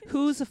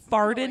Who's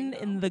farting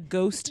in the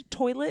ghost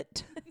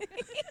toilet?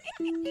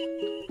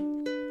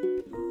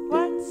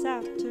 What's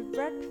after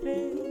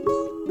breakfast?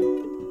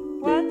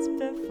 What's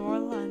before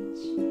lunch?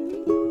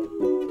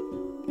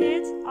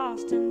 It's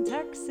Austin,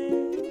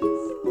 Texas.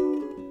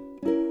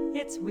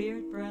 It's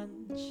Weird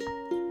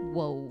Brunch.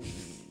 Whoa.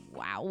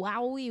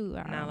 Wow.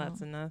 Now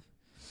that's enough.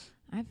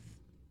 I've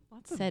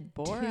Lots of said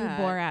two Borat.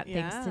 Borat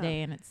Yeah. things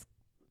today, and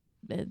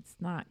it's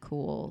not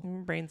cool.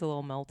 Your brain's a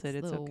little melted.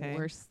 It's the okay.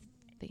 worst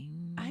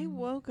thing. I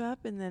woke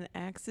up and then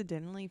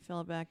accidentally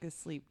fell back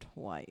asleep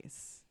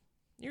twice.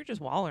 You're just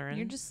wallering.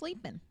 You're just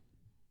sleeping.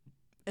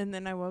 And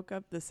then I woke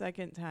up the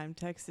second time,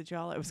 texted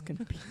y'all I was going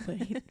to be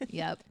late.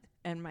 Yep.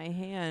 And my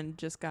hand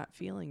just got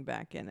feeling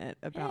back in it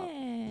about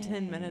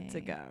 10 minutes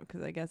ago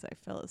because I guess I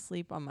fell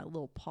asleep on my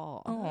little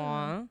paw.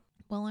 Aw.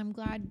 Well, I'm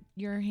glad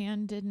your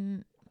hand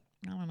didn't,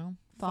 I don't know,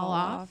 fall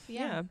off.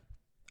 Yeah.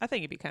 I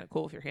think it'd be kind of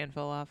cool if your hand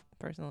fell off,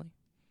 personally.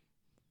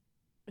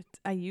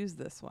 I use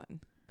this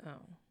one. Oh.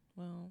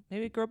 Well,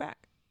 maybe grow back.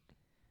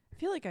 I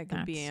feel like I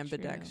could be That's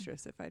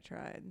ambidextrous if I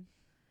tried.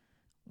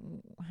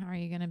 How are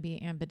you going to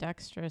be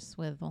ambidextrous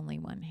with only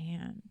one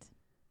hand?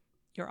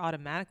 You're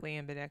automatically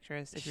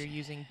ambidextrous if you're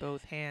using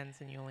both hands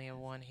and you only have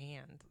one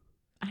hand.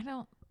 I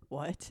don't.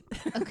 What?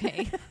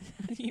 Okay.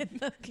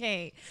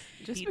 Okay.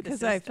 Just Beat the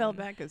because I fell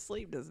system. back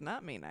asleep does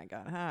not mean I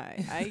got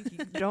high. I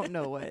don't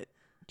know what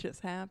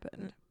just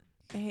happened.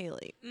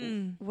 Haley,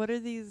 what are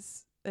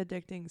these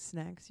addicting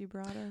snacks you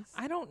brought us?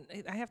 I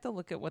have to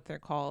look at what they're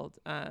called.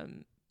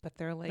 But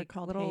they're like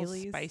called little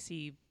Haley's?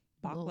 spicy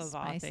Little baklava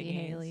spicy thingies.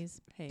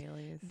 Haley's.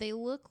 Haley's. They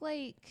look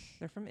like.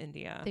 They're from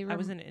India. They I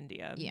was rem- in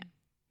India. Yeah.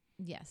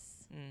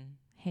 Yes. Mm.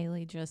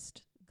 Haley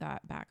just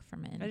got back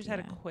from India. I just had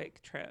a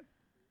quick trip.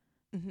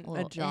 A A little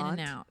in jaunt.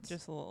 and out.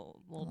 Just a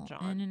little Little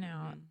jaunt. in and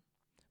out. It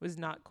was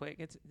not quick.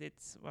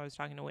 It's I was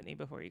talking to Whitney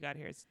before you got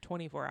here. It's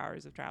 24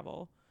 hours of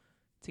travel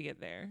to get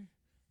there,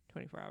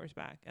 24 hours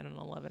back, and an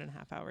 11 and a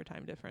half hour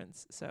time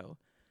difference. So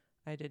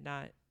I did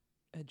not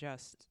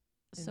adjust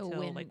So until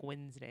when like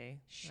Wednesday.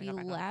 She I got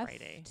back on left,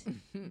 Friday.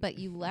 but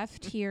you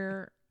left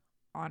here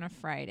on a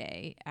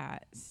Friday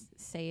at,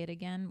 say it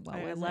again. What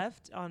I was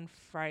left on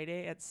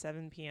Friday at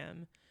 7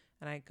 p.m.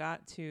 and I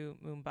got to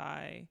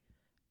Mumbai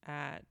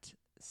at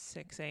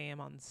 6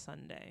 a.m. on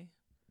Sunday.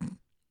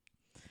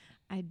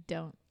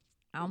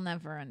 I'll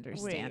never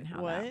understand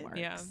how what? that works.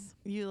 Yeah.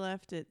 You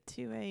left at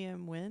 2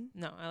 a.m. when?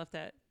 No, I left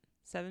at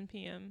 7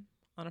 p.m.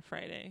 on a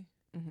Friday.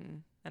 Mm-hmm.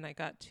 And I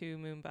got to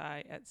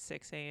Mumbai at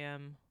 6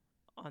 a.m.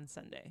 on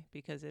Sunday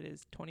because it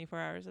is 24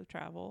 hours of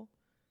travel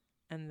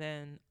and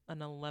then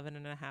an 11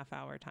 and a half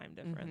hour time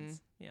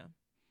difference. Yeah.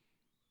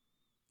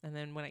 And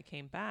then when I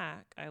came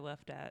back, I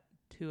left at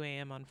 2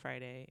 a.m. on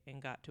Friday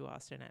and got to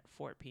Austin at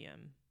 4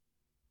 p.m.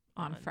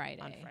 On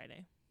Friday. On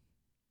Friday.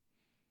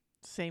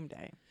 Same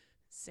day.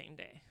 Same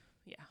day.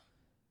 Yeah.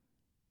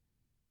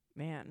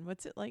 Man,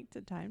 what's it like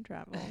to time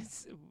travel?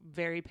 It's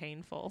very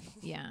painful.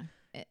 Yeah.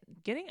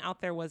 Getting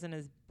out there wasn't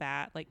as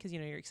bad, like, because,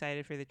 you're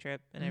excited for the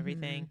trip and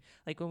everything.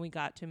 Like, when we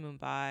got to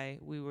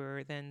Mumbai, we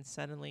were then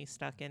suddenly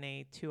stuck in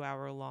a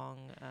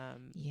 2-hour-long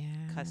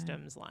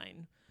customs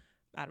line.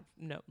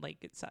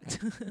 It sucked.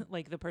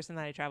 Like, the person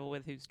that I travel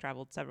with who's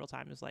traveled several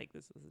times was like,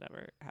 this has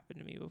never happened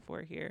to me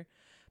before here.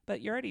 But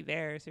you're already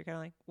there, so you're kind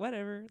of like,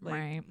 whatever. Like,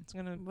 Right. it's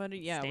going to What are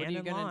you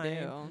stand gonna in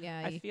do? line.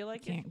 Yeah. I feel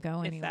like can't go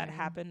if anywhere. that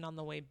happened on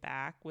the way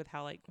back with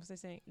how, like, what was I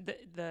saying?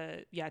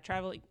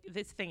 Traveling.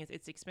 This thing is,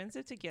 it's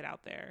expensive to get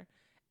out there,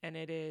 and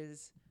it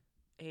is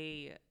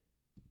a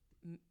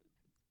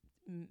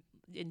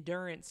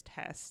endurance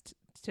test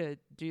to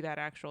do that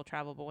actual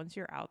travel. But once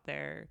you're out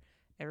there,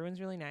 everyone's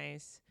really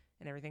nice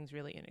and everything's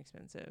really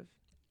inexpensive.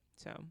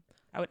 So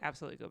I would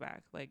absolutely go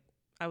back. Like,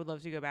 I would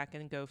love to go back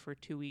and go for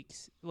 2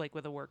 weeks, like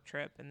with a work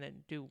trip, and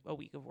then do a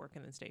week of work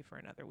and then stay for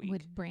another week.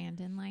 Would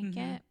Brandon like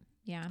it?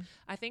 Yeah.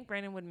 I think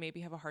Brandon would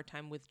maybe have a hard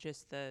time with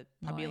just the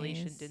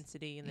population Noise.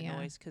 density and the Yeah.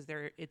 noise because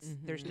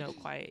there's no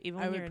quiet. Even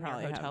I when would you're in your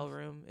probably hotel have-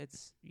 room,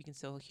 you can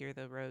still hear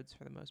the roads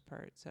for the most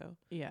part. So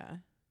Yeah.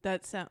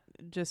 That sound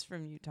just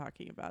from you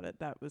talking about it,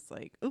 that was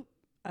like,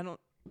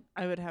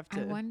 I would have I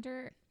to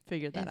wonder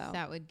figure that if out.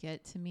 that would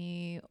get to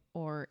me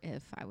or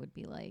if I would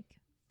be like,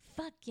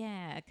 fuck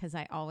yeah, because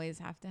I always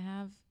have to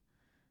have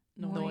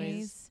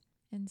noise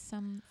in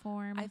some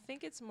form. I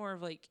think it's more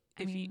of like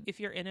if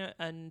you're in an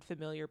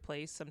unfamiliar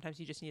place,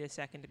 sometimes you just need a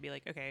second to be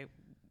like, okay,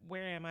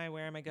 where am I?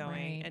 Where am I going?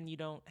 Right. And you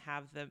don't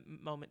have the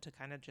moment to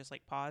kind of just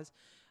like pause.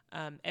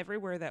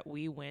 Everywhere that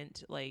we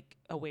went, like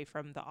away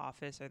from the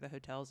office or the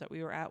hotels that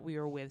we were at, we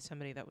were with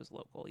somebody that was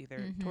local, either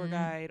a tour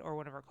guide or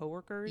one of our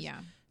coworkers. Yeah.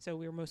 So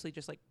we were mostly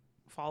just like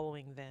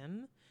following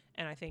them.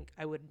 And I think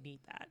I would need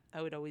that.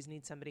 I would always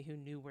need somebody who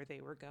knew where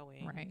they were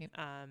going. Right.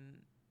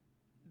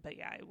 But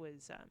yeah, it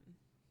was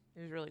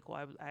really cool.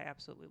 I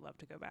absolutely love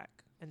to go back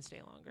and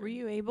stay longer. Were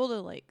you able to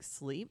like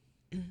sleep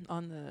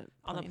on the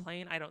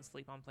plane? I don't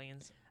sleep on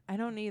planes. I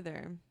don't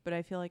either, but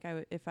I feel like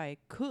if I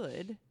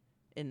could,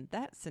 in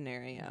that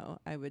scenario,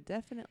 I would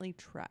definitely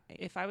try.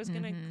 If I was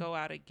gonna go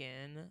out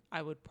again,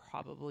 I would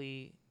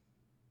probably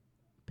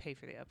pay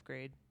for the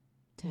upgrade.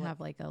 to have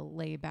like a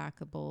lay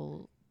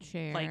backable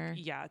chair. Like,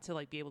 yeah, to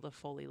like be able to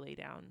fully lay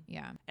down.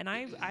 Yeah. And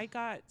I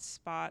got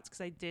spots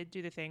because I did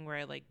do the thing where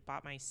I like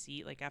bought my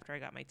seat. Like after I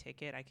got my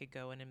ticket, I could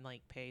go in and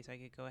like pay, so I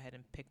could go ahead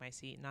and pick my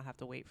seat and not have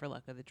to wait for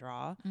luck of the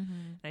draw.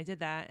 And I did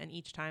that, and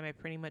each time I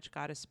pretty much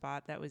got a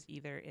spot that was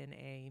either in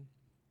a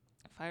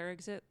fire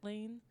exit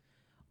lane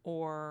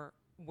or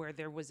where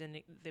there was in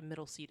the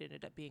middle seat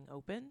ended up being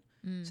open.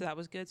 So that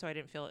was good. So I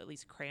didn't feel at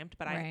least cramped,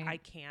 but I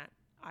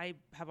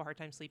have a hard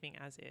time sleeping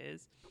as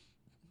is.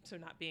 So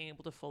not being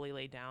able to fully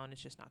lay down,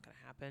 it's just not going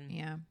to happen.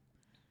 Yeah.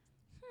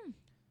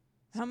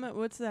 How much?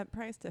 What's that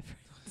price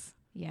difference?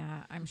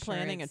 Yeah, I'm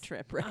planning a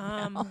trip right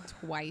now.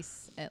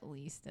 Twice at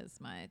least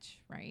as much,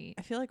 right?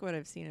 I feel like what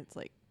I've seen, it's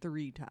like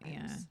 3 times.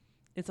 Yeah.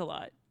 It's a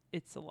lot.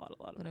 It's a lot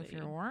of But money. if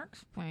your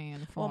work's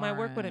paying for well, my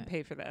work it, wouldn't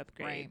pay for the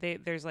upgrade.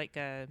 Right. There's like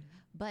a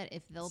But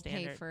if they'll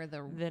standard, pay for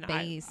the then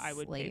base I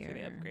would layer. pay for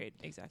the upgrade.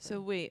 Exactly. So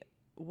wait,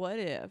 what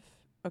if?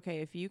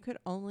 Okay, if you could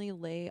only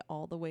lay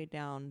all the way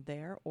down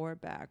there or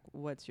back,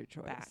 what's your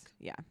choice? Back.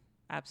 Yeah,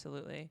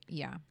 absolutely.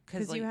 Yeah.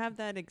 because like, you have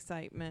that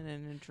excitement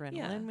and adrenaline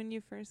Yeah. when you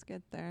first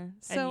get there.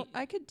 So y-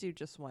 I could do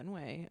just one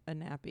way, a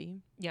nappy.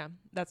 yeah,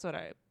 that's what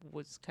I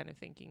was kind of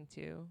thinking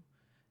too.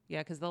 Yeah,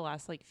 because the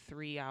last like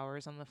 3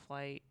 hours on the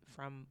flight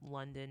from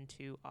London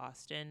to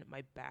Austin,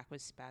 my back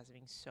was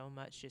spasming so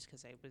much just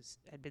because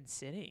had been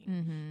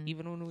sitting.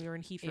 Even when we were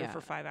in Heathrow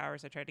for 5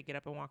 hours, I tried to get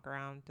up and walk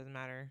around. Doesn't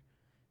matter.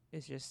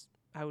 It's just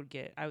I would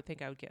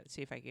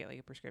see if I could get like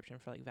a prescription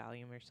for like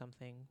Valium or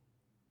something,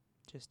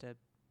 just to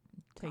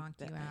take Talk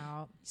that you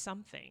out.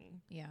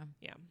 something. Yeah.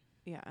 Yeah.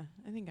 Yeah,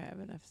 I think I have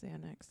enough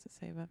Xanax to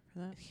save up for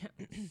that.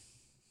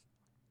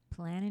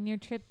 Planning your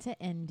trip to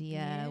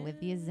India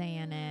with your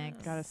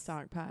Xanax. Got a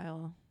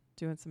stockpile.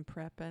 Doing some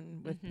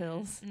prepping with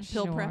pills. Mhm.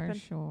 Pill Sure,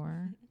 prepping.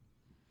 Sure.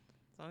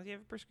 As long as you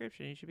have a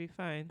prescription, you should be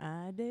fine.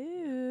 I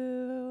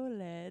do.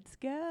 Let's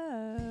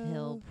go.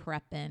 Pill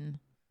prepping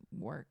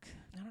work.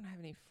 I don't have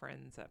any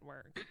friends at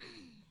work.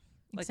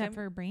 Except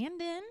for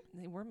Brandon.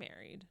 We're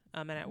married.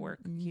 And at work,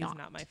 he's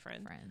not my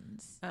friend.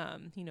 Friends.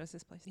 He knows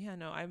this place. Yeah,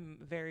 no, I'm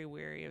very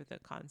wary of the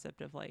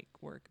concept of like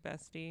work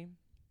bestie.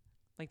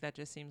 Like that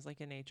just seems like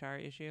an HR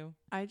issue.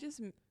 I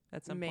just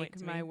At some make point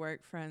to my me.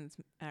 work friends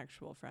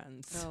actual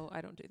friends. No,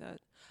 I don't do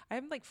that.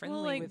 I'm like friendly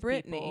well, like with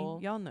Brittany, people.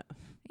 y'all know.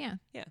 Yeah.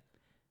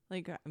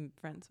 Like I'm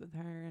friends with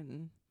her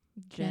and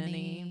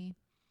Jenny.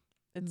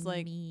 it's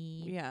like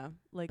me. yeah,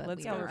 like But let's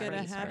we go were get a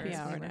friends happy first.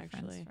 hour We were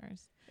actually. friends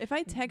first. If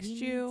I text We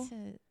you need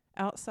to-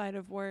 outside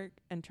of work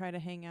and try to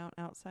hang out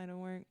outside of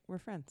work, we're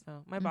friends.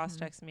 Oh, my boss Mhm.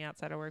 texts me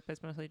outside of work, but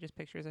it's mostly just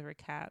pictures of her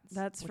cats.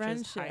 That's which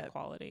is high friendship.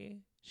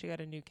 quality. She got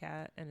a new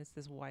cat, and it's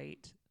this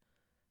white,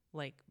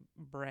 like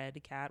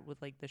bred cat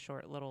with like the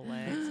short little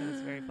legs, and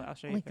it's very. I'll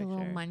show you like a a little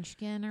picture.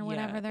 munchkin or Yeah,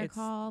 whatever they're it's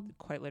called.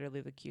 Quite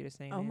literally the cutest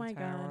thing Oh in the my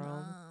entire God.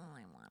 world.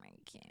 I want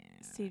a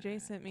cat. CJ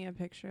sent me a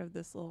picture of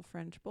this little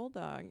French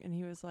bulldog, and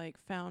he was like,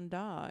 "Found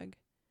dog,"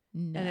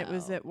 No. and it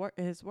was at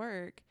his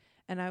work,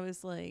 and I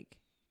was like,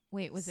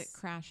 Wait, was it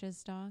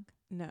Crash's dog?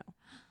 "No,"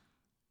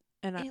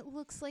 and It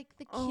looks like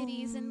the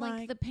kitties in my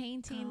like the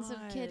paintings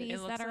God. of kitties It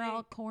that looks are all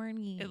like-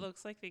 corny. It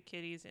looks like the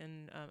kitties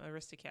in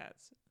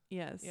Aristocats.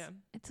 yes, Yeah.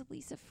 It's a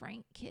Lisa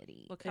Frank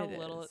kitty. Look how It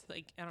little is. it's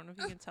like. I don't know if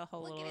you can tell how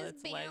Look little at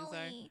his its legs are.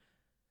 belly.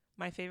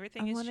 My favorite I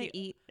thing is want to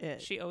eat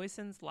it. she always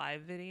sends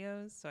live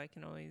videos, so I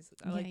can always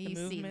I Yeah, like the you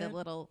see movement. the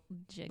little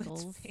Its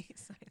jiggles.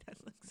 face.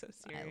 That looks so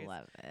serious. I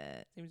love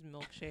it. Seems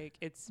milkshake.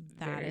 It's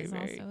That very, is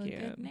very also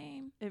cute. a good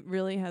name. It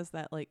really has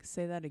that like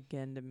say that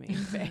again to me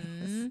face.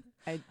 Mhm.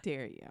 I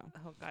dare you.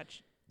 Oh God.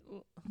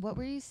 What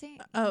were you saying?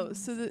 Oh,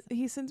 so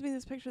he sends me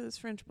this picture of this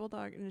French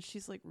bulldog, and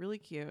she's like really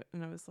cute,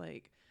 and I was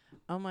like,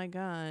 "Oh my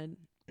God,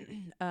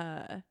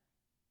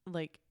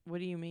 like what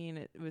do you mean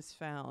it was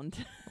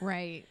found?"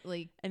 Right,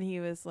 like And he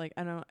was like,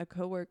 "I don't. A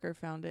coworker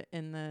found it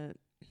in the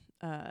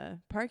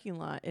parking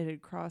lot. It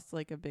had crossed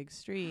like a big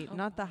street, Oh,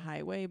 not the wow.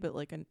 highway, but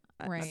like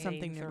Right.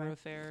 something Main nearby.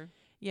 thoroughfare.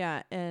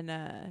 Yeah, and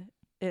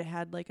it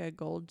had like a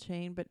gold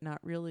chain, but not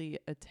really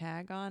a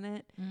tag on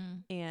it.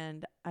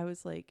 And I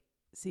was like,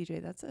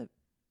 CJ, that's a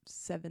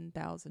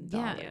 $7,000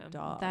 Yeah,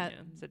 dog. that-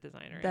 Yeah, it's a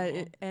designer. That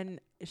animal. and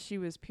she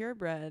was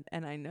purebred,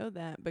 and I know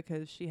that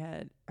because she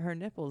had her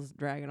nipples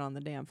dragging on the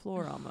damn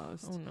floor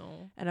almost. Oh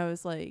no. And I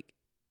was like,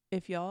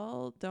 if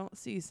y'all don't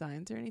see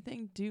signs or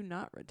anything, do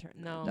not return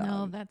No. that no,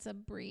 dog. that's a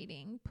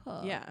breeding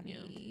puppy.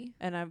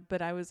 Yeah.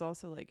 But I was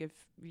also like, if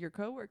your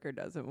coworker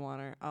doesn't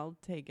want her, I'll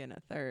take in a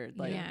third.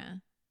 Like, yeah.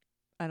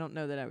 I don't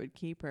know that I would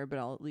keep her, but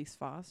I'll at least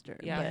foster.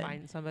 Yeah, But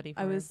find somebody. For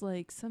I her. was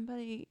like,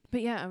 somebody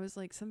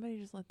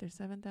just let their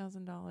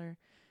 $7,000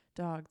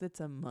 dog that's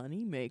a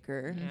money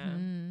maker Yeah.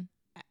 Mhm.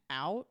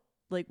 out.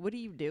 Like, what are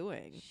you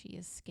doing? She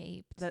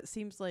escaped. That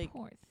seems like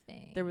Poor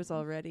thing. there was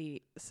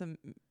already some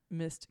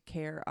missed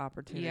care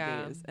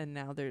opportunities, and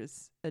now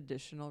there's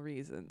additional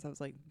reasons. I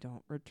was like,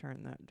 don't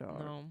return that dog.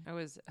 No, I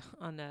was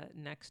on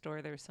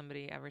Nextdoor. There was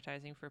somebody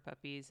advertising for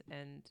puppies,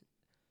 and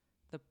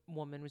the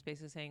woman was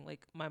basically saying like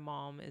my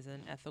mom is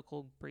an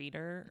ethical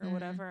breeder or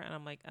whatever, and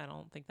I'm like, I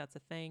don't think that's a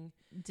thing.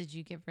 Did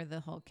you give her the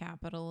whole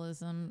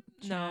capitalism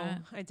chat? No,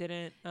 I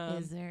didn't.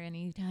 Is there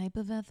any type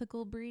of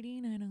ethical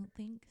breeding? I don't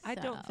think so. I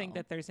don't think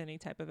that there's any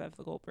type of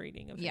ethical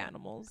breeding of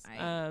animals.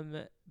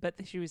 But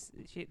she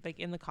like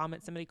in the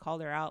comments, somebody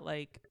called her out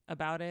like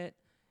about it.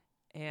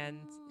 And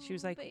she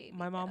was like,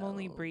 my mom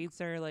only breeds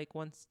her like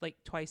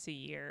twice a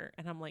year.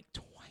 And I'm like,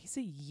 twice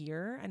a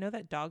year? I know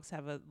that dogs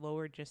have a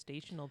lower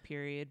gestational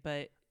period,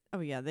 but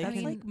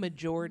that's like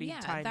majority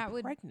time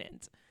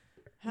pregnant.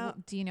 How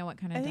do you know what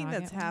kind of dog? I think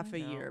that's half a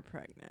year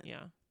pregnant.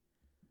 Yeah.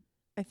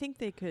 I think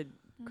they could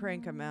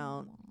crank them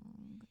out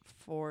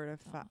 4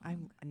 to 5.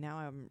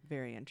 I'm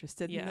very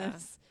interested in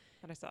this.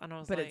 But I saw, and I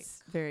was but like,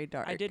 it's very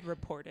dark. I did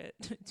report it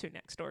to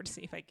Nextdoor to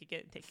see if I could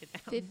take it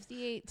down.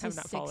 58 to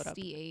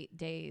 68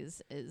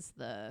 days is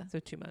the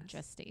 2 months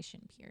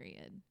gestation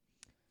period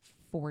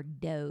for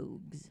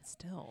dogs.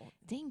 Still,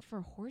 dang,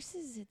 for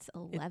horses it's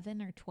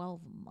 11 or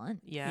 12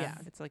 months. Yeah,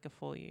 it's like a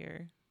full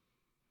year.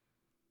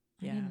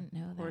 I didn't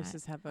know that.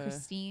 Horses have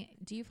Christine.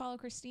 Do you follow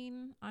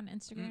Christine on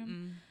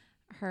Instagram?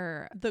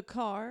 The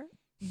car.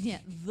 Yeah,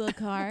 the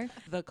car.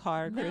 The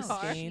car, no,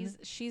 Christine.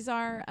 She's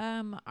our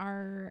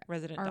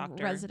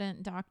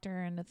resident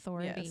doctor and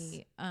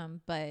authority. Yes.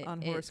 But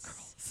on horse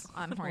girls.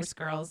 On horse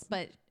girls.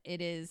 But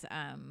it is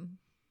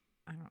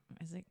I don't know,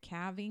 is it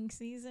calving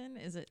season?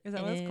 Is that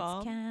what it's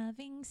called?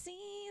 Calving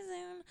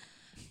season.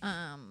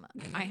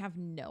 I have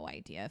no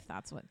idea if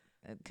that's what,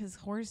 because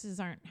horses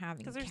aren't having,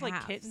 because there's calves,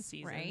 like kitten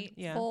season, right?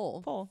 Yeah,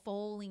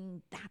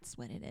 foaling. That's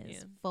what it is.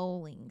 Yeah.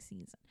 Foaling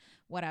season,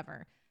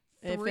 whatever.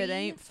 If it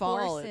ain't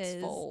fall,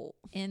 it's foal.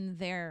 In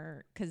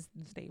their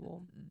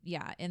stable.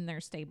 Yeah, in their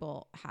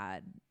stable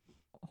had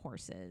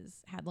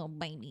little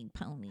baby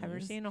ponies. Have you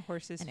ever seen a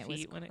horse's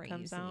feet when it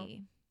comes out?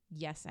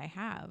 Yes, I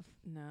have.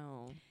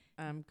 No.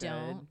 I'm good.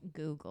 Don't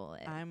Google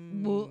it.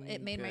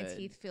 It made my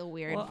teeth feel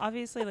weird. Well,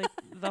 obviously, like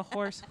the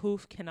horse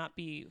hoof cannot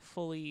be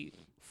fully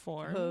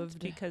formed hooved,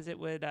 because it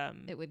would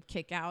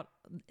kick out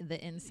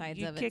the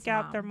insides of its kick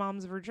out their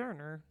mom's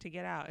vagina to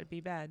get out. It'd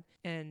be bad.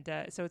 And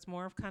so it's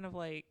more of kind of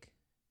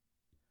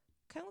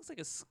looks like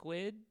a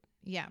squid.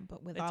 Yeah,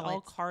 but with it's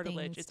all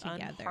cartilage. It's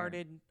together.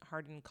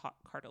 Hardened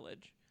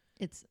cartilage.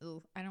 It's.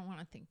 I don't want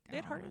to think. I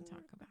don't want to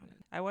talk about it.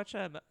 I watch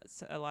a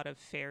lot of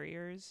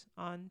farriers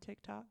on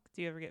TikTok.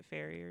 Do you ever get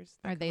farriers?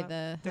 Are they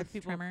the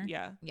hoof trimmer?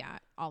 Yeah,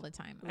 all the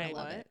time. I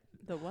love it.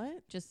 The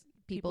what? Just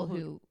people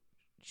who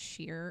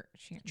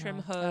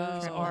trim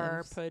hooves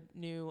or put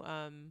new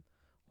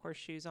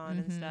horseshoes on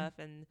and stuff,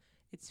 and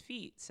it's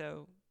feet.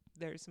 So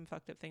there's some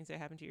fucked up things that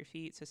happen to your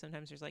feet. So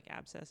sometimes there's like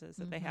abscesses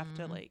that they have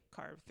to like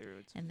carve through.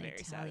 It's and very they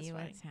tell satisfying. You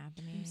what's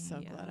happening. I'm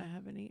so glad I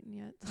haven't eaten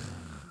yet.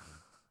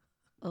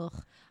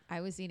 Ugh.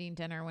 I was eating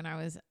dinner when I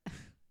was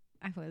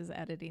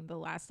editing the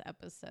last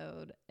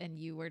episode, and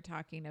you were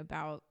talking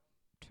about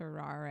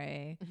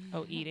Terrare.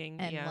 Oh, eating.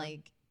 And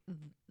like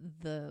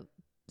the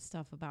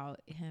stuff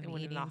about him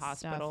eating in the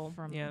hospital. Stuff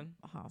from the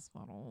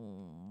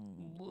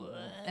hospital.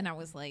 And I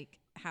was like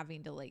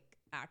having to like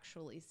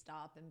actually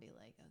stop and be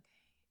like, okay,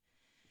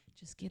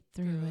 just get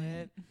through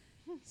it.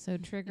 So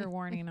trigger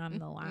warning on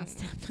the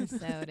last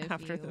episode if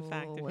after you the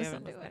fact,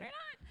 listen to it or not.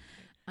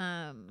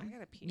 I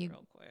gotta pee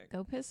real quick.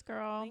 Go piss,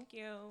 girl. Thank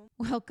you.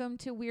 Welcome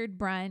to Weird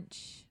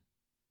Brunch.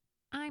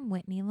 I'm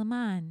Whitney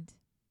Lamond.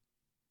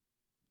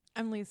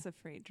 I'm Lisa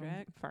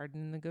Friedrich. Farting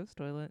in the ghost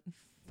toilet.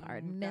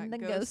 Farting in the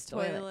ghost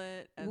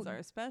toilet as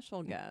our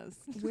special guest.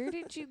 Where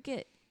did you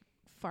get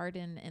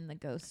farting in the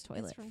ghost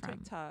toilet it's from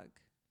TikTok.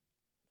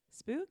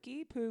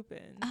 Spooky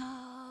pooping.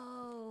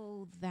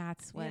 Oh,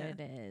 that's what it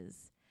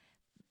is.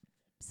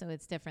 So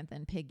it's different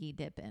than piggy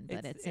dipping,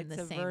 but it's in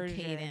the same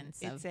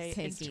cadence of piggy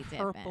dipping. It's an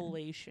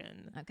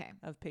interpolation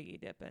of piggy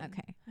dipping.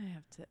 Okay. I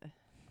have to...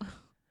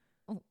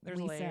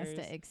 Lisa has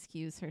to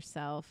excuse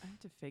herself. I have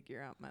to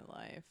figure out my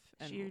life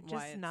and you're why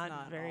just it's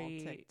not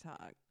very all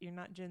TikTok. You're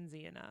not Gen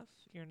Z enough.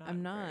 You're not.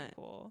 I'm not. Very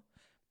cool.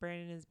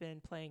 Brandon has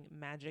been playing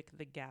Magic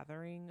the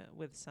Gathering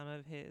with some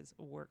of his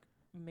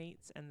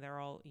workmates, and they're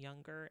all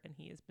younger, and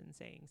he has been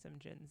saying some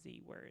Gen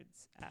Z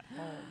words at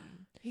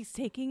home. He's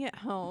taking it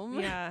home.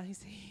 Yeah, he's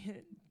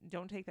saying,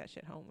 "Don't take that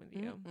shit home with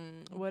you."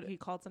 What he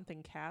called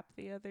something cap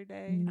the other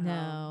day.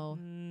 No,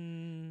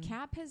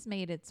 cap has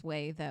made its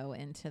way though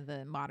into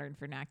the modern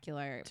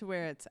vernacular to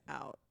where it's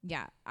out.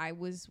 Yeah,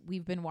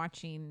 we've been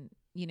watching.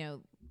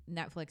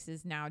 Netflix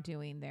is now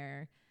doing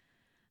their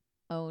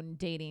own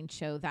dating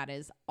show that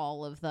is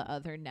all of the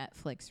other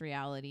Netflix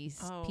realities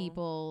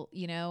people,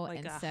 like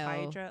and a so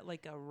Hydra,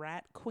 like a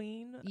rat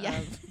queen. Yeah.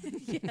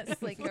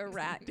 Yes, like a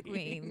rat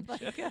queen.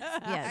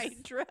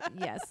 Hydra.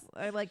 Yes,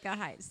 or like a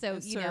Hydra. So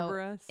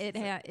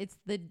it's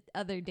the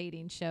other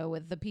dating show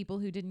with the people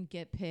who didn't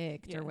get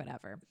picked or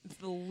whatever. It's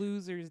the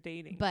losers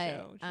dating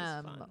show. Which is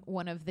fun.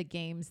 One of the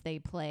games they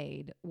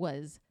played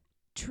was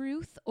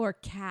truth or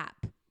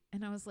cap.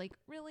 And I was like,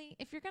 really?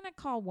 If you're going to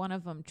call one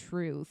of them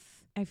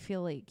truth, I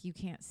feel like you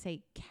can't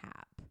say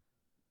cap.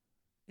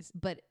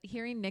 But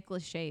hearing Nick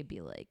Lachey be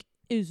like,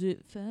 is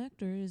it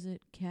fact or is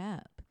it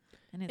cap?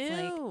 And it's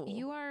like,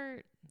 you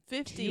are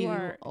 50.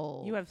 Too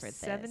old. You have for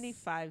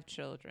 75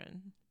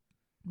 children.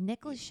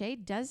 Nick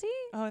Lachey, does he?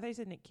 Oh, I thought you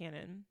said Nick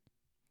Cannon.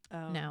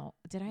 Oh. No.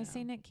 Did I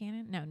say Nick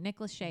Cannon? No, Nick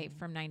Lachey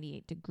from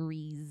 98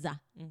 Degrees.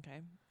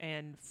 Okay.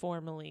 And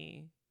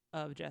formerly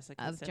of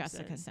Jessica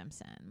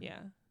Simpson. Yeah.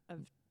 Of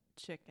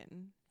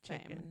chicken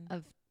fame.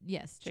 Of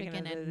chicken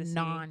under the and sea.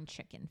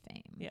 non-chicken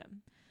fame. Yeah.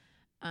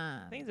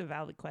 I think it's a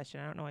valid question.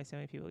 I don't know why so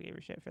many people gave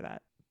her shit for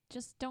that.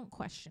 Just don't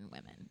question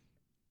women.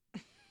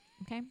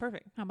 Okay?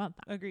 Perfect. How about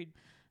that? Agreed.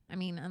 I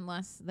mean,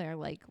 unless they're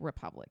like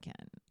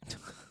Republican.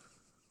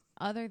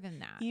 Other than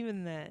that.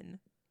 Even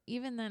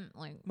then,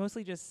 like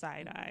mostly just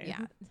side eye.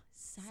 Yeah.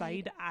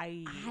 Side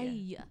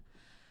eye.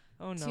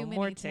 Oh no, Too many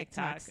more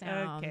TikTok TikTok.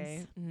 sounds.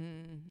 Okay.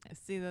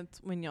 See, that's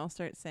when y'all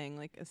start saying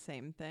like a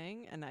same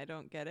thing and I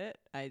don't get it.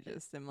 I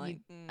just am like,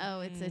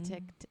 oh, it's a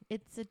tick.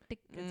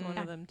 It's one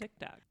of them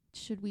TikTok.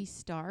 Should we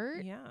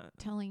start? Yeah.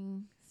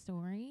 Telling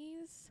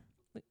stories?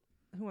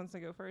 Who wants to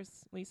go first?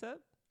 Lisa?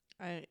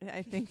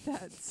 I think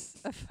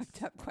that's a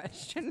fucked up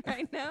question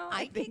right now.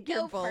 I think can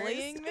you're go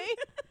bullying first. me.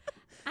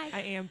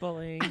 I am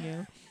bullying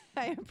you.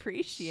 I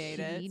appreciate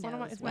it. It's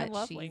it's my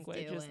love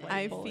language. Just like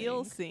I bullying.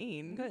 feel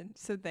seen. Good.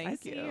 So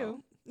thank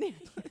you.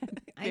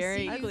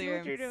 Very I see clear.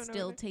 what you're doing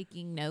Still over there.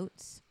 taking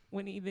notes.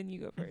 Whitney, then you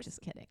go I'm first.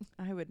 just kidding.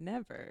 I would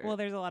never. Well,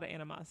 there's a lot of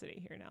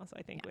animosity here now, so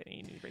I think Whitney,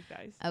 you need to break the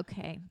ice.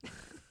 Okay.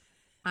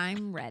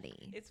 I'm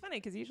ready. It's funny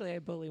because usually I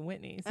bully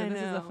Whitney, so I this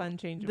is a know. fun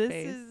change of this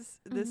pace.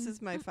 This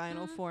is my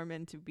final form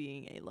into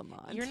being a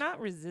Lamont. You're not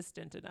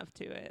resistant enough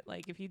to it.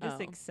 Like if you just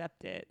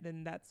accept it,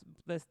 then that's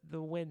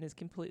the win is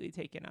completely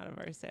taken out of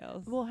our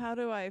sails. Well, how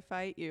do I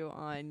fight you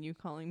on you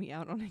calling me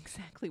out on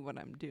exactly what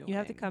I'm doing? You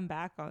have to come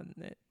back on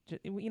it.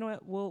 You know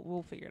what?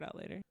 We'll figure it out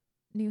later.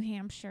 New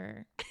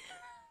Hampshire,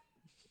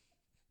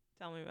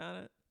 Tell me about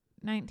it.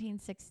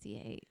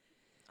 1968.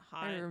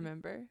 Hot. I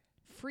remember.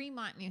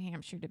 Fremont, New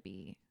Hampshire, to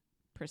be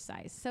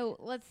precise. So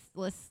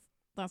let's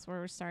that's where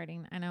we're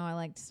starting. I know I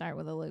like to start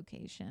with a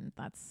location.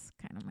 That's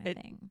kind of my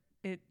thing.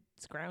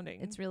 It's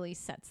grounding. It really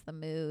sets the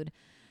mood.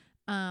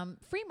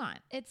 Fremont,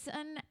 it's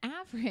an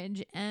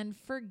average and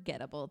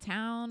forgettable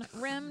town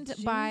rimmed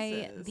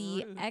by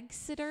the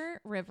Exeter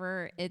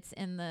River. It's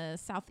in the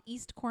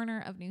southeast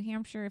corner of New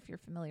Hampshire, if you're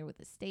familiar with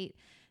the state.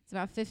 It's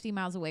about 50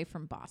 miles away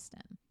from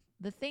Boston.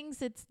 The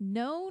things it's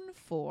known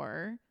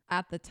for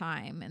at the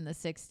time in the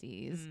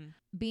 60s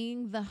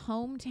being the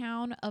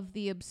hometown of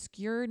the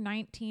obscure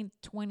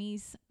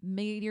 1920s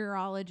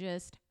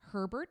meteorologist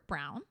Herbert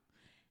Brown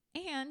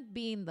and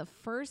being the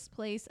first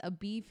place a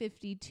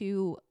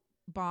B-52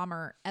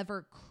 bomber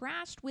ever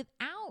crashed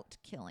without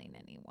killing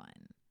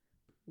anyone.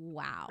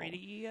 Wow.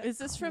 Pretty Is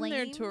this from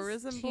their Claims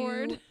tourism to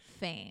board?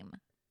 Fame.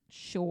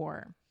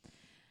 Sure.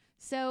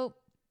 So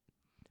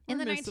in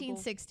the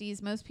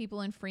 1960s, most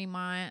people in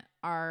Fremont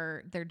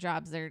their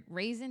jobs, they're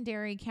raising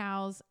dairy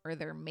cows or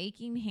they're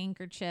making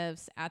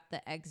handkerchiefs at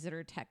the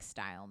Exeter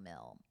textile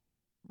mill,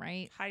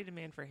 right? High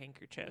demand for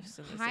handkerchiefs.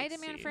 In the High 60s.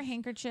 demand for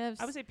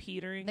handkerchiefs. I would say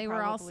petering. They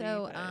were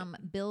also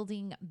but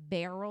building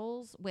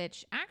barrels,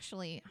 which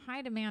actually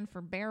high demand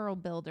for barrel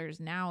builders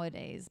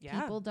nowadays.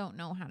 Yeah. People don't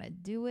know how to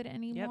do it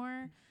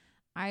anymore.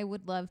 I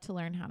would love to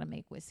learn how to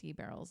make whiskey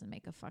barrels and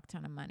make a fuck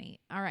ton of money.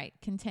 All right,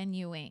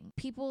 continuing.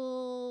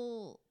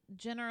 People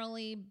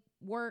generally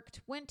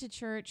worked, went to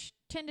church,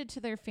 tended to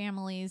their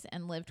families,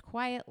 and lived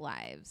quiet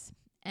lives.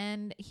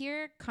 And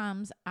here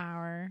comes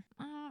our,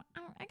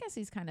 I guess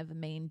he's kind of the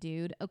main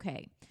dude.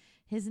 Okay.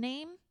 His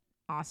name,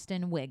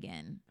 Austin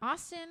Wiggin.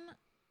 Austin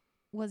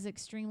was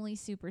extremely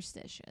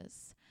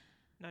superstitious.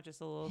 Not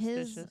just a little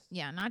stitious.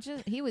 Yeah, not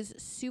just, he was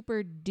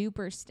super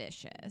duper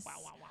stitious.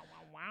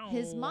 Wow.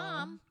 His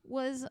mom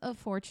was a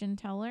fortune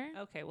teller.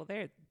 Okay, well,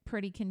 they're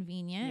pretty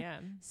convenient. Yeah.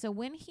 So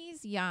when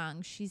he's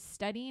young, she's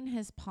studying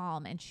his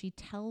palm and she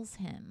tells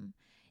him,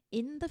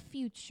 in the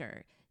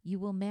future, you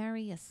will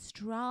marry a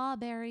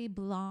strawberry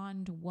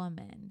blonde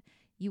woman.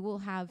 You will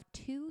have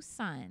 2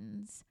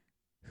 sons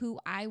who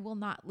I will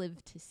not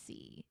live to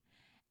see.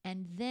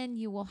 And then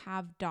you will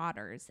have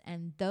daughters,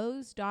 and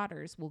those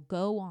daughters will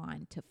go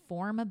on to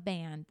form a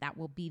band that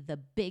will be the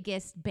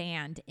biggest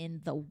band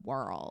in the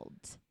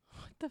world.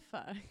 What the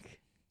fuck?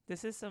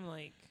 This is some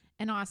like...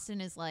 And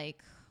Austin is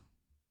like,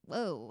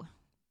 whoa,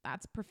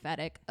 that's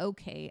prophetic.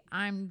 Okay,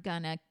 I'm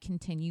gonna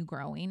continue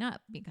growing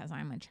up because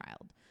I'm a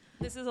child.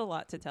 This is a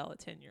lot to tell a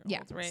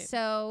 10-year-old, right?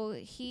 So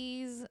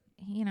he's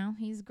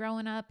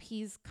growing up.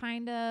 He's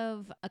kind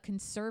of a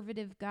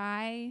conservative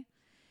guy.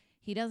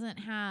 He doesn't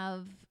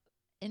have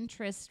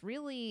interest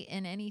really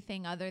in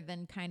anything other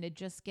than kind of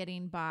just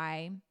getting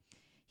by.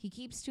 He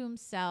keeps to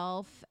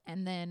himself.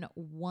 And then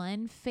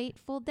one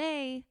fateful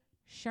day,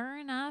 sure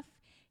enough,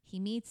 he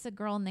meets a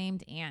girl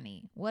named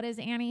Annie. What does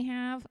Annie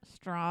have?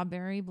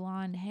 Strawberry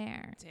blonde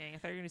hair. Dang, I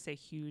thought you were going to say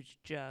huge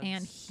jugs.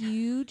 And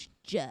huge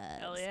jugs.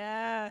 Hell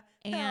yeah.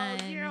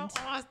 And, hell yeah,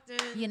 Austin.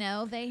 You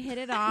know, they hit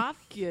it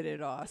off. Get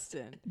it,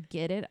 Austin.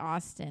 Get it,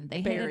 Austin.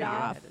 They Bury hit it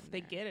off.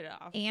 They get it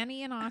off.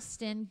 Annie and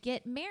Austin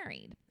get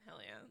married. Hell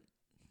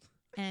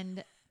yeah.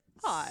 And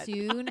Hot.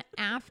 soon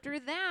after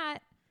that,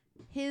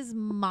 his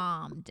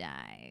mom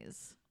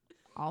dies.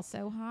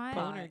 also hot.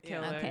 Boner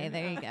killer. Okay,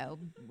 there you go.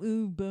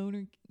 Ooh,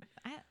 boner.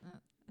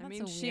 I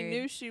mean, she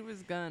knew she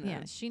was gonna.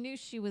 Yeah, she knew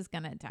she was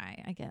gonna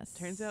die, I guess.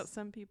 Turns out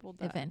some people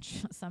die.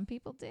 Eventually, some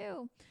people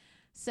do.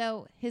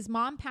 So his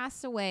mom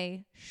passed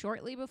away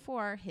shortly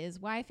before his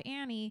wife,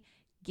 Annie,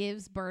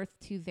 gives birth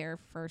to their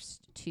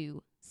first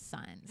 2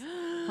 sons.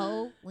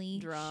 Holy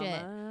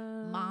shit.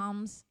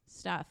 Mom's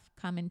stuff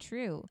coming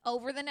true.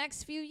 Over the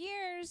next few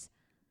years,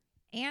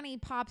 Annie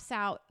pops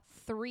out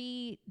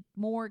 3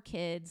 more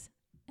kids,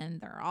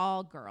 and they're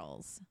all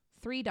girls.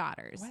 3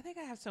 daughters. Why they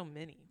gotta have so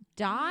many?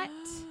 Dot,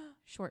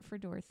 short for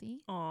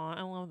Dorothy. Aw,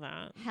 I love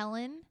that.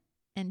 Helen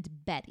and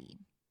Betty.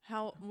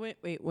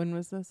 Wait, when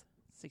was this?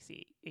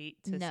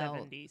 68 to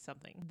 70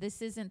 something.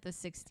 This isn't the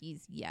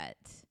 60s yet.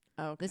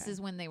 Okay. This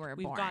is when they were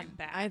We've born. gone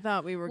back. I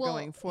thought we were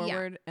going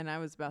forward, and I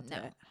was about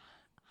to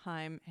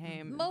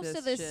Most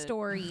of this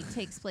story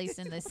takes place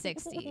in the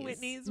 60s.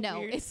 Whitney's no,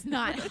 weird it's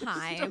not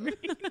Heim.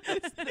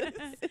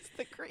 It's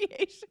the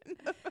creation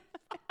of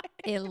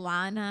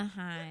Ilana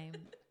Heim.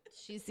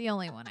 She's the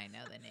only one I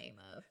know the name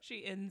of.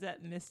 She ends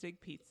at Mystic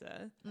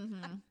Pizza.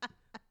 Mm-hmm.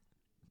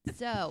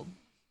 So...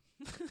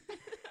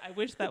 I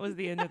wish that was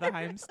the end of the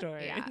Heim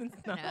story. Yeah,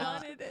 It's not. no,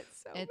 wanted it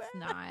so it's bad.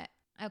 not.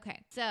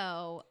 Okay,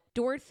 so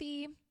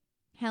Dorothy,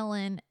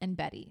 Helen, and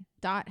Betty.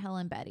 Dot,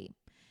 Helen, Betty.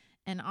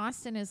 And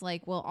Austin is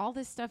like, well, all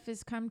this stuff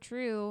has come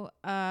true.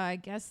 I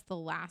guess the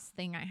last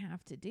thing I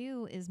have to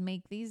do is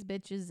make these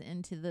bitches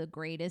into the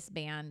greatest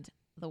band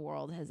the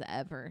world has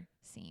ever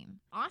seen.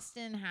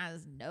 Austin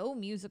has no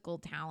musical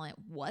talent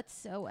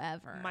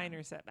whatsoever.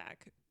 Minor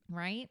setback.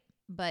 Right?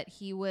 But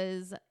he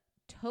was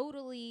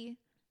totally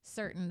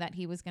certain that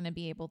he was going to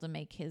be able to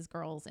make his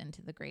girls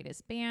into the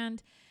greatest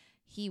band.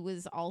 He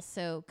was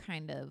also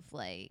kind of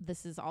like,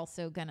 this is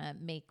also going to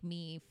make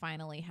me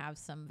finally have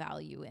some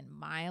value in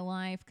my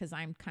life because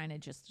I'm kind of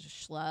just a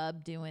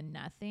schlub doing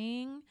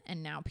nothing.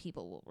 And now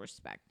people will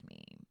respect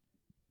me.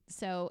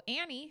 So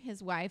Annie,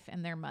 his wife,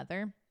 and their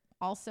mother,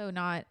 also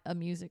not a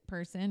music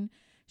person.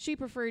 She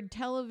preferred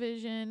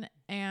television,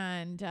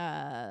 and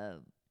that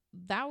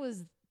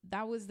was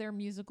their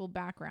musical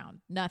background.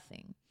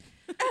 Nothing.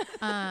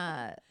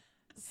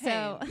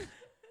 So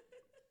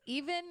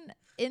even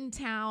in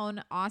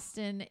town,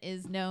 Austin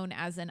is known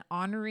as an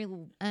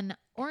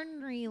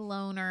ornery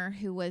loner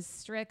who was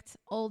strict,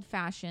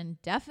 old-fashioned,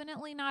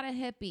 definitely not a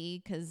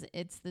hippie because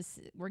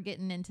we're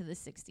getting into the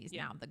 60s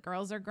now. The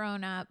girls are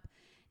grown up.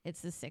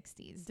 It's the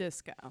 60s.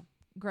 Disco.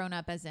 Grown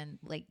up as in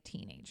like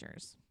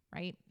teenagers,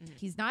 right? Mm-hmm.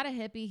 He's not a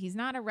hippie. He's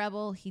not a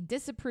rebel. He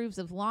disapproves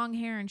of long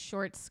hair and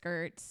short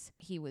skirts.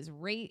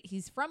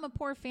 He's from a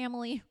poor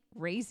family,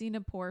 raising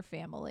a poor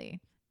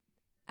family.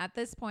 At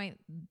this point,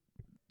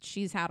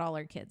 she's had all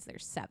her kids.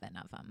 There's 7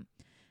 of them.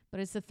 But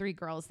it's the 3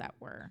 girls that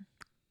we're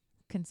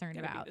concerned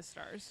about. Be the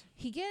stars.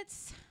 He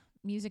gets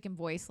music and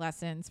voice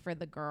lessons for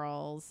the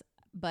girls,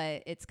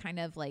 but it's kind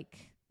of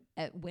like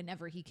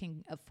whenever he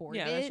can afford it.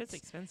 Yeah, that shit's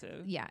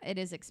expensive. Yeah, it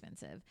is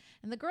expensive.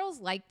 And the girls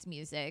liked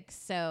music,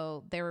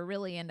 so they were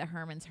really into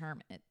Herman's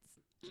Hermits.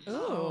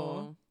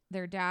 Ooh.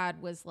 Their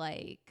dad was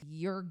like,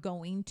 you're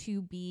going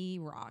to be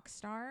rock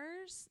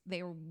stars.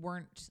 They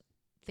weren't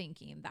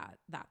thinking that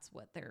that's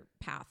what their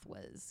path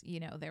was. You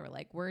know, they were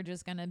like, we're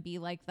just going to be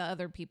like the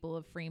other people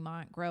of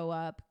Fremont, grow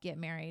up, get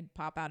married,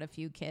 pop out a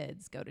few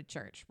kids, go to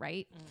church,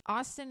 right?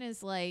 Austin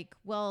is like,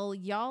 well,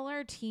 y'all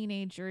are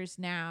teenagers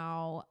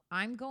now.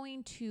 I'm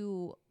going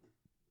to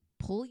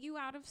pull you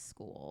out of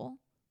school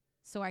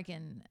so I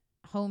can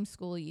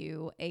homeschool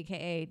you,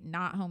 aka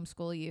not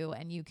homeschool you,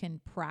 and you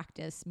can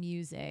practice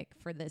music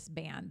for this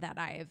band that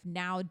I have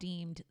now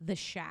deemed the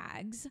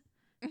Shaggs.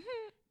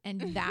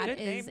 And that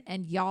is,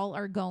 and y'all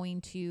are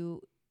going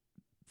to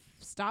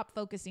stop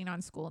focusing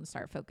on school and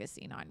start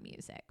focusing on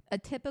music. A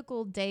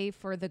typical day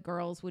for the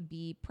girls would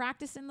be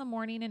practice in the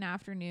morning and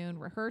afternoon,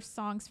 rehearse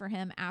songs for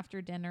him after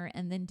dinner,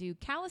 and then do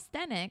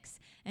calisthenics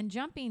and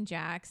jumping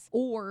jacks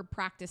or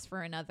practice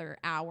for another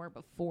hour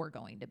before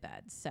going to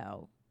bed.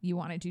 So you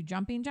want to do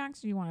jumping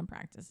jacks or you want to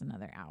practice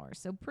another hour?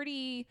 So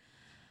pretty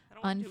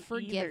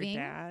unforgiving.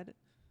 Dad.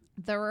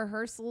 The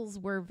rehearsals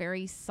were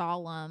very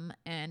solemn,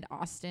 and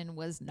Austin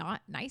was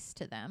not nice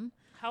to them.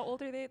 How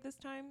old are they at this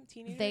time?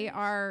 Teenagers? They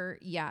are,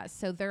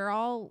 so they're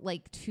all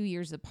like 2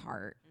 years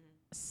apart.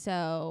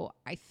 So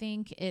I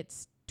think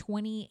it's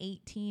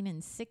 2018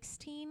 and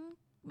 16,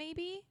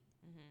 maybe.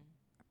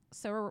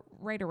 So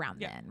right around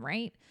then,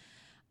 right?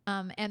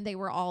 And they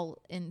were all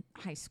in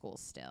high school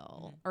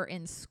still, or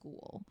in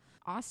school.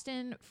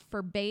 Austin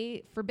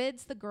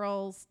forbids the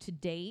girls to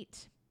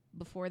date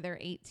before they're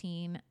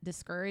 18,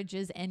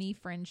 discourages any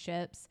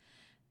friendships.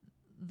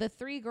 The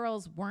 3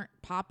 girls weren't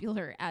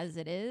popular as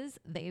it is.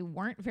 They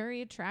weren't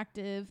very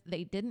attractive.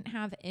 They didn't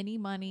have any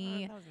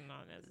money. That was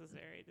not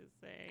necessary to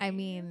say. I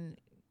mean,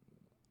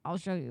 I'll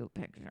show you a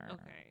picture.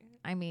 Okay.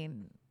 I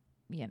mean,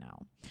 you know.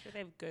 But they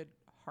have good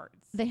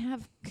hearts. They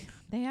have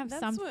That's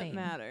something. what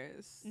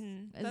matters.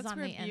 That's on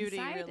where the beauty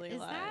inside, really is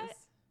lies. That?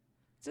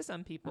 To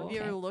some people. Have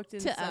you ever looked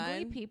inside? To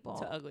ugly people.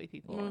 To ugly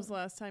people. When was the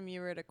last time you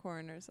were at a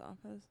coroner's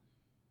office?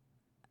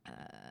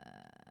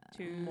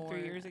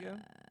 2-3 years ago.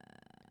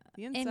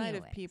 The inside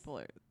of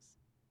people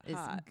is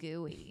hot.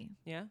 gooey.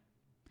 Yeah.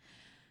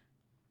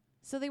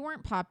 So they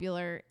weren't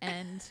popular,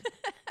 and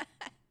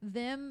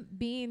them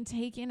being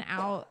taken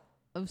out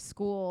of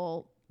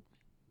school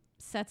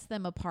sets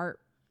them apart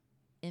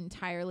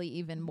entirely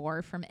even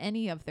more from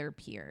any of their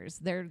peers.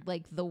 They're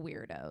like the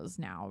weirdos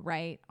now,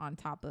 right? On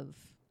top of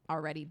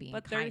already being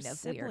kind of weirdos.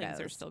 But their siblings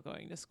are still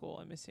going to school,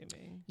 I'm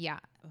assuming. Yeah.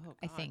 Oh,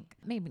 I think.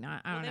 Maybe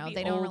not. I don't know.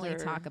 They don't really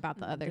talk about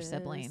the other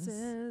siblings.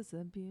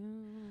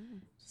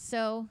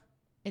 So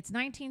it's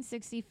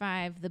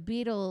 1965. The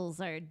Beatles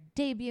are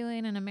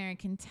debuting on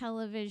American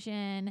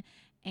television,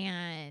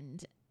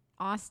 and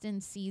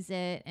Austin sees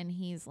it, and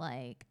he's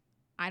like,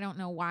 I don't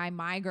know why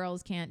my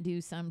girls can't do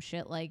some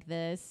shit like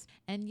this.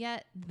 And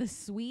yet the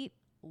sweet,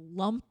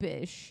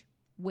 lumpish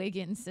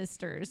Wiggin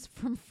sisters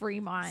from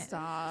Fremont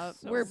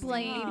were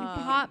playing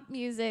pop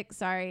music,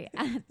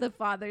 at the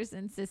father's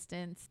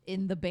insistence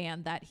in the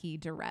band that he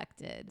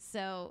directed.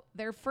 So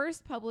their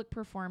first public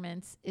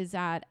performance is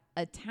at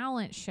a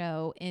talent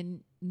show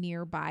in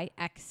nearby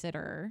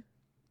Exeter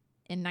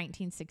in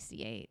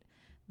 1968.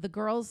 The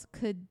girls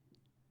could,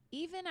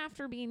 even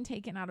after being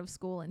taken out of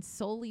school and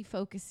solely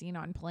focusing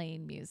on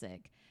playing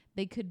music,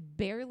 they could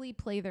barely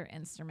play their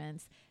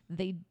instruments.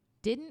 They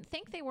didn't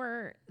think they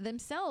were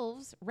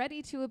themselves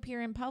ready to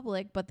appear in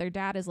public, but their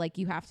dad is like,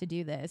 you have to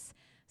do this.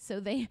 So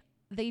they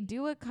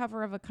do a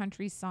cover of a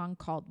country song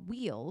called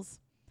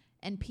Wheels,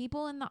 and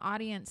people in the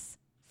audience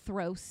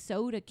throw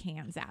soda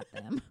cans at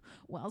them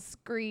while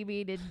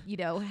screaming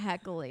and,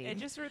 heckling. I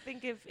just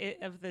think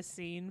of the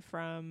scene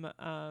from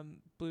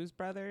Blues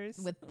Brothers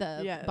with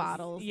the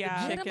bottles.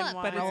 Yeah, the chicken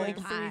but it's like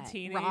three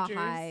teenagers.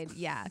 Rawhide.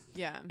 Yeah.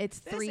 It's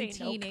this three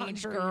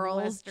teenage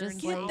girls just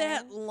get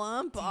that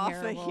lump off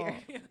of here.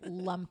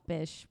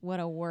 Lumpish. What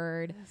a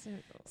word.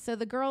 So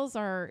the girls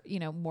are,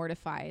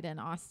 mortified,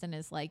 and Austin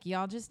is like,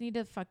 y'all just need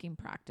to fucking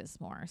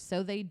practice more.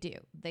 So they do.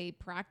 They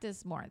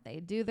practice more. They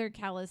do their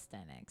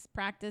calisthenics,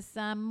 practice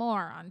some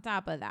more on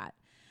top of that.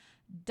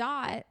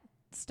 Dot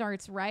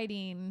starts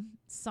writing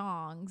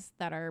songs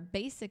that are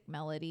basic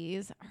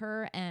melodies.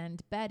 Her and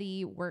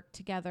Betty work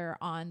together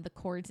on the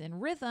chords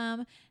and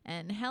rhythm,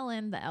 and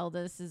Helen, the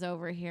eldest, is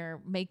over here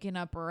making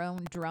up her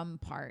own drum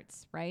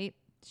parts, right?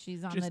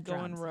 She's on the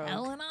drums.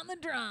 Helen on the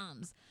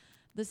drums.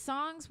 The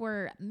songs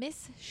were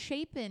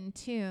misshapen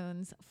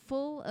tunes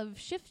full of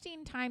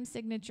shifting time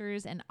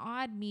signatures and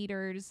odd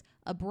meters,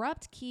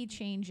 abrupt key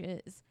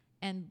changes,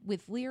 and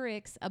with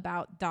lyrics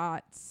about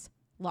Dot's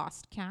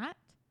lost cat,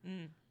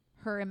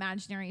 her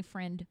imaginary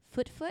friend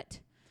FootFoot,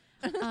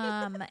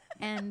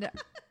 and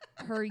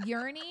her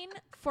yearning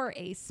for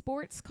a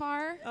sports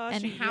car,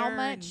 and how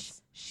much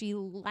she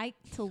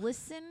liked to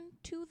listen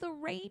to the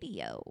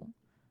radio.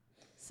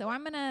 So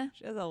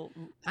she has a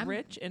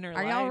rich inner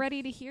life. Are y'all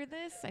ready to hear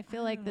this? I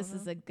feel like this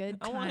is a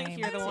good time. I want to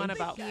hear the one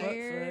about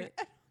FootFoot.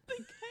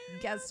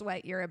 Guess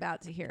what you're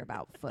about to hear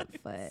about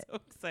FootFoot. So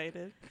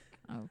excited.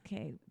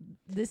 Okay.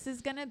 This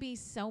is going to be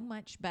so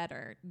much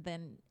better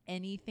than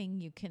anything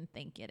you can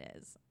think it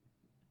is.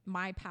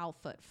 My pal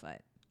FootFoot.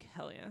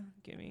 Hell yeah.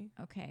 Gimme.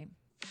 Okay.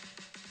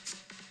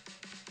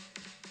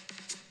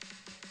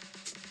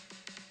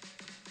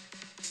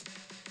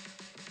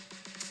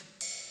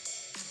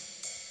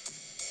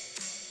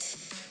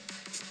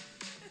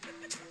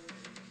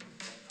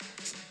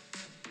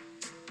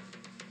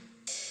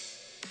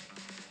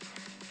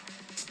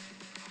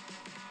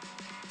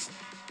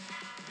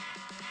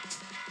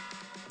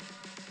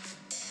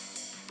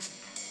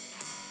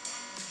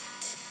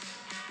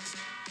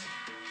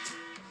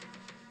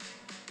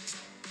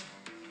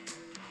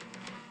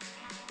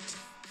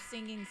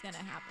 Singing's gonna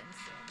happen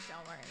soon.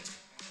 Don't worry.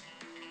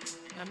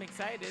 I'm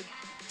excited.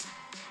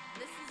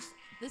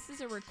 This is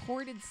a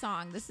recorded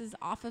song. This is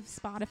off of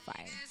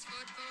Spotify.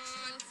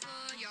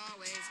 He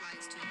always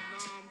likes to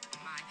roam.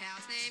 My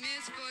pal's name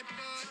is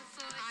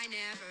FootFoot. I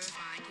never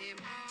find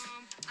him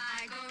home.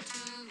 I go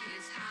to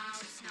his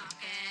house, knock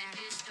at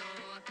his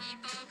door.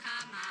 People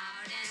come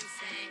out and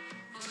say,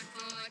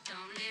 FootFoot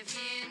don't live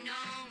here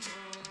no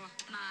more.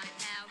 My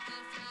pal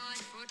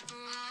FootFoot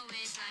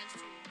always likes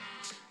to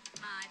roam.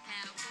 My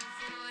pal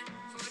FootFoot,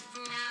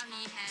 now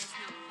he has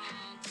no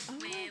home.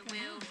 Where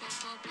will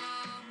FootFoot go?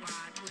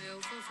 What will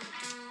FootFoot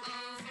do?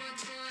 Oh,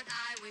 FootFoot,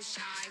 I wish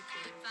I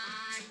could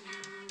find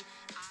you.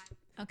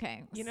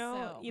 Okay,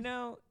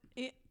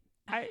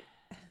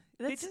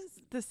 That's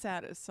just the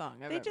saddest song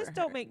I've ever heard. They just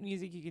don't make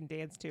music you can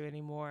dance to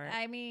anymore.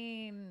 I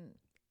mean,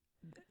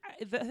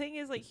 the thing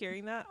is, like,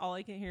 hearing that, all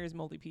I can hear is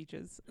Moldy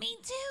Peaches. Me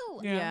too.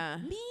 Yeah.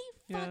 Me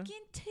fucking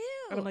too.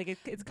 And I'm like,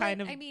 it's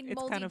kind of. I mean, it's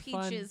Moldy kind of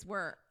Peaches fun.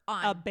 were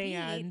on a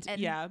band,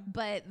 beat,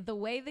 but the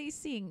way they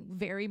sing,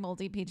 very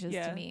Moldy Peaches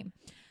to me.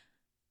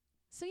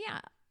 So yeah,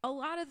 a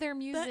lot of their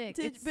music.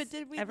 Did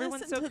we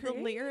everyone's listen so to creative.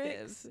 the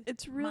lyrics?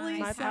 It's really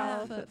My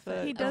sad.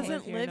 FootFoot. He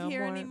doesn't live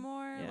here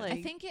anymore. Yeah. Like,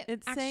 I think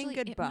it's actually, saying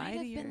goodbye it might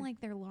have to been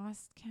like their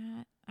lost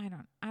cat. I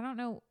don't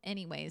know.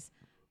 Anyways,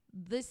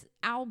 this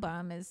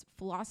album is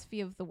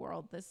Philosophy of the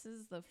World. This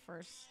is the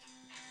first.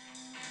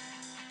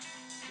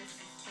 This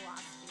is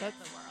Philosophy of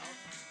the World.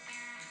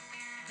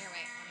 Here,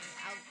 wait.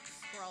 I'll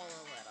scroll a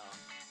little.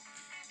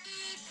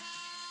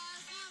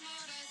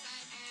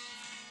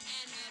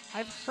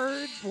 I've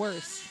heard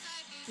worse.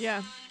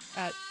 Yeah.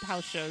 At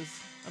house shows.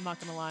 I'm not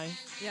gonna lie.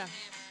 Yeah.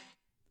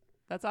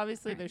 That's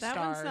obviously their that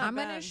star. one's not I'm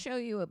going to bad. show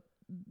you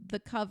the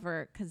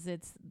cover because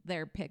it's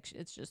their picture.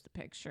 It's just a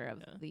picture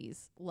of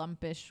these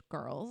lumpish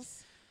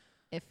girls,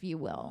 if you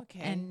will.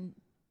 Okay. And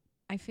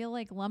I feel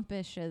like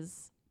lumpish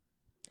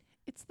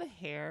It's the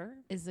hair.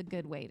 is a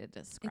good way to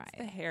describe It's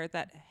the hair,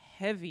 that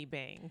heavy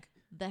bang.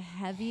 the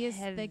heaviest,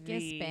 thickest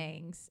Heavy.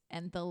 bangs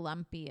and the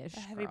lumpyish. The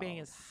heavy bang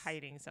is girls.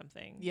 hiding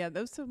something. Yeah,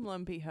 those some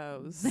lumpy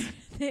hoes.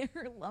 They're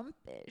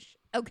lumpish.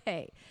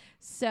 Okay,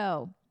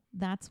 so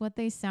that's what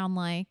they sound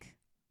like.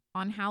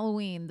 On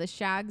Halloween, the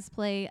Shaggs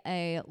play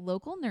a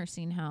local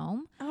nursing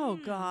home. Oh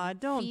God,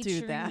 don't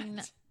do featuring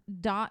that.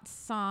 Dot's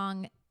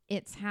song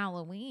 "It's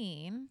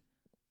Halloween."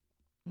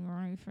 You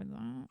ready for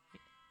that?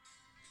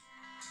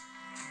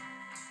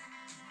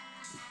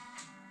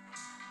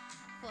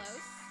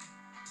 Close.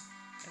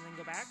 And then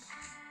go back.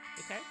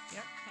 Okay.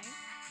 Yep. Okay.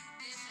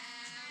 It's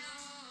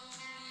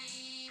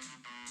Halloween.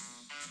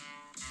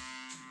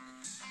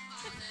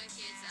 All the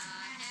kids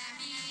are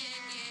happy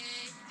and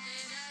gay.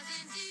 There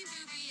doesn't seem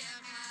to be a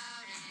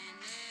cloud in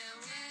their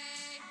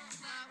way.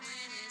 But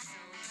when it's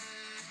over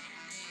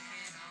and they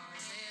get all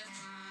their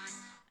fun.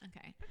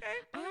 Okay. Okay.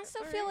 I also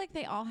feel like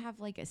they all have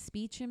like a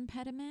speech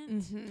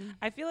impediment.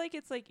 I feel like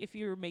it's like if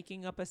you're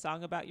making up a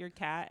song about your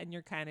cat and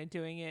you're kind of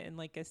doing it in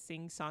like a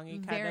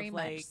sing-songy kind Very of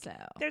much like, so.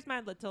 there's my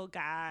little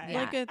guy.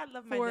 Yeah. Like a I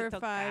love my 4 or little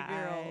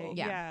 5-year-old.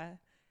 guy. Yeah.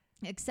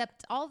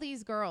 Except all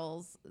these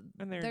girls,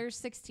 And they're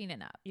 16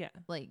 and up. yeah.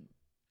 Like,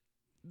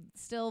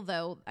 still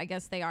though, I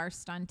guess they are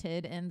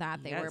stunted in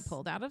that they were Yes.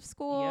 pulled out of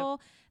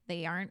school.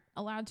 They aren't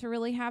allowed to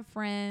really have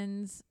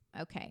friends.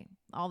 Okay.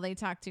 All they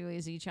talk to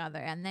is each other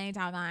and they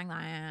talk like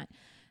that.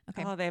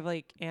 Okay. Oh, they have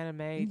like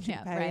anime,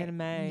 Yeah, Chimpai right. anime.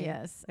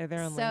 Yes. They're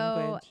their own So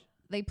language.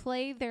 they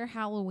play their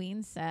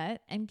Halloween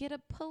set and get a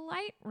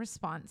polite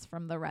response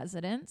from the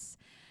residents.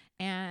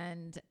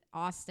 And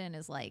Austin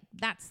is like,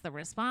 that's the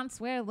response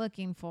we're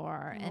looking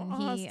for. Well, And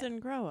he Austin,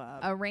 grow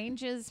up.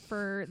 arranges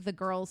for the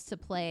girls to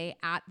play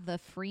at the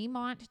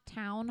Fremont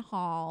Town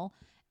Hall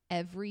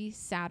every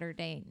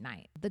Saturday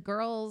night. The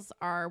girls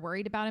are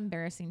worried about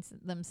embarrassing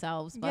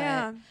themselves, but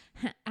Yeah.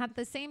 at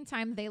the same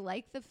time, they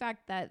like the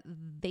fact that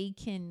they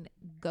can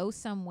go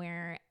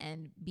somewhere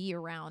and be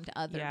around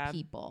other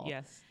people.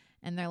 Yes.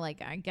 And they're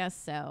like, I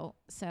guess so.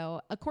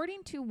 So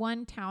according to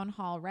one town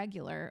hall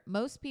regular,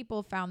 most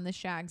people found the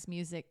Shaggs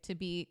music to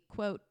be,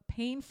 quote,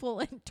 painful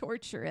and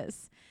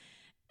torturous.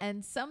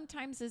 And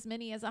sometimes as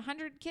many as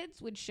 100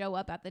 kids would show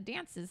up at the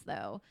dances,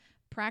 though.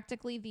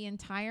 Practically the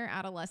entire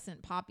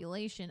adolescent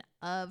population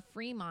of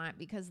Fremont,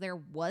 because there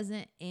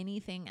wasn't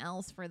anything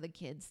else for the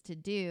kids to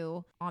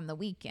do on the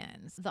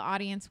weekends. The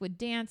audience would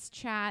dance,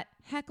 chat,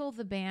 heckle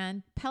the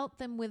band, pelt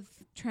them with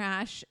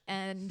trash,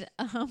 and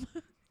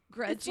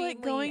grudgingly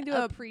going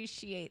to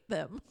appreciate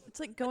them. It's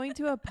like going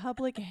to a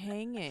public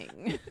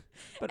hanging.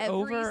 But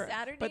Every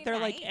Saturday but they're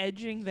like night.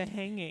 edging the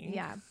hanging.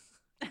 Yeah.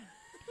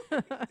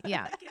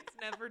 Yeah. Like it's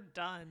never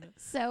done.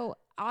 So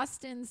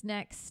Austin's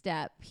next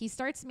step, he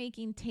starts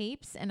making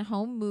tapes and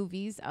home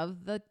movies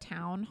of the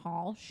town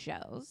hall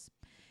shows.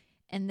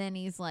 And then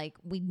he's like,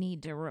 we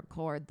need to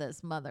record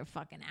this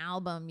motherfucking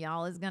album.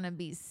 Y'all is going to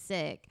be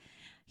sick.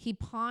 He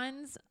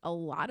pawns a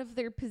lot of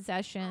their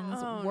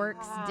possessions,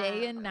 works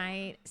day and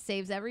night,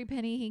 saves every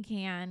penny he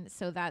can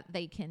so that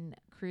they can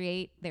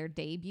create their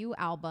debut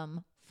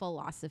album,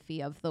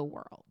 Philosophy of the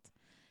World.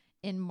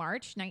 In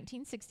March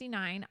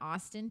 1969,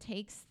 Austin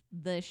takes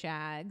the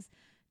Shaggs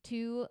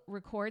to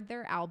record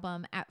their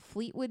album at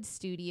Fleetwood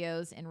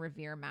Studios in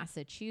Revere,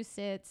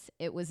 Massachusetts.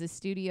 It was a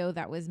studio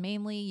that was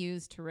mainly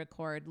used to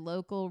record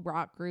local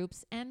rock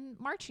groups and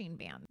marching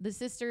bands. The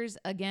sisters,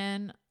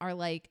 again, are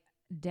like,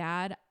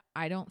 Dad,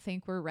 I don't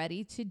think we're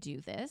ready to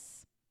do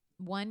this.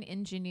 One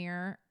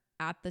engineer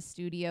at the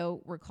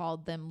studio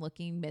recalled them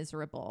looking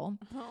miserable.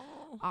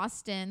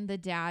 Austin, the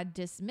dad,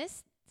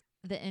 dismissed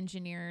the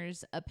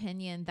engineer's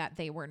opinion that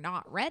they were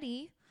not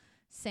ready,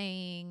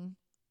 saying,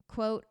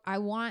 quote, I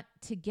want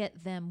to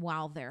get them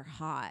while they're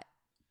hot.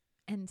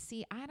 And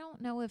see, I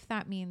don't know if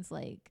that means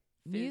like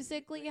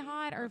musically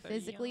hot or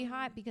physically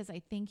hot, because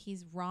I think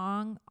he's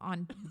wrong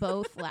on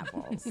both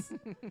levels.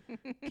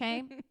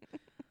 Okay.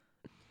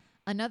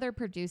 Another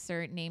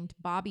producer named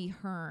Bobby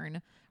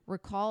Hearn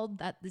recalled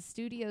that the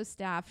studio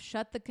staff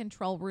shut the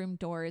control room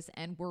doors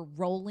and were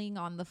rolling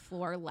on the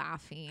floor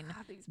laughing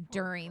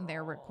during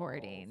their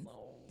recordings.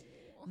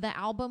 The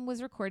album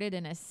was recorded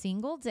in a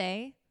single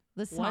day.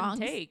 The songs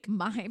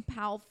My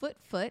Pal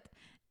FootFoot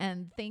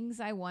and Things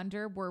I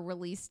Wonder were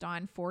released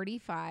on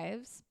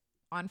 45s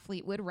on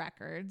Fleetwood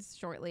Records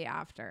shortly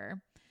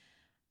after.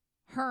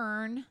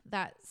 Hearn,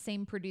 that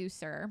same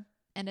producer,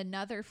 and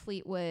another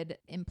Fleetwood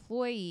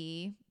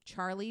employee,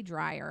 Charlie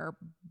Dreyer,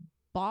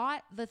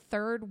 bought the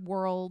Third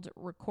World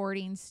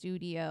recording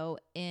studio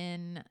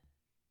in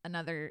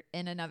another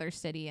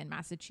city in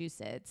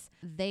Massachusetts.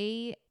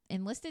 They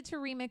enlisted to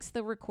remix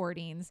the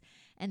recordings,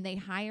 and they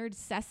hired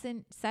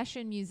session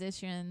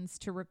musicians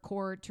to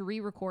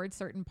re-record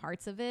certain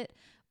parts of it.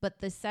 But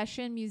the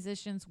session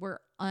musicians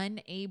were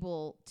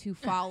unable to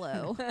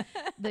follow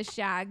the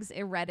Shaggs'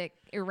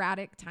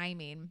 erratic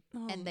timing,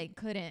 and they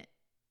couldn't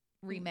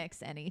remix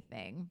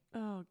anything.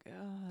 Oh,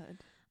 God.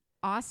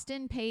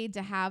 Austin paid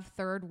to have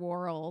Third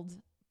World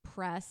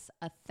press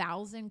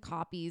 1,000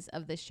 copies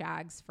of the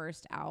Shaggs'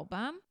 first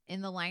album.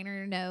 In the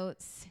liner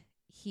notes,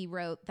 he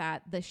wrote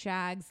that the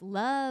Shaggs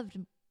loved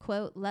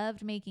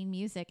making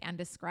music and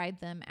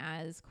described them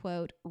as,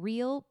 quote,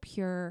 real,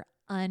 pure,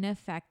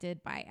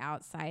 unaffected by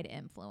outside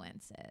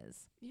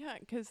influences. Yeah,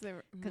 because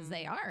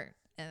they are.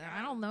 And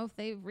I don't know if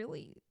they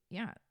really,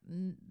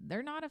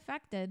 they're not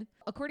affected.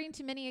 According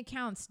to many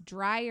accounts,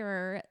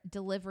 Dreyer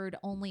delivered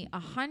only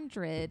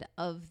 100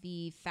 of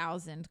the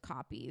 1,000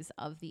 copies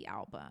of the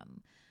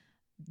album.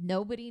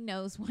 Nobody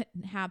knows what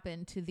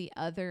happened to the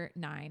other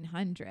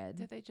 900.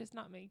 Did they just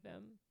not make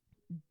them?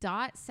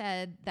 Dot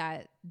said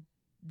that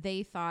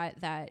they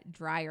thought that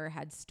Dreyer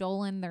had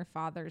stolen their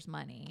father's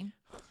money.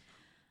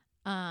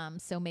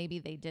 So maybe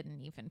they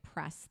didn't even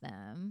press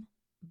them.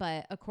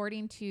 But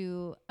according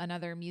to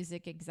another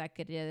music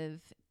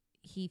executive,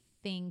 he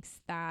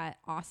thinks that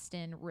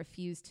Austin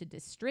refused to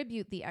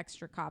distribute the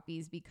extra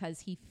copies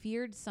because he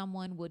feared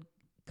someone would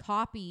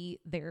copy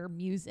their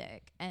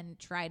music and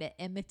try to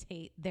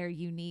imitate their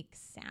unique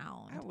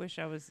sound. I wish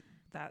I was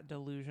that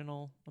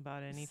delusional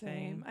about anything.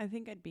 Same. I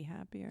think I'd be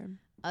happier.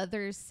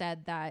 Others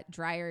said that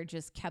Dreyer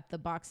just kept the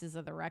boxes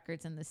of the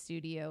records in the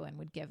studio and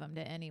would give them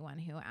to anyone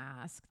who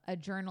asked. A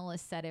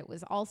journalist said it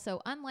was also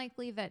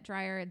unlikely that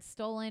Dreyer had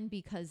stolen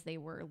because they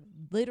were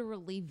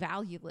literally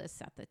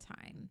valueless at the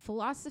time.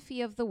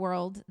 Philosophy of the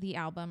World, the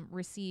album,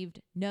 received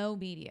no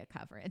media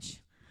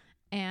coverage,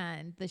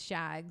 and the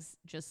Shaggs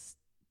just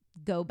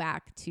go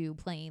back to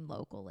playing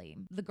locally.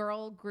 The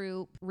girl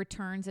group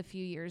returns a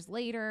few years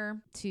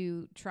later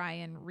to try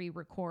and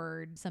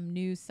re-record some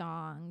new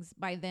songs.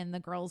 By then,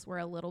 the girls were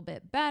a little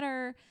bit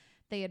better.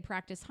 They had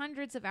practiced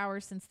hundreds of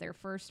hours since their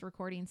first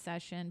recording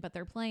session, but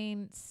their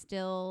playing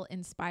still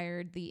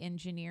inspired the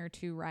engineer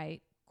to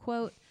write,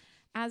 quote,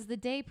 as the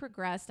day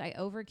progressed, I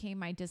overcame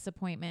my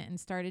disappointment and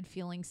started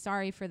feeling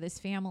sorry for this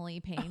family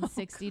paying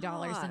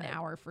 $60 an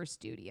hour for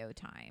studio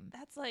time.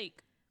 That's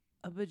like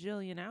a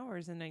bajillion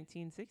hours in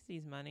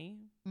 1960s money.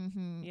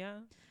 Mm-hmm.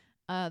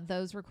 Yeah.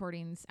 Those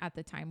recordings at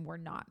the time were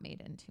not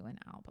made into an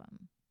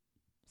album.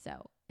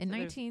 So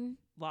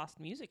lost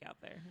music out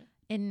there.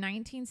 In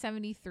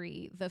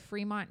 1973, the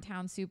Fremont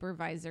town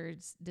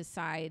supervisors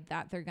decide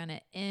that they're going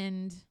to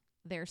end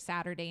their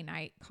Saturday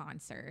night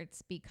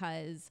concerts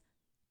because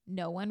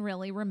no one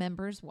really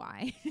remembers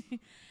why,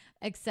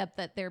 except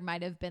that there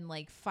might have been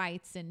like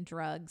fights and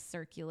drugs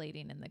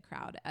circulating in the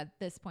crowd. At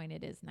this point,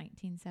 it is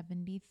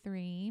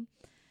 1973.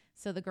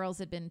 So the girls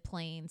had been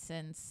playing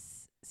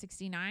since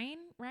 69,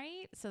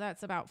 right? So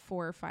that's about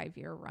 4 or 5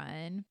 year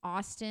run.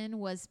 Austin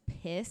was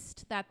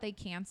pissed that they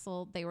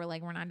canceled. They were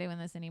like, we're not doing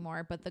this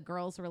anymore. But the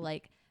girls were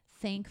like,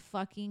 thank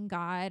fucking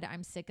God.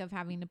 I'm sick of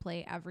having to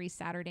play every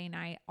Saturday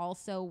night.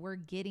 Also, we're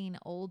getting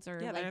older.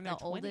 Yeah, like the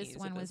oldest 20s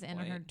one was in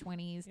her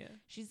 20s. Yeah.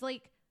 She's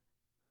like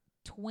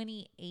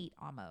 28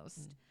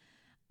 almost.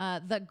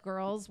 The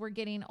girls were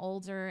getting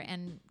older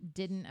and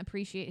didn't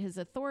appreciate his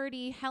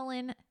authority.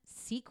 Helen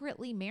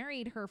secretly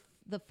married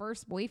the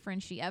first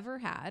boyfriend she ever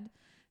had,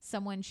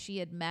 someone she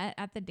had met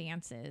at the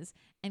dances,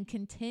 and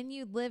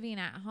continued living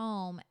at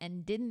home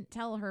and didn't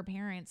tell her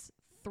parents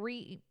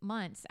 3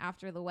 months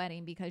after the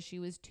wedding because she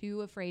was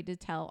too afraid to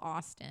tell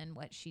Austin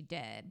what she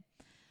did.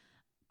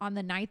 On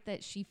the night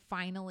that she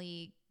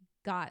finally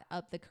got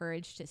up the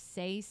courage to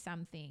say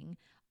something,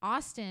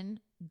 Austin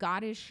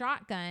got his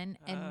shotgun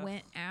and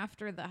went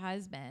after the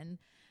husband.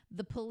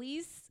 The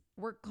police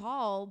were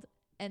called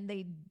and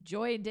they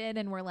joined in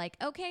and were like,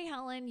 okay,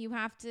 Helen, you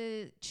have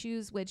to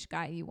choose which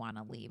guy you want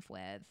to leave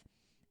with.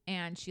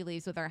 And she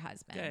leaves with her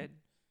husband. Good.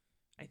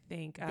 I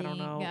think. I don't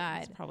know.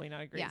 God. It's probably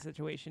not a great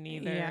situation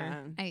either.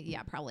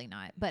 Yeah. Probably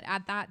not. But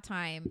at that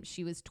time,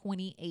 she was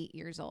 28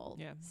 years old.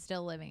 Yeah.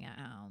 Still living at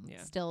home.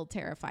 Yeah. Still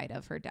terrified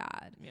of her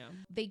dad. Yeah.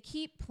 They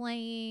keep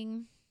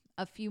playing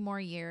a few more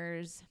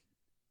years.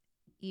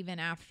 Even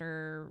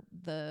after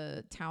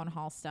the town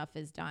hall stuff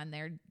is done,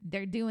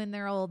 they're doing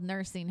their old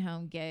nursing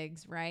home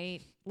gigs,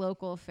 right?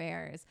 Local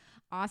fairs.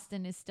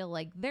 Austin is still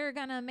like, they're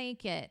gonna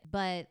make it.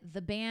 But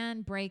the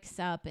band breaks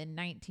up in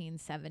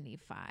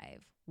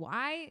 1975.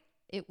 Why?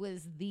 It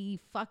was the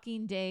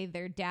fucking day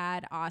their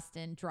dad,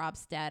 Austin,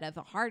 drops dead of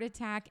a heart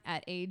attack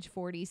at age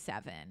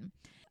 47.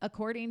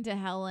 According to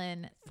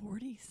Helen,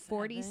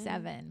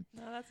 47.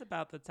 No, that's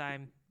about the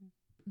time.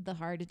 The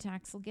heart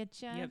attacks will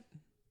get you. Yep.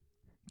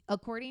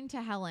 According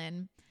to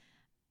Helen,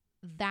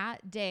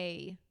 that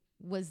day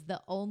was the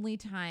only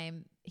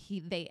time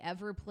they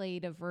ever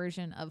played a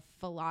version of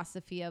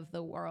Philosophy of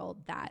the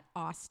World that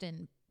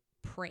Austin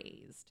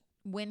praised.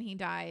 When he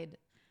died,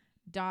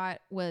 Dot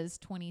was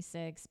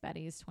 26,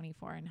 Betty's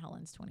 24, and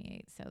Helen's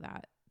 28. So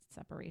that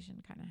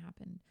separation kind of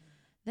happened.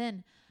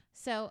 Then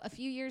So a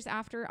few years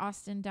after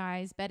Austin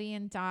dies, Betty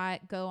and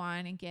Dot go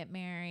on and get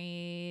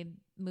married,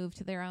 move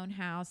to their own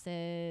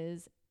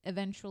houses.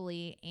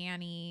 Eventually,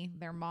 Annie,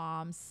 their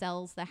mom,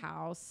 sells the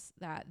house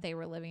that they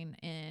were living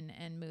in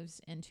and moves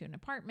into an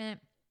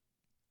apartment.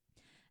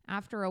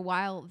 After a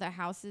while, the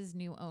house's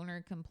new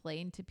owner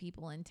complained to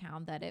people in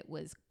town that it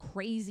was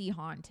crazy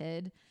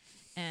haunted.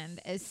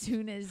 And as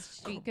soon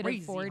as she could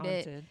afford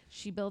it,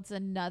 she built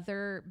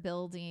another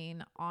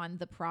building on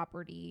the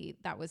property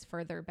that was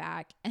further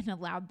back and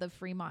allowed the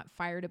Fremont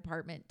Fire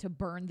Department to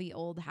burn the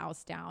old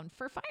house down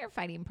for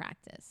firefighting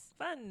practice.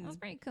 Fun. That was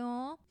pretty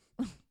cool.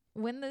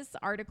 When this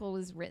article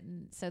was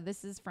written, so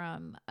this is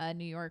from a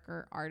New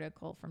Yorker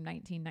article from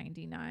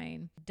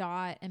 1999,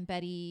 Dot and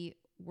Betty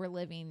were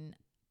living,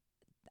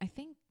 I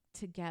think,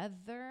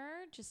 together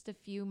just a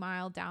few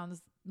miles down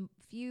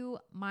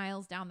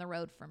the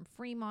road from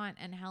Fremont,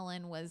 and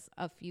Helen was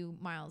a few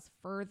miles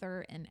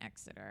further in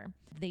Exeter.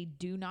 They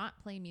do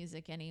not play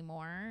music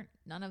anymore.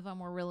 None of them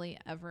were really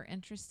ever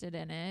interested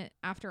in it.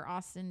 After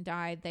Austin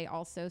died, they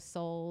also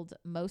sold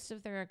most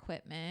of their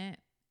equipment,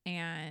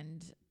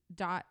 and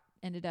Dot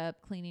ended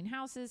up cleaning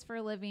houses for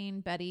a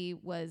living. Betty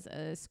was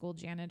a school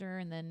janitor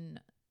and then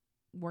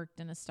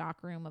worked in a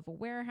stockroom of a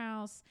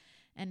warehouse.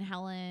 And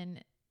Helen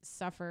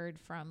suffered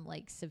from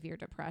like severe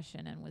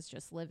depression and was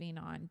just living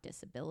on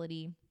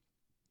disability.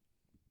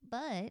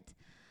 But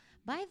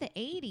by the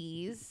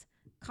 80s,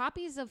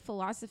 copies of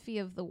Philosophy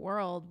of the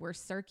World were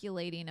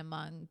circulating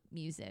among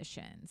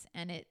musicians.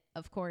 And it,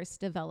 of course,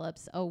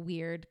 develops a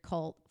weird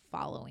cult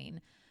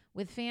following,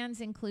 with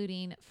fans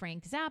including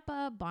Frank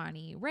Zappa,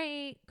 Bonnie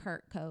Raitt,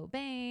 Kurt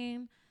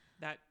Cobain.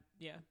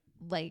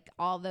 Like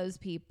all those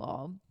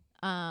people.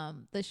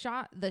 The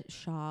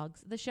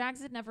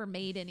Shaggs had never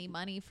made any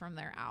money from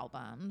their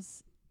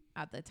albums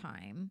at the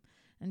time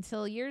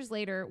until years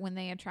later when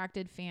they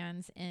attracted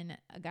fans in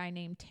a guy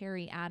named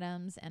Terry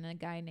Adams and a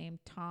guy named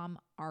Tom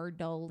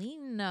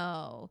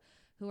Ardolino,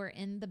 who are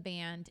in the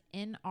band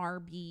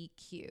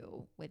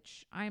NRBQ,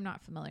 which I'm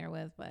not familiar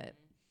with, but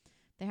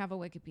they have a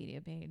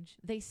Wikipedia page.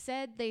 They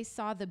said they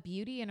saw the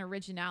beauty and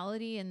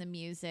originality in the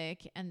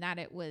music and that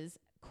it was,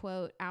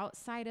 quote,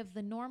 outside of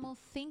the normal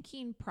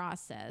thinking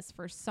process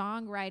for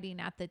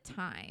songwriting at the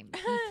time.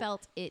 He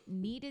felt it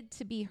needed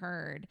to be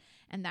heard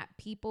and that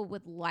people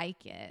would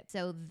like it.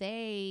 So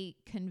they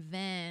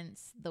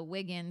convinced the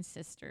Wiggins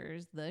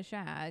sisters, the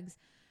Shaggs,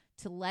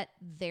 to let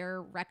their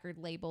record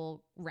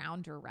label,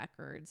 Rounder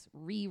Records,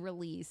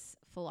 re-release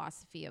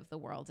Philosophy of the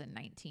World in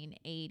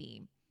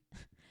 1980.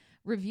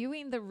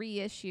 Reviewing the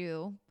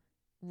reissue,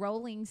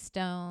 Rolling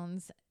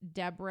Stone's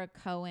Deborah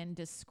Cohen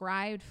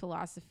described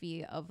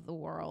Philosophy of the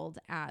World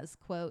as,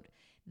 quote,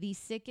 the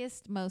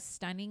sickest, most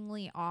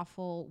stunningly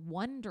awful,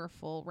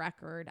 wonderful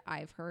record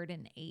I've heard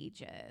in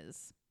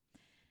ages.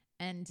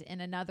 And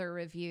in another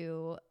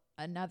review,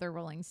 another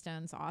Rolling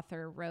Stones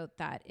author wrote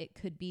that it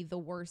could be the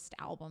worst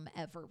album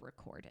ever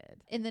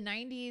recorded. In the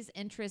 90s,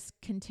 interest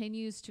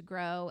continues to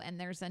grow, and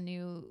there's a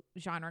new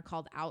genre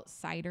called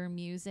outsider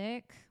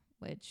music,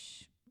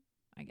 which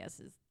I guess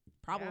is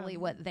probably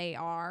what they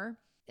are.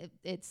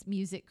 It's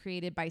music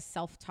created by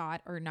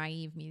self-taught or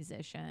naive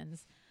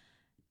musicians.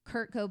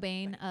 Kurt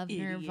Cobain of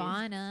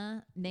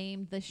Nirvana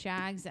named the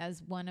Shaggs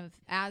as one of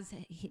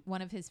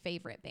his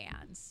favorite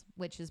bands,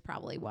 which is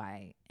probably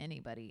why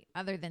anybody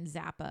other than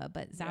Zappa,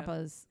 but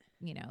Zappa's,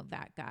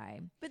 that guy.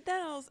 But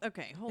that also,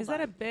 okay, hold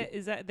on.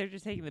 Is that they're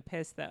just taking the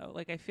piss though?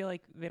 Like I feel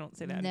like they don't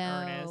say that in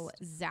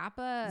earnest.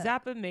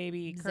 Zappa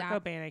maybe. Kurt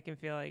Cobain I can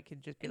feel like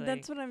could just be like,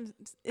 that's what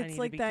it's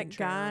like that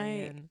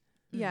guy.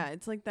 Yeah,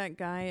 it's like that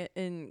guy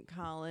in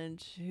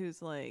college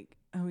who's like,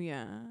 oh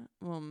yeah,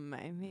 well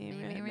my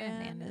favorite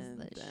band is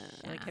the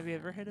Shaggs. Like, have you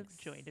ever heard of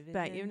Joy Division?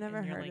 Bet you've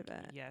never heard of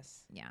it.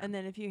 Yes. Yeah. And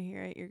then if you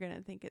hear it, you're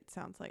gonna think it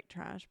sounds like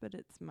trash, but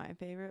it's my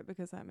favorite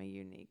because I'm a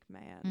unique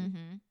man.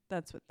 Mm-hmm.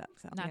 That's what that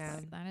sounds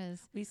like. That is.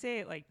 We say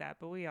it like that,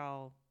 but we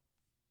all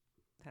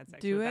had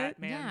sex with that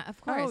man. Yeah, of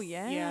course. Oh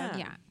yeah.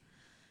 Yeah.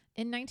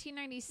 In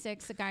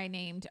 1996, a guy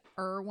named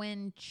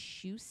Erwin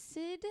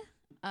Chussid,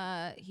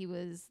 he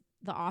was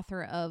the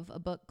author of a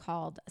book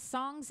called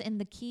Songs in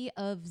the Key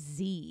of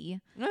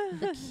Z,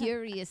 The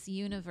Curious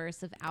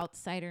Universe of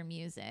Outsider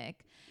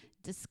Music,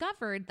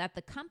 discovered that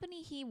the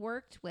company he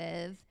worked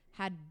with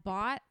had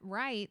bought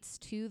rights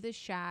to the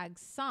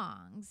Shaggs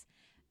songs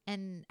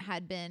and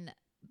had been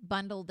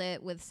bundled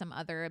it with some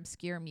other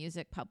obscure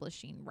music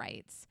publishing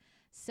rights.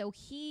 So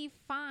he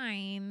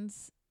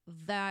finds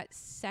that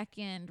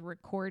second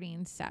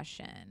recording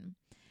session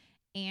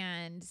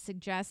and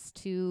suggests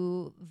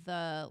to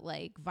the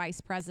vice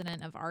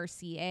president of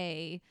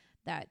RCA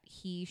that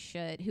he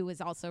should, who is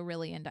also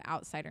really into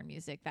outsider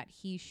music, that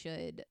he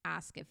should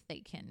ask if they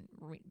can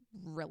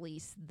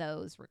release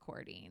those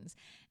recordings.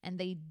 And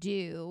they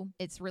do.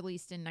 It's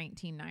released in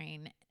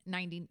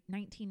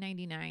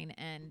 1999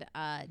 and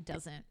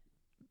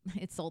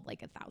it sold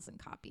 1,000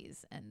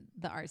 copies. And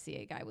the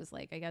RCA guy was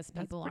like, I guess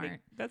that's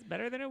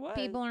better than it was.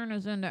 People aren't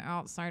as into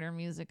outsider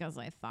music as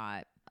I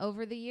thought.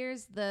 Over the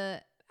years,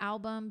 the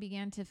album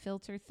began to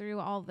filter through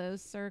all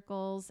those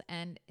circles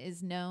and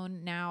is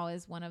known now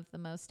as one of the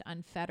most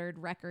unfettered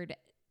records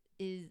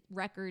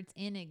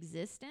in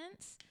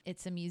existence.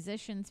 It's a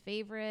musician's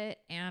favorite,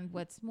 and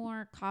what's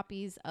more,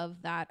 copies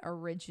of that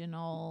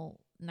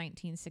original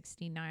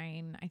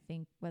 1969, I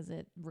think, was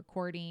it,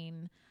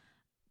 recording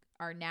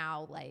are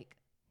now like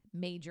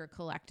major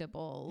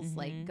collectibles,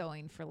 like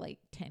going for like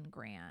 10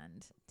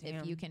 grand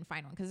if you can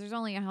find one, because there's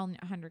only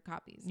 100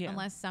 copies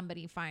unless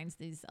somebody finds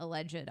these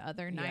alleged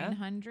other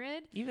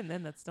 900. Even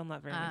then, that's still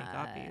not very many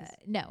copies.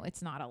 No,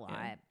 it's not a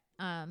lot.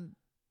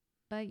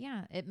 But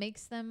yeah, it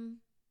makes them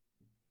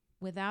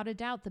without a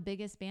doubt the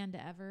biggest band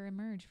to ever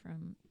emerge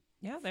from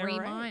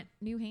Fremont,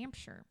 New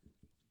Hampshire.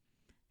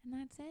 And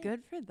that's it.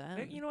 Good for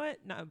them. You know what?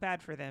 Not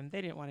bad for them.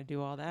 They didn't want to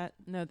do all that.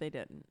 No, they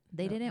didn't.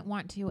 They didn't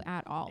want to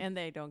at all. And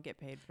they don't get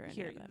paid for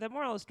any of that. The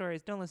moral of the story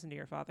is don't listen to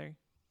your father.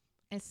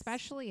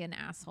 Especially an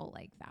asshole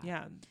like that.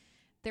 Yeah.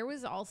 There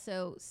was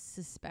also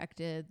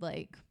suspected,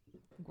 like,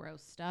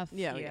 gross stuff.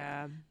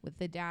 Yeah. With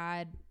the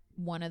dad.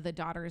 One of the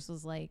daughters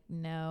was like,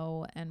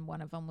 no. And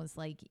one of them was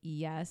like,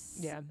 yes.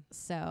 Yeah.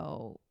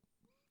 So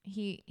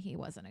he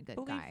wasn't a good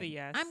guy. The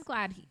yes. I'm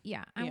glad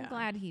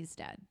glad he's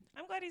dead.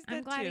 I'm glad he's dead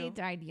I'm glad too. he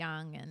died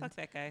young, and fuck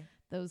that guy.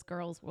 Those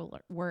girls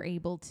were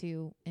able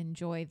to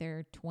enjoy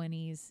their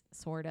 20s,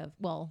 sort of.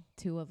 Well,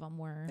 two of them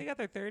were. They got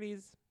their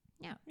 30s.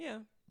 Yeah.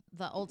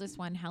 The oldest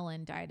one,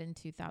 Helen, died in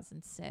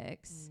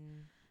 2006,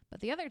 but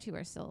the other two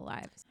are still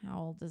alive. How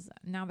old is that?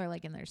 Now they're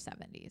like in their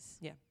 70s.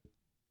 Yeah,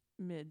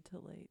 mid to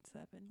late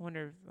 70s. I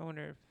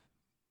wonder if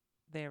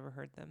they ever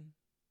heard them.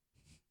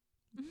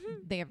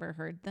 They ever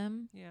heard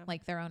them? Yeah,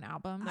 like their own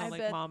albums. No,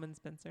 like Mom and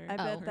Spencer. I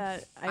bet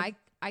that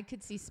I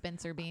could see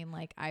Spencer being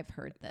like, I've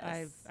heard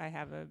this. I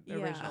have a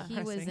original. He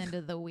was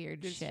into the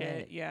weird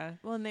shit. Yeah.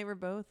 Well, and they were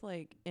both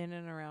like in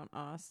and around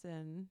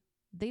Austin.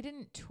 They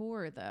didn't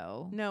tour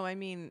though. No, I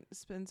mean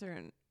Spencer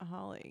and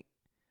Holly.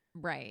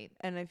 Right.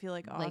 And I feel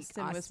like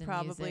Austin was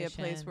probably a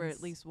place where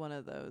at least one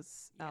of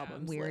those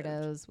albums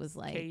Weirdos lived. Was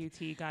like,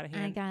 KUT got a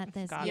hand. I got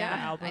this.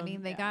 Album. I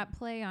mean, they got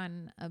play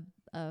on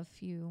a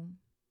few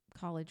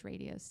college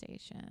radio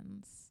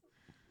stations.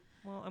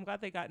 Well, I'm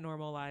glad they got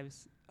normal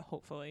lives,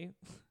 hopefully.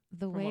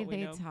 The way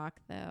they talk,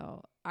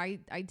 though, I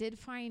did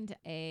find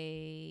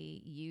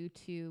a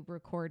YouTube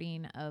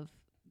recording of,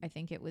 I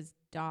think it was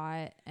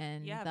Dot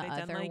and the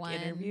other done, like, one.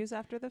 Interviews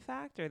after the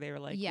fact, or they were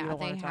like, we don't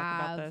want to talk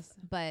about this.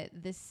 But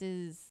this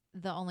is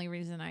the only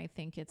reason I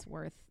think it's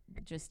worth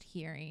just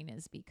hearing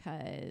is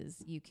because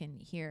you can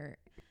hear,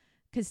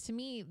 because to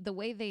me, the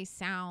way they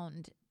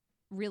sound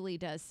really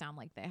does sound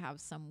like they have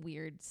some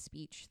weird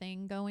speech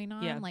thing going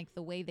on. Like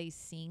the way they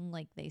sing,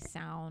 like they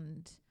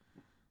sound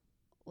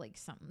like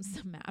something's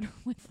the matter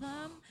with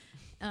them.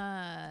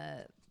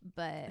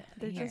 But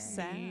they're just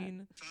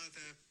sad.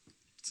 Father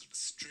sort of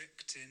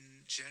strict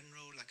in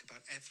general, like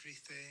about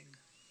everything?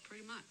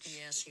 Pretty much.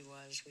 Yes, he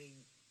was. We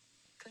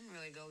couldn't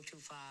really go too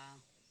far.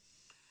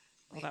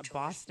 Well, that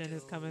Boston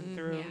is coming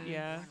through.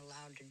 Yeah. We weren't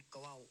allowed to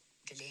go out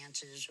to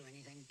dances or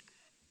anything.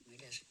 We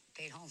just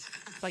stayed home.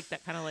 It's like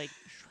that kind of like.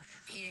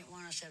 He didn't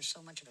want us to have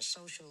so much of a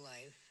social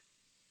life.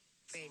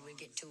 Afraid we'd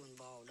get too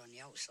involved on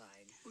the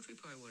outside. Which we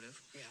probably would have.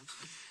 Yeah.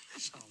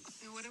 So.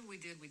 Whatever we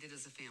did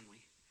as a family.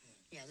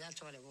 Yeah,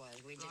 that's what it was.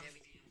 We did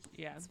everything.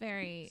 Yeah. It's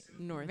very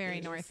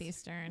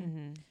northeastern.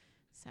 Mm-hmm.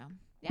 So,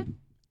 yeah.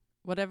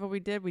 Whatever we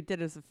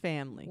did as a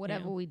family.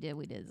 Whatever we did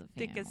as a family.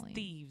 Thick as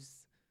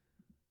thieves.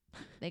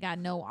 They got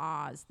no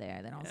ahs there.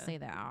 They don't say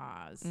the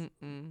ahs.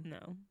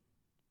 No.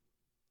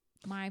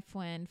 My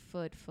friend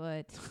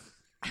FootFoot.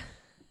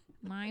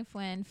 My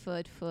friend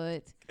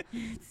FootFoot.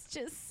 It's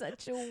just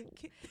such a.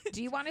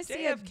 Do you want to see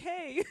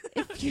JFK?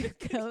 If you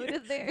go to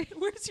their.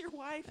 Where's your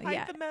wife?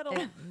 Hide the metal.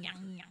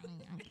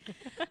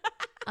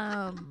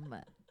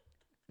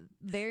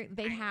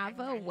 They have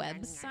a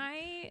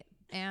website,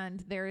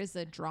 and there is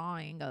a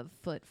drawing of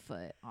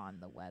FootFoot on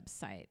the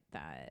website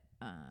that.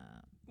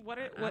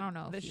 I don't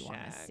know if you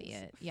want to see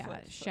it. Yeah,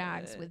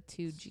 Shaggs with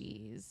 2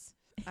 G's.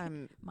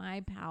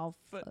 My pal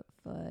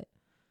FootFoot.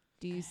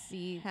 Do you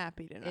see?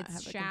 Happy to not it's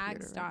have a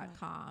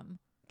Shaggs.com.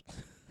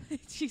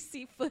 Did you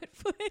see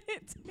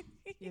FootFoot?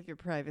 You have your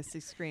privacy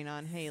screen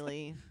on,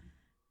 Haley.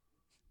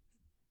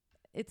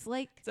 It's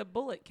like it's a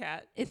bullet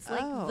cat. It's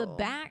like the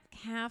back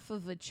half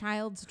of a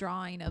child's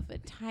drawing of a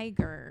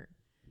tiger,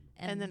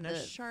 and then a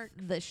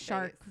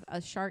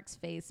shark's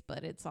face,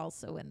 but it's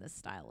also in the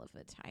style of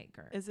a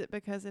tiger. Is it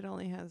because it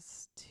only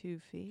has 2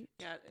 feet?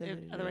 Yeah.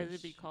 Otherwise,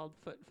 it'd be called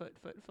foot.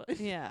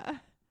 Yeah.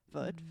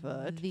 Foot,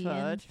 the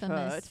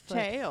infamous foot,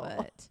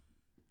 tail.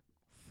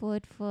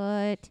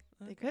 FootFoot.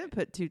 They could have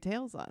put 2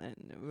 tails on it,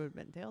 and it would have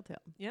been tail.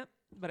 Yep,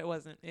 but it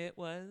wasn't. It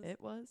was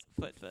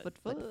foot.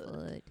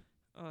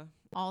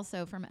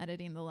 Also, from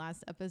editing the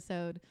last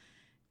episode,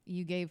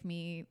 you gave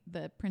me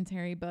the Prince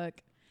Harry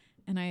book,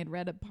 and I had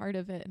read a part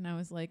of it, and I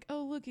was like,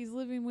 "Oh, look, he's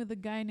living with a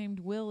guy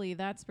named Willie.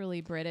 That's really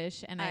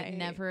British." And it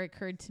never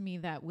occurred to me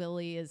that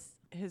Willie is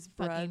his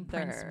fucking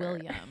brother. Prince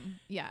William.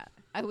 Yeah,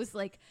 I was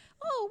like,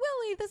 "Oh,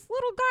 Willie, this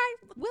little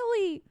guy,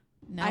 Willie."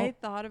 No. I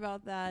thought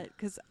about that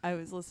because I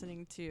was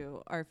listening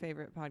to our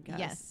favorite podcast.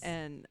 Yes.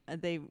 And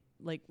they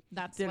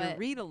That's did a what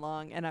read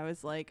along, and I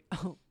was like,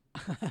 oh,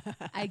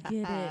 I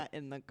get it.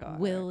 in the car.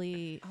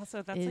 Willie.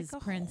 Also, that's is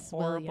like a Prince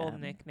horrible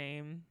William.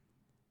 nickname.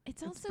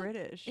 It's It's also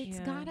British. It's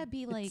Yeah. gotta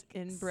be like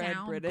inbred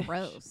sound British.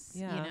 gross.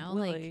 Yeah, You know,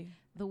 Willie. like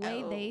the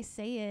way Oh, they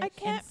say it I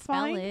can't and spell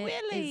find it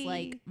Willie. is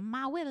like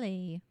my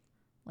Willie.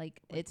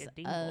 Like Like it's a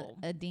dingle.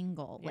 a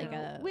dingle, Yeah. like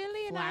a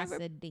Willie and I were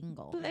flaccid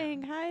dingle.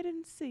 playing hide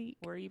and seek.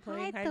 Were you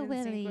playing Hide hide the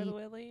and seek with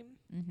Willie. Willie?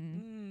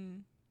 Mm-hmm.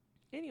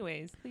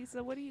 Anyways,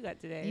 Lisa, what do you got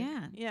today?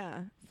 Yeah,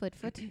 Yeah. foot.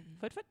 Foot.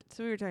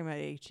 So we were talking about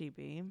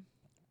HEB.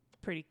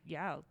 Pretty,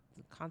 yeah,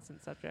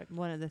 constant subject.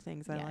 One of the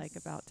things I like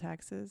Yes. about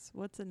Texas.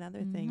 What's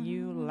another thing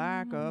you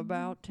like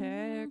about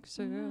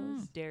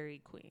Texas?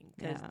 Dairy Queen,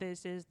 because Yeah.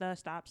 this is the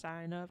stop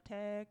sign of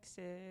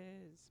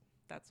Texas.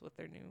 That's what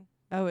they're new.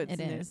 Oh, it's It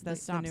new. is the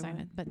That's stop new sign,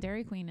 one. but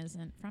Dairy Queen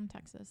isn't from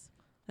Texas.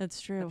 That's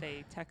true. But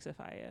they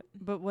Texify it.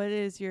 But what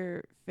is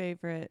your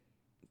favorite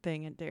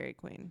thing at Dairy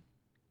Queen?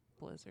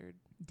 Blizzard.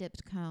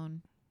 Dipped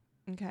cone,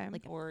 Okay.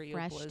 like a Oreo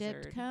fresh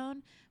Blizzard. dipped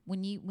cone.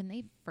 When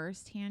they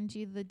first hand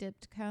you the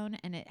dipped cone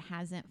and it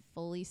hasn't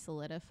fully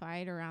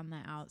solidified around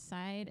the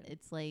outside,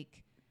 it's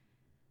like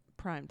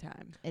prime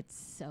time. it's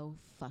so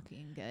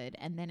fucking good.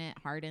 And then it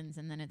hardens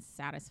and then it's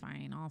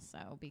satisfying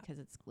also because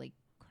it's like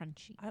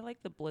crunchy. I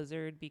like the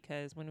Blizzard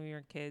because when we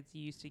were kids,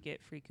 you used to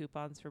get free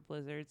coupons for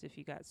Blizzards if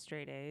you got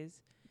straight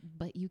A's.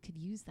 But you could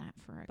use that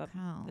for a But the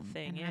cone.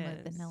 thing and I'm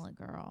a is- vanilla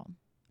girl.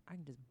 I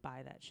can just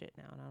buy that shit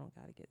now, and I don't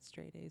got to get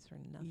straight A's for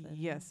nothing.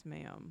 Yes,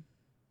 ma'am.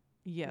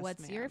 Yes,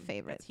 What's your ma'am.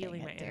 favorite That's healing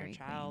thing my at inner Dairy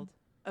child.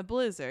 A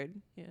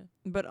Blizzard. Yeah.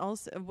 But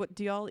also, what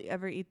do y'all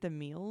ever eat the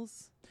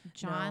meals? Queen?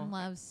 John No.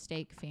 loves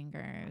steak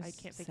fingers. I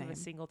can't think of a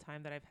Same. single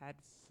time that I've had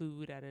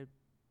food at a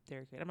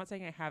Dairy Queen. I'm not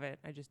saying I haven't.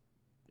 It's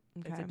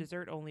Okay. a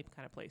dessert only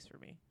kind of place for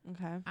me.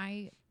 Okay.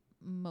 I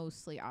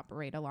mostly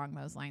operate along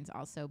those lines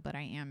also, but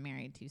I am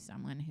married to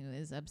someone who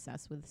is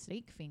obsessed with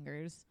steak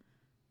fingers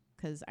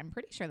because I'm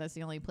pretty sure that's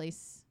the only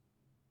place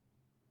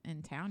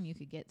in town you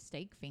could get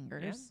steak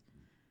fingers,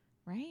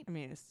 right? I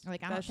mean, it's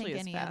Like I don't think especially as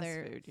any fast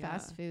other food, yeah.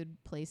 fast food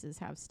places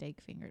have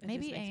steak fingers. It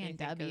Maybe just makes me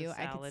think of A&W. I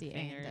could salad see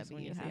fingers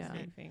when A&W you say has Yeah. them.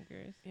 steak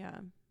fingers. Yeah.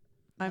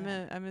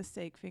 Yeah. I'm a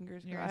steak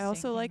fingers You're girl. a I steak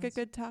also like a fingers.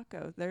 good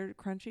taco. Their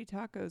crunchy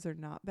tacos are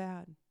not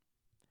bad.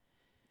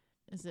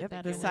 Is it Yep.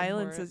 better? The than-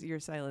 silence for is your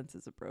silence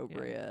is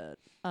appropriate.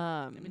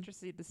 I'm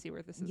interested to see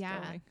where this is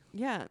Yeah. going.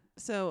 Yeah.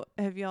 So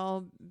have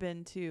y'all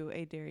been to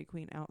a Dairy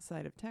Queen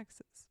outside of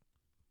Texas?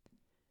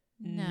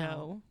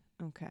 No.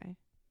 Okay.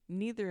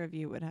 Neither of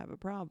you would have a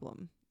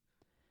problem.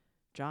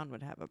 John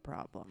would have a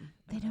problem.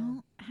 They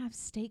don't have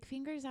steak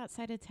fingers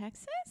outside of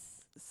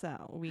Texas?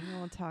 So we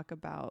will talk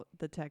about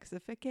the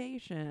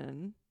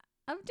Texification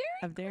Of Dairy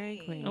of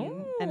Dairy Queen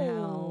and how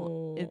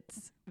Oh.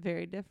 it's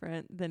very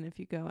different than if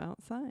you go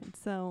outside.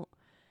 So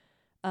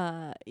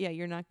yeah,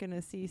 you're not going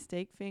to see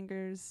steak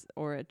fingers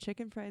or a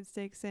chicken fried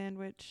steak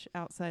sandwich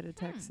outside of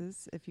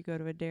Texas. If you go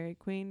to a Dairy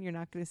Queen, you're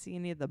not going to see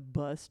any of the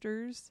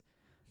busters,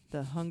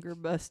 the hunger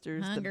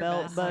busters, Hunger the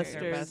belt busters.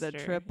 busters, the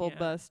Buster, triple yeah.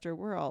 buster.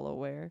 We're all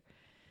aware.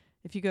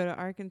 If you go to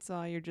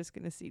Arkansas, you're just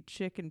going to see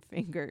chicken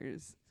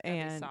fingers Gotta be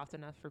and soft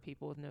enough for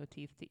people with no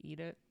teeth to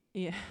eat it.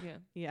 yeah. Yeah.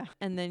 Yeah.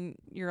 And then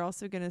you're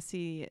also going to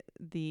see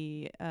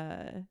the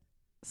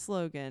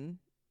slogan,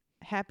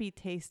 happy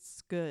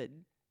tastes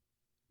good.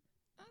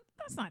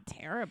 That's not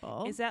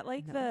terrible. Is that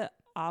like No. the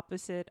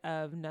opposite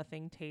of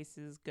nothing tastes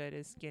as good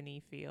as skinny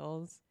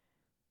feels?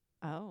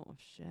 Oh,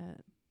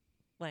 shit.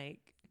 Like,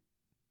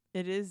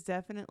 It is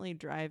definitely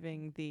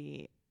driving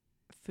the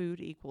food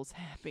equals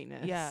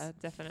happiness. yeah,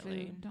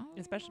 definitely. Food don't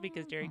Especially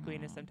because Dairy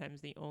Queen is know. sometimes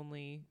the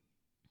only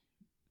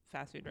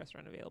fast food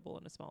restaurant available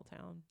in a small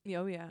town.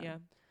 Oh, yeah. Yeah.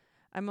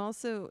 I'm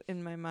also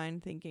in my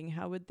mind thinking,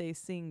 how would they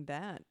sing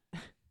that?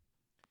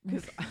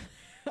 Because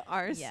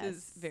ours is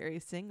Yes. very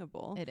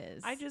singable. It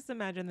is. I just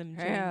imagine them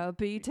doing,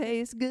 Happy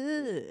tastes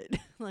good.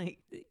 Like,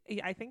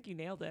 Yeah, I think you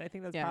nailed it. I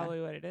think that's Yeah.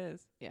 probably what it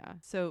is. yeah.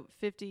 So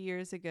 50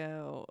 years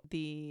ago,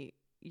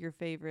 your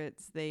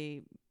favorites,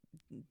 they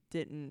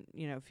didn't,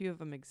 a few of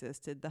them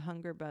existed. The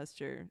Hunger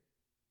Buster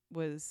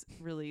was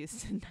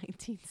released in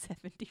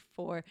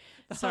 1974.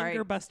 The Sorry.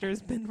 Hunger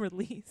Buster's been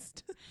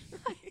released.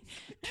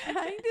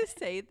 Trying to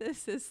say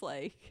this is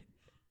like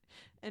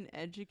an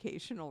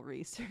educational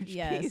research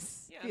Yes.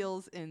 piece Yeah.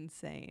 feels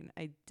insane.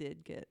 I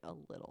did get a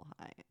little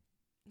high.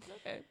 It's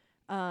okay.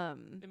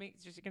 Um It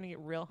makes you're gonna get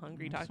real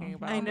hungry Mm, talking so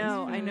about. I all this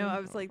know. food. I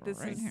was like, this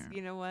Right is, here.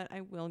 you know what?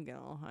 I will get a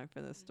little high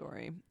for this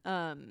story.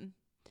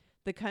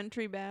 The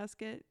Country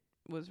Basket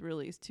was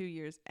released 2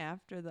 years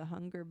after the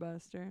Hunger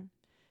Buster.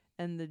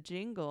 And the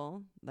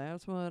jingle,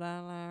 that's what I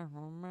like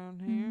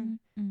around here.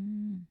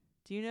 Mm.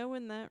 Do you know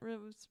when that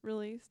was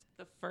released?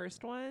 The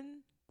first one.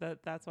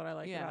 That's what I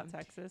like Yeah. about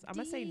Texas. I'm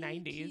gonna say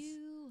 90s.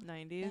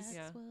 90s?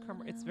 Yeah.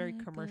 It's very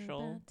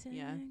commercial.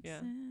 Yeah.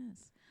 Yeah.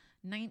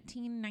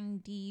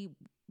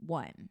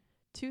 1991.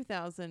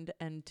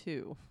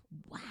 2002.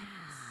 Wow.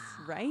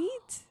 Right?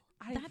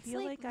 I That's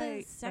feel like the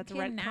that's second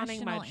retconning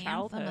national my anthem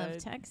childhood.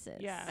 of Texas.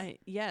 Yeah.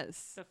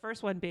 Yes. The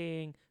first one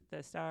being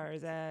The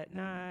stars at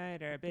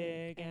night are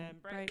big and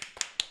bright.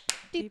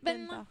 Deep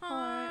in the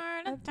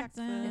heart of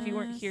Texas. If you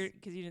weren't here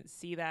because you didn't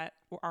see that,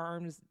 our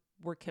arms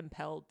were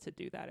compelled to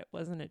do that. It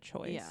wasn't a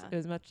choice. Yeah. It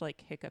was much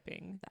like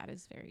hiccuping. That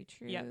is very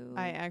true. Yep.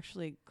 I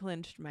actually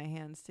clenched my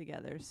hands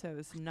together so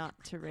as not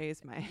to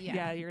raise my hand.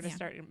 Yeah, you're gonna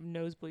start. Your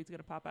nosebleed's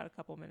gonna pop out a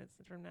couple minutes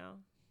from now.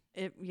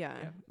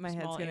 My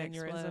head's Small gonna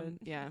aneurysm. explode.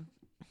 Yeah,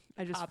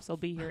 I just Cops will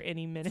be here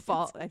any minute.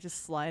 I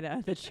just slide out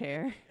of the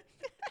chair.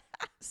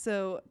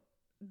 So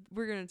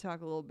we're going to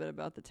talk a little bit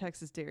about the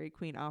Texas Dairy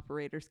Queen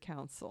Operators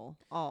Council,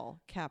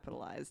 all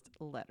capitalized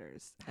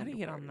letters. How do you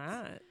get on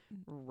that?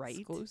 Right.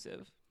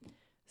 Exclusive.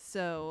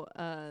 So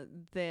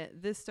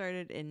this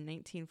started in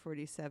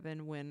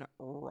 1947 when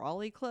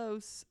Raleigh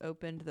Close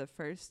opened the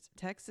first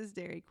Texas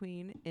Dairy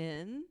Queen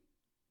in...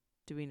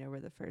 Do we know where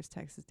the first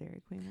Texas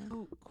Dairy Queen was?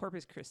 Ooh,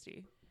 Corpus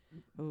Christi.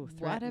 Ooh,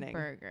 threatening.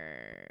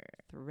 Whataburger.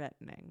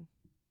 Threatening.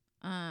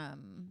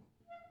 I'm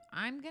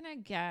going to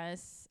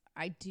guess...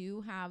 I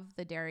do have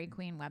the Dairy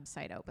Queen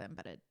website open,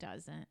 but it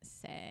doesn't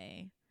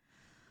say.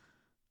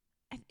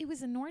 It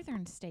was a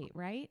northern state,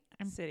 right?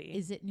 City.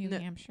 Is it New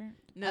Hampshire?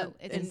 No,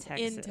 it's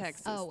in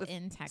Texas. Oh,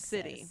 in Texas.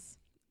 City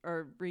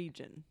or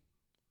region.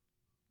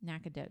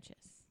 Nacogdoches.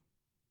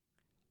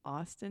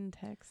 Austin,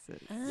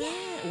 Texas. Yeah.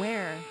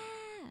 Where?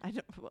 I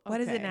don't. What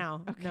is it okay.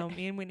 now? Okay. No,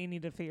 me and Whitney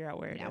need to figure out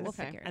where it is. Yeah, we'll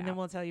figure it out. And then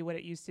we'll tell you what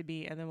it used to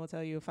be, and then we'll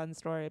tell you a fun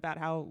story about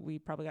how we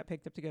probably got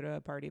picked up to go to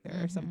a party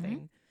there or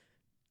something.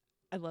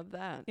 I love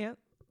that. Yep.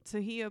 So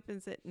he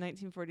opens it in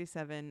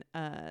 1947.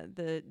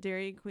 The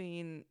Dairy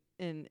Queen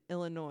in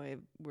Illinois,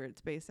 where it's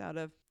based out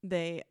of,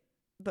 the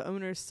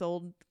owners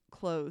sold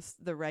Close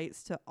the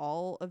rights to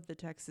all of the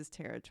Texas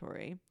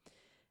territory.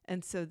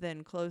 And so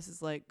then Close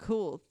is like,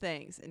 cool,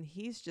 thanks. And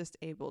he's just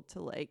able to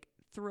like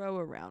throw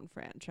around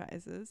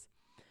franchises.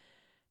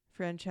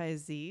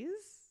 Franchisees?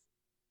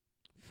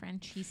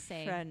 Franchise.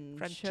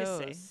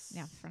 Franchise.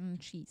 Yeah,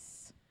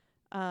 franchise.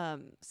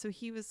 So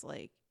he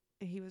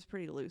was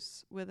pretty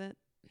loose with it.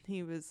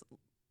 He was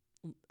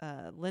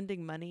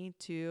lending money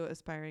to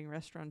aspiring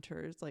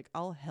restaurateurs. Like,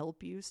 I'll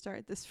help you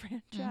start this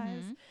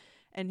franchise.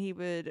 And he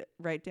would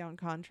write down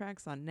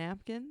contracts on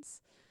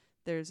napkins.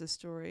 There's a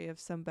story of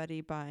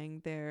somebody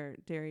buying their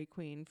Dairy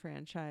Queen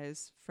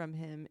franchise from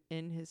him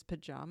in his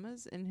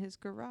pajamas in his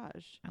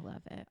garage. I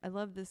love it. I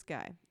love this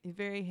guy. He's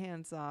very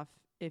hands-off,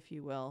 if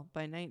you will.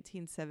 By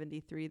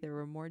 1973, there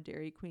were more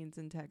Dairy Queens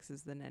in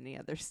Texas than any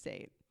other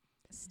state.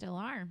 Still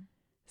are.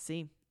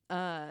 See.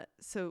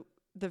 So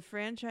the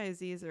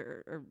franchisees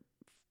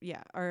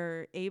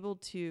are able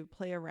to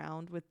play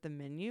around with the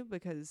menu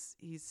because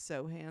he's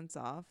so hands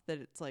off that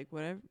it's like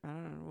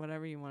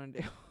whatever you want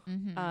to do.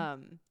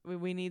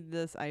 We need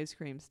this ice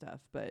cream stuff,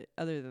 but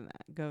other than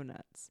that, go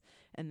nuts.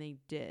 And they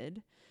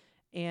did.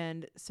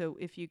 And so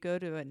if you go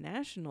to a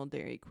national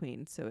Dairy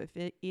Queen, so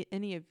if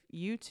any of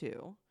you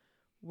two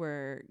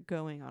were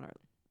going on a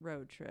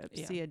road trip,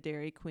 see a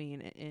Dairy Queen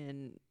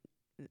in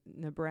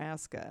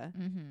Nebraska,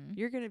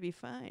 you're going to be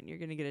fine. You're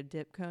going to get a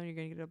dip cone. You're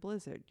going to get a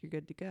Blizzard. You're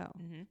good to go.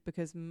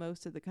 Because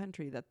most of the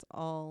country, that's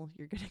all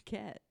you're going to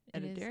get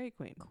at a Dairy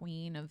Queen.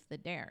 Queen of the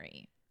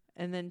dairy.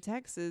 And then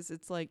Texas,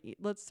 it's like,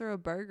 let's throw a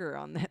burger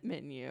on that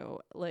menu.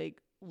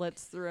 Like,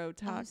 let's throw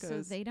tacos.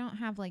 So they don't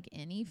have like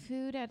any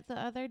food at the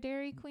other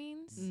Dairy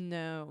Queens?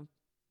 No.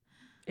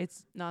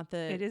 It's not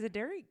It is a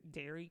Dairy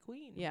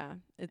Queen. Yeah.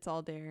 It's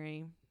all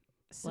dairy.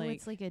 So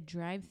it's like a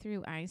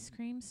drive-through ice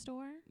cream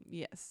store?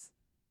 Yes.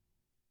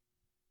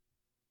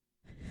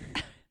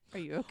 Are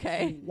you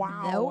okay?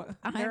 Wow.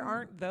 There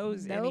aren't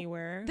those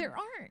anywhere. There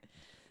aren't.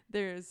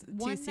 There's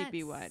one 2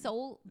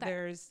 CB1.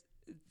 There's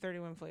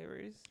 31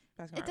 flavors.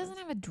 It doesn't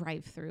have a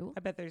drive-through. I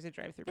bet there's a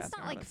drive-through. It's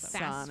not like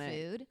fast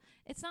food.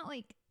 It's not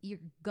like you're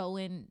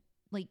going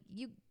like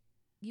you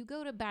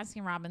go to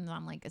Baskin Robbins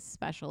on like a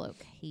special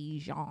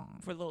occasion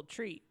for a little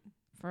treat.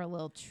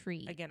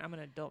 Again, I'm an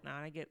adult now,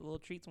 and I get little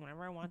treats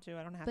whenever I want to.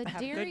 I don't have but to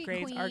have Dairy good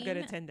grades Queen, or good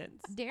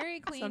attendance. Dairy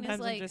Queen Sometimes is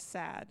like, I'm just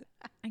sad.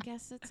 I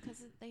guess it's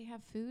because they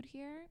have food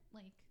here.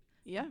 Like,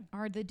 yeah.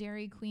 Are the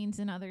Dairy Queens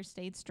in other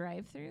states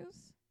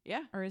drive-thrus?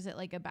 Yeah. Or is it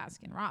like a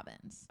Baskin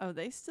Robbins? Oh,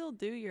 they still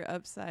do your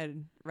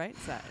upside right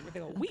side. Where they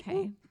go,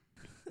 okay.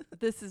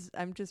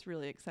 I'm just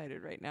really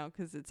excited right now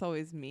because it's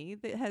always me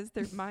that has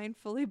their mind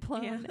fully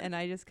blown, and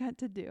I just got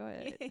to do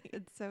it.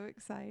 It's so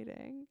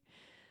exciting.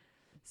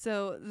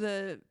 So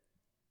the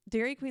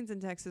Dairy Queens in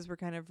Texas were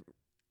kind of,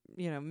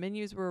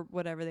 menus were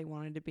whatever they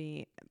wanted to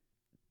be.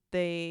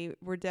 They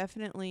were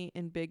definitely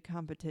in big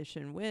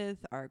competition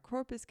with our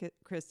Corpus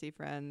Christi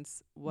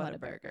friends,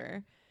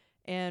 Whataburger.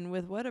 And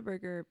with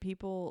Whataburger,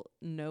 people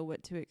know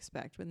what to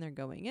expect when they're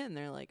going in.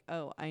 They're like,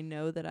 oh, I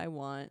know that I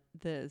want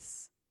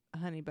this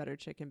honey butter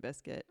chicken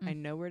biscuit. I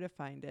know where to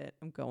find it.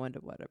 I'm going to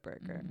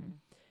Whataburger.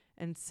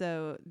 And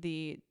so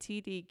the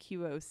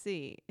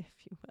TDQOC, if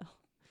you will.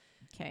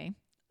 Okay.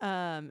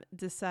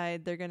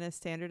 Decide they're going to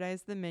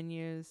standardize the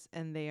menus,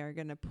 and they are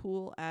going to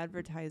pool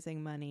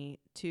advertising money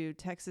to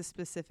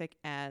Texas-specific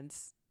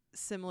ads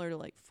similar to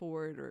like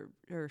Ford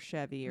or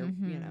Chevy or,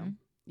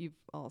 you've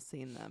all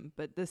seen them.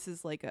 But this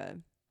is like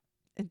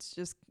it's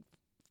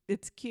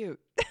It's cute.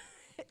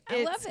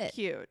 I love it. It's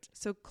cute.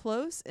 So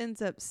Close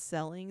ends up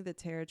selling the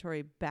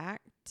territory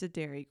back to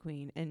Dairy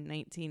Queen in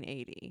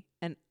 1980.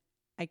 And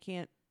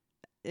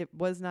it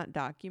was not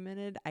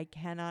documented. I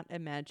cannot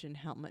imagine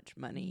how much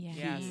money.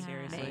 Yeah,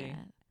 seriously.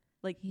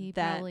 Like he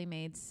that, probably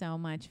made so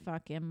much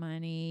fucking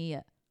money.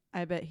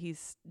 I bet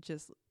he's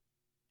just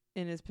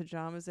in his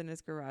pajamas in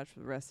his garage for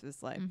the rest of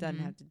his life. Doesn't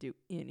have to do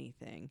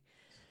anything.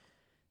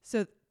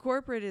 So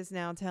corporate is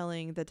now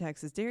telling the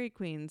Texas Dairy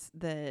Queens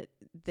that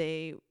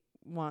they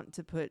want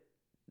to put,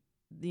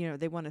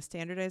 they want to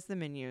standardize the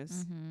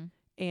menus.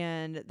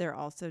 And they're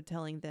also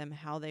telling them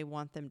how they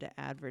want them to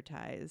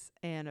advertise.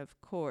 And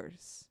of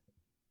course,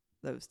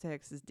 those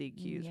Texas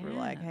DQs were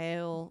like,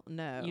 hell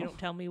no. You don't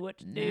tell me what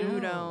to do. You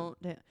don't.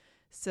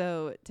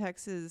 So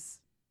Texas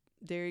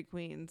Dairy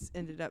Queens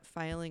ended up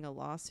filing a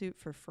lawsuit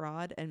for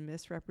fraud and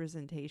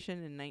misrepresentation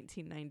in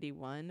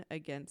 1991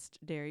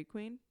 against Dairy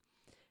Queen.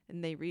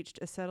 And they reached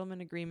a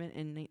settlement agreement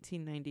in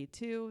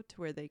 1992 to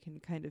where they can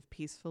kind of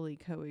peacefully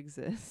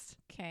coexist.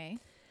 Okay.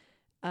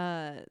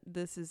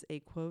 This is a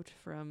quote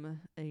from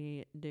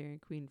a Dairy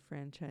Queen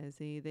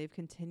franchisee. They've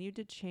continued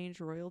to change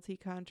royalty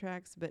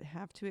contracts, but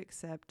have to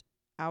accept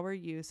our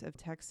use of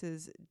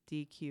Texas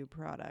DQ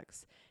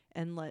products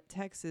and let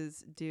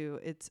Texas do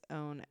its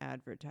own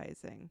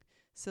advertising.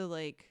 So,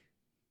 like,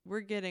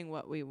 we're getting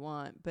what we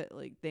want, but,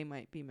 like, they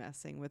might be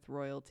messing with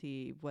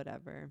royalty,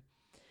 whatever,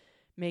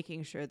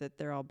 making sure that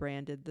they're all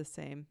branded the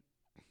same.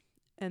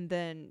 And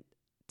then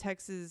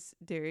Texas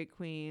Dairy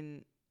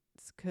Queen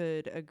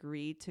could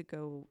agree to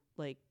go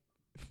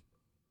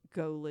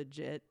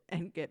legit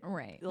and get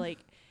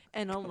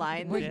and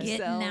align We're themselves.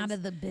 getting out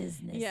of the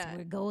business. Yeah.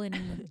 We're going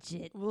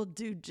legit. We'll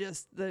do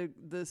just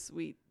the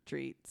sweet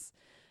treats.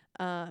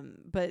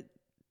 But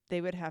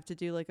they would have to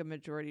do like a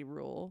majority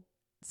rule.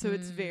 So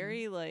it's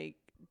very like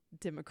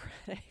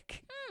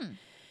democratic.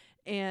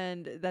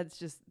 And that's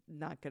just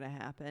not going to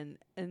happen.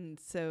 And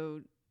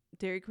so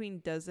Dairy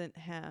Queen doesn't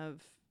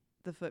have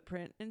the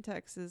footprint in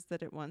Texas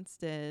that it once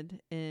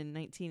did. In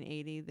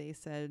 1980, they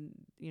said,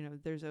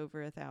 there's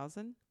over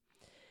 1,000.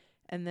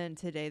 And then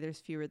today there's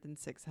fewer than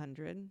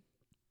 600.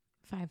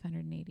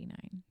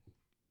 589.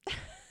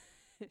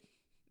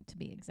 To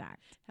be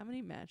exact. How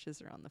many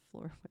matches are on the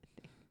floor,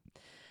 Whitney?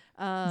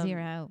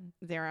 0.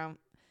 0.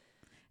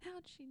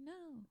 How'd she know?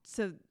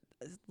 So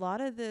a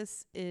lot of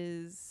this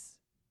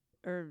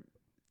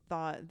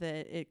thought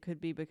that it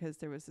could be because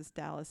there was this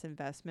Dallas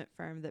investment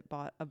firm that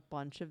bought a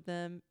bunch of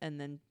them and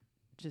then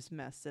just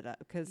messed it up.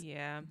 Because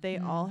they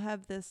all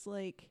have this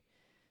like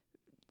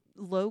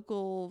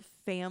local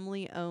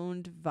family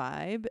owned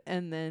vibe.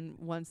 And then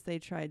once they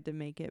tried to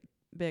make it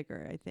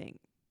bigger, I think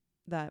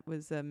that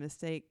was a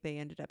mistake. They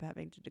ended up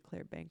having to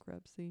declare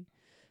bankruptcy.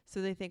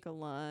 So they think a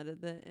lot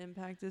of the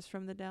impact is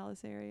from the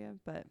Dallas area,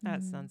 but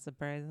that's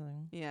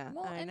unsurprising. Yeah,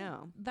 well, I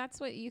know. That's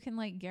what you can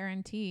like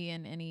guarantee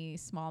in any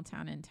small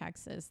town in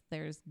Texas.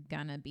 There's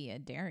gonna be a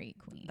Dairy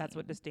Queen. That's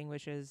what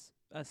distinguishes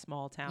a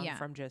small town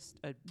from just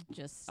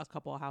a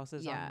couple of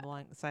houses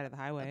on the side of the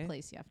highway. A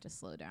place you have to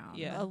slow down.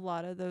 Yeah, a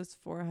lot of those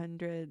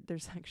 400.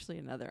 There's actually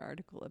another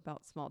article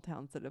about small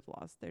towns that have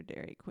lost their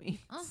Dairy Queens,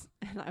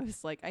 and I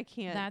was like, I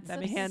can't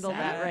handle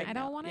that right now. I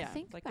don't want to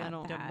think like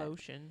about a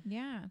demotion.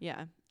 Yeah.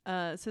 Yeah.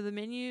 So the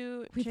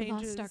menu We've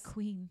changes. lost our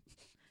queen.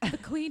 The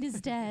queen is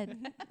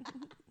dead.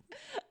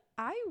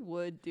 I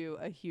would do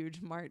a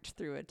huge march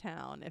through a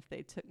town if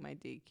they took my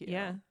DQ.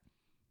 Yeah.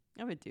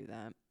 I would do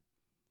that.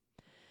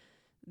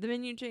 The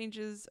menu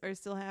changes are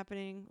still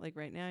happening. Like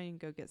right now, you can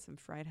go get some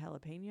fried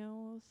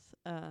jalapenos.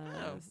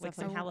 Like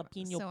some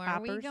jalapeno so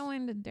poppers. Are we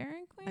going to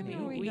Dairy Queen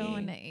or are we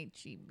going to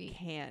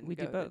HEB? We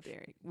do both.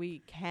 We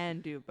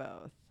can do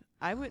both.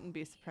 I wouldn't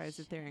be surprised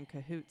if they're in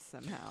cahoots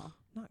somehow.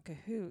 Not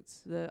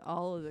cahoots.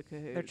 All of the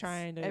cahoots. They're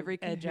trying to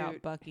edge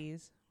out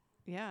Buc-ee's.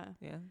 Yeah.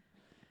 Yeah.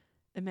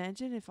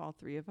 Imagine if all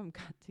three of them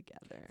got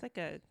together. It's like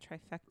a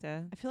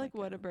trifecta. I feel like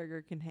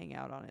Whataburger can hang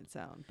out on its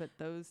own, but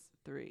those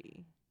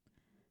three,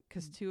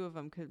 because two of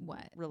them could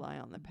rely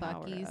on the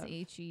power Buc-ee's, of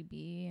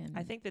HEB, and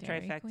I think the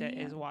Dairy trifecta Queen,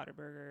 is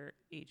Whataburger,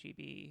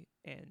 HEB,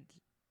 and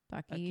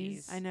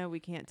Buc-ee's. I know we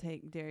can't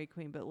take Dairy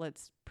Queen, but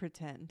let's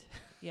pretend.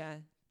 Yeah.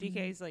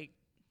 DK's like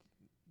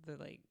the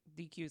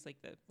DQ's like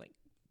the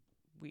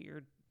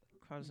weird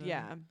cousin.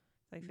 Yeah.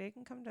 Like they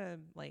can come to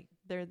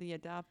they're the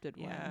adopted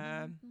one.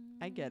 Yeah.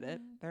 I get it.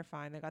 They're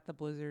fine. They got the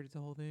blizzard. It's the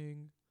whole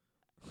thing.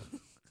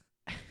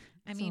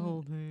 I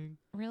mean,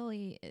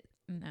 really,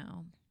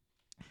 no.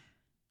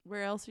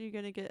 Where else are you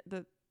going to get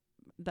the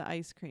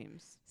ice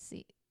creams?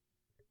 See,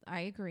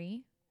 I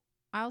agree.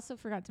 I also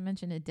forgot to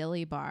mention a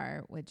dilly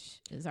bar, which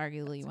is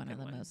arguably one of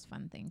the most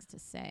fun things to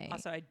say.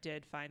 Also, I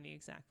did find the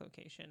exact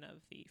location of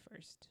the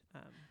first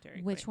Dairy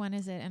Queen. Which one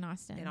is it in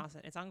Austin? In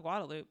Austin. It's on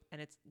Guadalupe,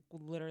 and it's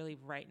literally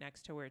right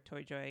next to where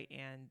Toy Joy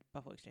and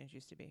Buffalo Exchange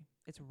used to be.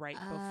 It's right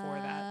before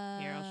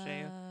that. Here, I'll show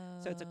you.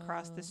 So it's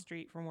across the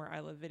street from where I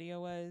Love Video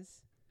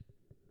was.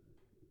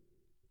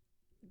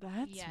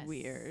 That's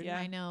weird. Yeah.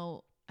 I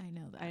know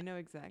that. I know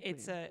exactly.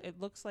 It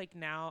looks like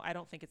now, I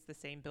don't think it's the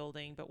same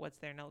building, but what's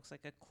there now looks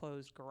like a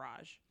closed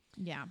garage.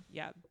 Yeah.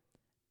 Yeah.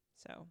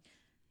 So,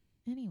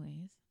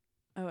 anyways.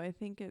 Oh, I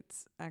think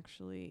it's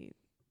actually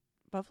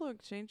Buffalo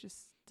Exchange is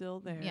still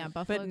there. Yeah,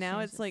 Buffalo but now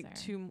Exchange it's like there.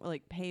 two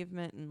like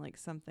pavement and like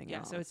something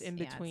else. So it's in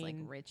between it's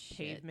like rich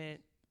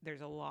pavement.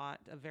 There's a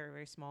very,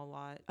 very small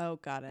lot. Oh,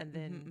 got it. And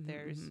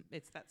then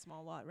it's that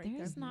small lot right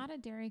There's there. not a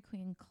Dairy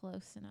Queen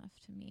close enough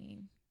to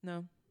me.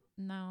 No.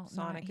 No,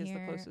 Sonic not is the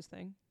here. closest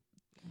thing.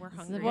 We're So-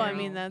 hungry. Well, I now.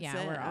 mean, that's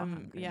Yeah, it. we're all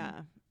hungry.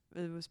 Yeah,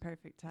 it was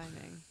perfect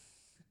timing.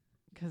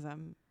 Because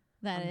I'm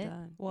That it?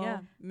 done. Well-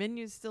 yeah,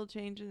 menu's still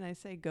changing. I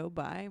say go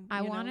buy.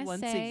 I want to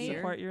once say a year.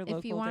 Support your local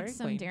if you want Dairy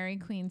some Queen. Dairy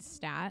Queen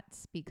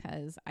stats,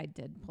 because I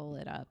did pull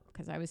it up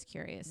because I was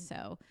curious.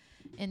 So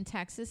in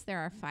Texas, there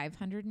are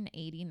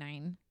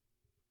 589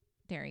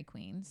 Dairy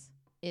Queens.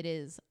 It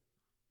is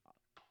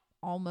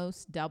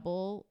almost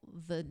double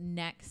the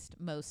next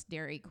most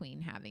Dairy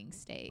Queen having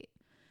state.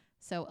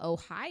 So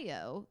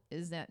Ohio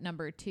is at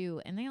number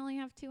 2, and they only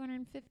have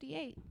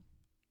 258.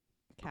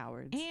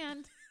 Cowards.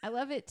 And I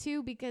love it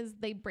too because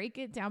they break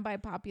it down by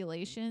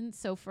population.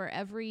 So for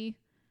every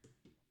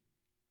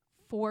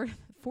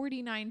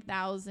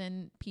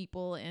 49,000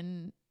 people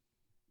in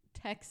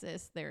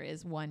Texas, there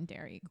is one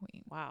Dairy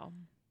Queen. Wow.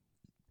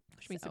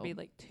 Which means there'd be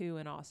like 2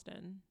 in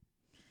Austin.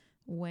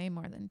 Way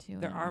more than 2.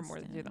 There in are Austin. more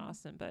than 2 in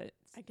Austin, but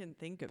I can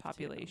think of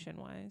population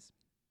wise.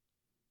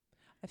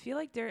 I feel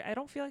like I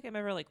don't feel like I'm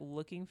ever like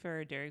looking for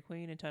a Dairy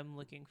Queen until I'm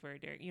looking for a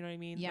Dairy. You know what I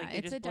mean? Yeah, like they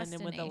it's just a blend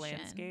in with the destination.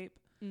 landscape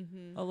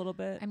Mm-hmm. a little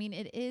bit. I mean,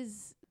 it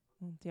is.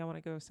 Do y'all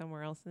want to go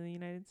somewhere else in the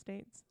United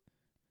States?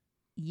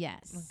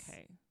 Yes.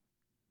 Okay.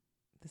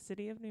 The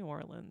city of New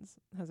Orleans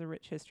has a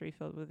rich history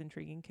filled with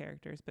intriguing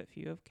characters, but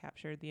few have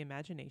captured the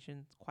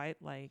imagination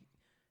quite like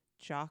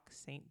Jacques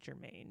St.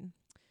 Germain.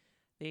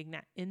 The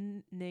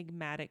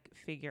enigmatic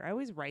figure. I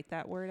always write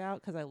that word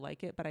out because I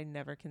like it, but I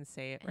never can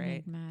say it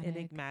right.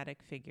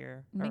 Enigmatic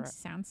figure. Makes it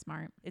sound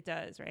smart. It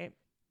does, right?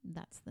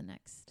 That's the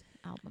next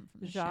album from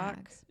the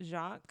Jacques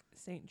Shaggs.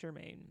 St.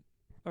 Germain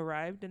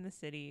arrived in the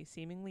city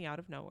seemingly out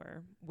of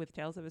nowhere, with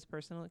tales of his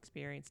personal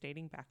experience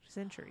dating back to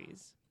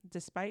centuries.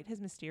 Despite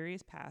his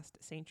mysterious past,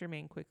 St.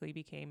 Germain quickly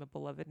became a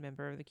beloved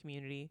member of the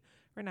community,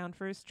 renowned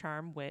for his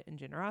charm, wit, and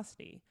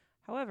generosity.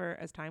 However,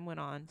 as time went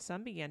on,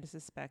 some began to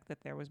suspect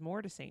that there was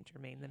more to St.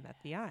 Germain than met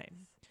the eye.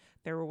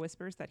 There were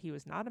whispers that he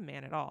was not a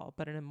man at all,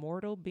 but an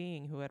immortal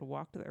being who had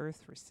walked the earth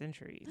for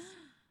centuries.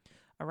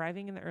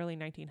 Arriving in the early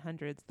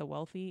 1900s, the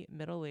wealthy,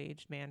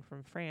 middle-aged man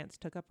from France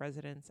took up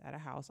residence at a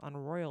house on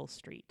Royal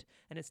Street,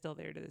 and it's still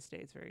there to this day.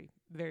 It's very,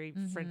 very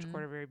French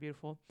Quarter, very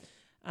beautiful.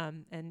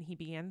 And he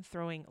began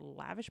throwing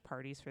lavish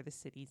parties for the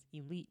city's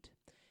elite.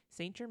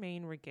 St.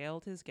 Germain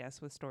regaled his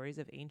guests with stories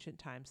of ancient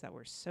times that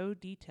were so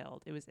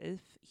detailed it was as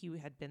if he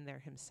had been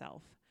there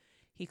himself.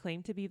 He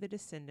claimed to be the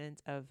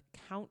descendant of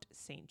Count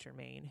St.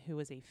 Germain, who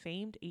was a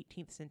famed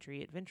 18th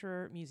century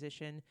adventurer,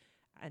 musician,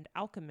 and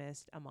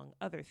alchemist, among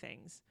other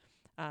things.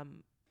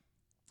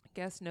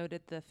 Guests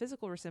noted the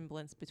physical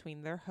resemblance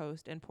between their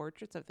host and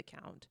portraits of the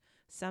Count.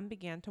 Some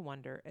began to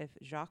wonder if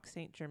Jacques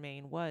St.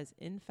 Germain was,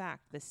 in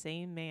fact, the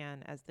same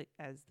man as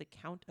the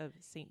Count of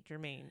St.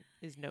 Germain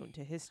is known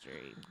to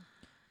history.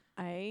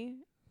 I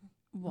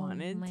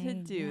wanted to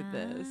do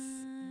this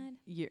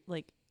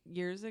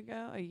years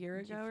ago, a year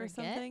Did you ago or forget?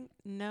 something.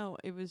 No,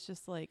 it was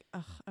just like,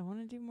 I want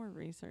to do more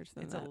research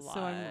than It's a that. lot. So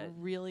I'm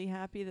really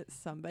happy that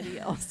somebody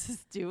else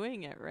is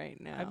doing it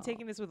right now. I'm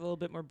taking this with a little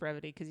bit more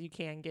brevity because you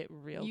can get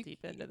real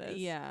deep into this.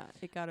 Yeah,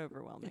 it got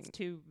overwhelming. It's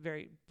 2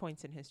 very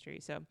points in history.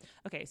 So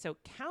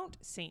Count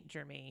St.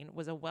 Germain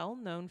was a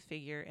well-known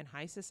figure in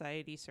high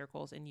society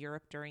circles in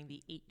Europe during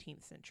the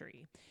 18th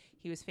century.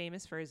 He was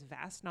famous for his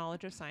vast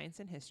knowledge of science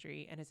and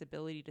history and his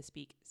ability to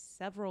speak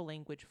several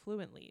languages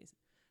fluently.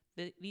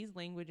 These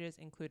languages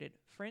included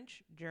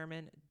French,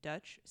 German,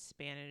 Dutch,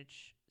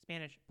 Spanish,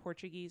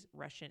 Portuguese,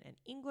 Russian, and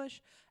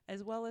English,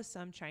 as well as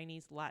some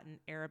Chinese, Latin,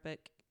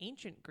 Arabic,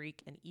 ancient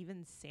Greek, and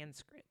even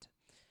Sanskrit.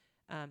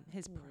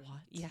 His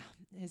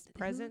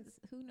presence.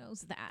 Who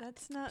knows that?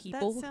 That's not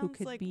People that who sounds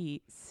could like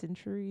be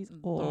centuries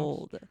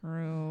old.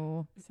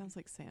 True. it sounds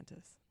like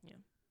Santa's.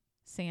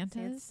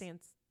 Santa's?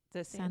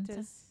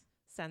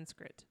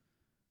 Sanskrit.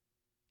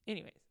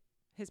 Anyways,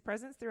 his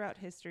presence throughout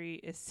history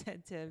is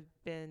said to have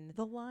been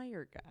The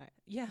liar guy.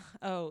 Yeah.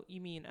 Oh, you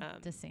mean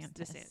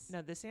DeSantis.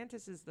 No,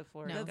 DeSantis is the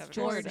Florida No, governor.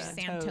 George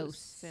Santos.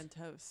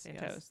 Santos.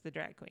 Santos. The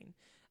drag queen.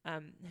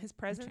 His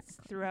presence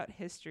throughout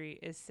history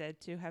is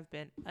said to have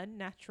been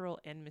unnatural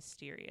and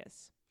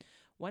mysterious.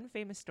 One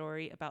famous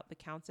story about the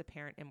Count's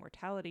apparent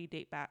immortality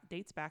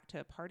dates back to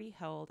a party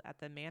held at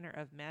the manor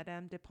of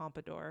Madame de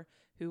Pompadour,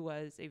 who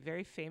was a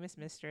very famous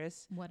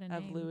mistress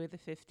of Louis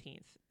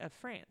XV of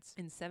France.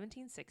 In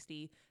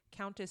 1760,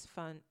 Countess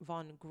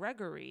von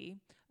Gregory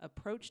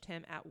approached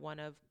him at one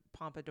of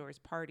Pompadour's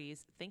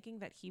parties, thinking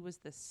that he was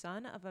the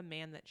son of a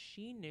man that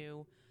she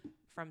knew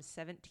from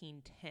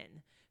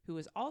 1710, who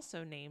was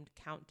also named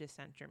Count de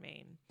Saint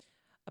Germain.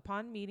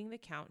 Upon meeting the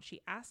Count, she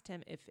asked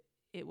him if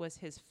it was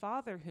his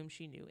father whom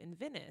she knew in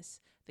Venice.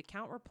 The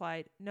Count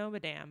replied, "No,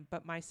 madame,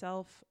 but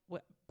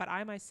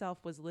I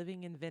myself was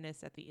living in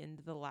Venice at the end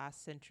of the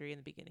last century and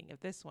the beginning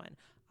of this one.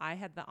 I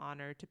had the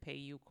honor to pay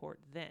you court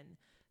then."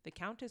 The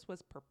Countess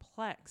was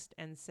perplexed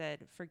and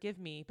said, "Forgive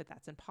me, but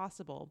that's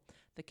impossible.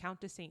 The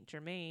Count de St.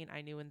 Germain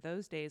I knew in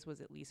those days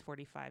was at least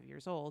 45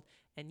 years old,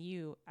 and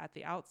you, at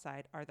the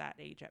outside, are that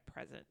age at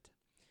present."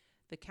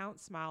 The Count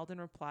smiled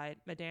and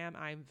replied, "Madame,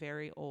 I am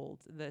very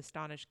old." The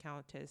astonished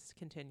Countess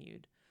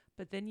continued,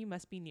 "But then you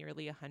must be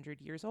nearly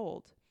 100 years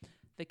old."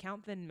 The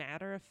Count then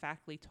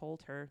matter-of-factly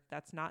told her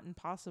that's not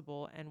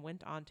impossible, and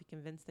went on to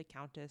convince the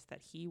Countess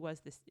that he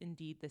was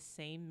indeed the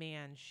same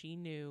man she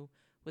knew,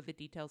 with the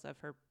details of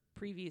her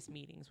previous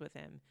meetings with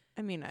him.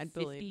 I mean, I'd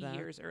believe that. 50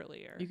 years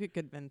earlier. You could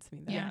convince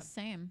me that. Yeah,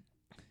 same.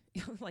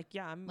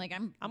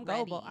 I'm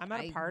gullible. I'm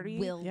at a party.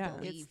 Believe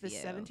it's the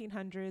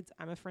 1700s.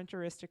 I'm a French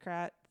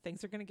aristocrat.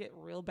 Things are going to get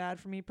real bad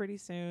for me pretty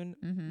soon.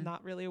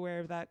 Not really aware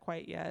of that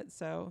quite yet.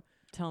 So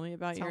tell me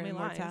about your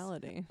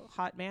immortality.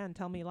 Hot man,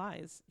 tell me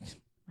lies.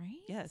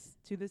 Right? Yes,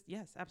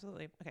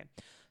 absolutely. Okay.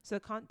 So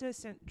Comte de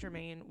Saint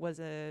Germain was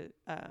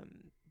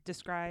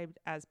described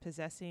as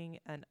possessing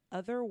an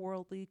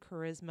otherworldly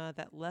charisma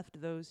that left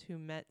those who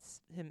met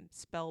him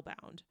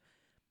spellbound.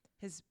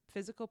 His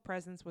physical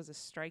presence was as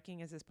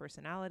striking as his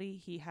personality.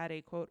 He had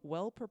a, quote,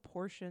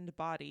 well-proportioned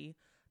body,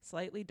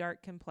 slightly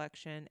dark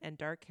complexion, and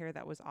dark hair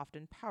that was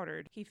often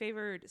powdered. He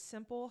favored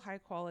simple,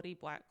 high-quality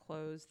black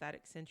clothes that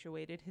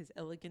accentuated his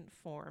elegant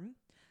form.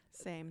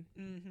 Same.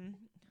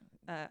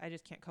 I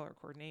just can't color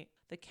coordinate.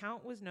 The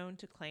Count was known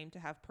to claim to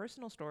have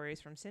personal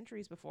stories from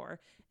centuries before,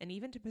 and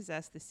even to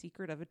possess the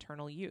secret of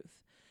eternal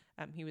youth.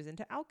 He was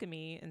into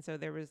alchemy, and so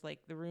there was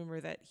like the rumor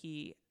that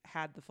he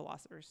had the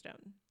Philosopher's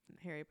Stone.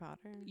 Harry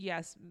Potter?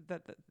 Yes,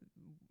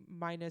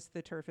 minus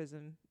the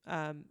turfism.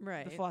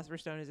 Right. The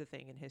Philosopher's Stone is a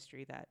thing in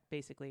history that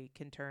basically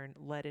can turn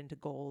lead into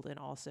gold, and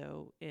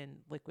also in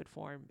liquid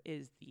form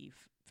is the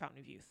Fountain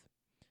of Youth.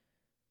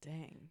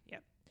 Dang.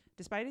 Yep.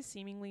 Despite his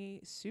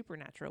seemingly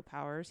supernatural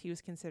powers, he was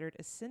considered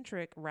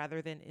eccentric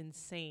rather than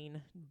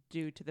insane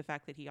due to the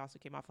fact that he also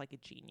came off like a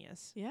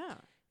genius. Yeah.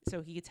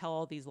 So he could tell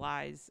all these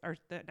lies, or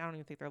I don't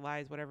even think they're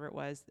lies, whatever it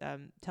was,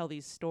 tell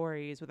these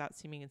stories without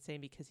seeming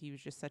insane, because he was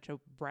just such a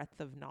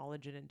breadth of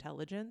knowledge and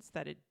intelligence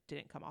that it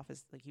didn't come off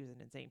as like he was an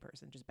insane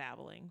person just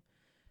babbling.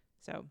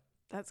 So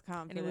that's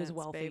confidence. And he was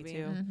wealthy baby.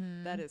 too.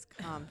 That is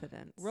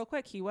confidence. Real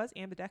quick, he was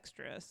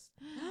ambidextrous.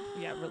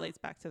 Yeah, it relates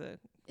back to the.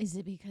 Is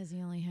it because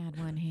he only had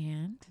one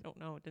hand? I don't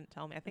know. It didn't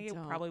tell me. I think it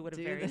probably would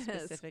have very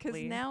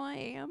specifically. Because now I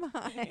am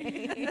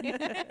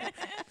high.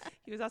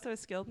 He was also a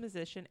skilled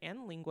musician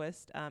and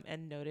linguist,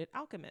 and noted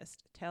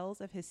alchemist.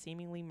 Tales of his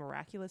seemingly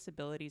miraculous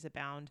abilities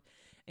abound,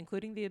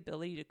 including the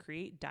ability to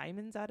create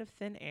diamonds out of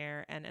thin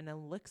air and an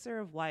elixir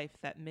of life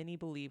that many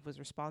believe was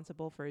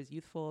responsible for his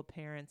youthful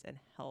appearance and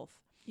health.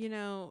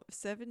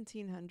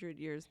 1700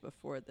 years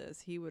before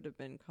this, he would have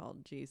been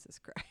called Jesus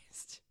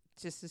Christ.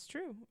 Just as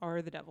true.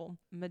 Or the devil.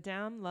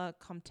 Madame la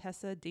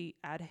Comtesse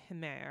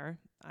d'Adhémer.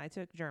 I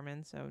took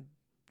German, so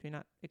do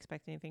not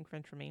expect anything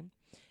French from me.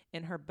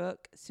 In her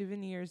book,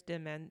 Souvenirs de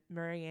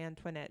Marie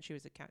Antoinette, she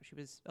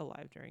was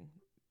alive during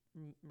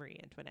Marie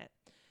Antoinette,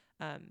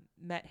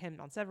 met him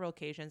on several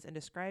occasions and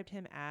described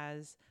him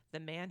as the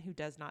man who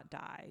does not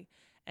die,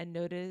 and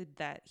noted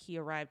that he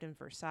arrived in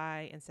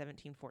Versailles in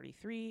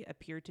 1743,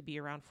 appeared to be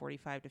around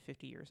 45 to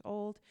 50 years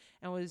old,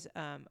 and was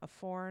a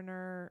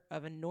foreigner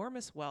of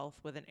enormous wealth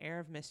with an air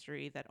of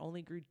mystery that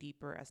only grew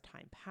deeper as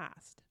time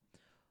passed.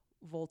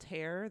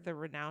 Voltaire, the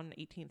renowned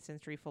 18th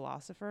century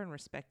philosopher and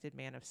respected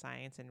man of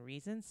science and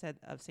reason, said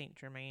of Saint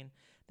Germain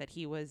that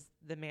he was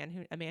a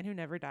man who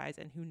never dies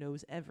and who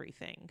knows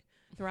everything.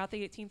 Throughout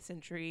the 18th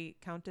century,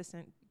 Count de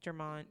Saint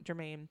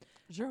Germain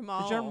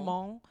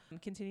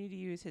continued to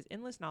use his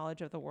endless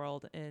knowledge of the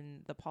world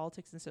in the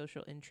politics and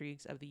social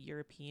intrigues of the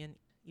European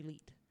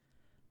elite.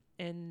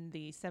 In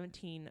the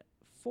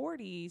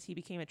 1740s, he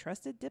became a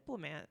trusted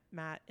diplomat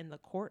in the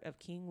court of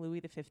King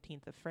Louis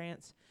XV of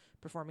France,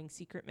 performing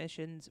secret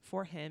missions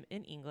for him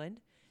in England.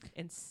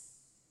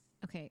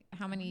 Okay,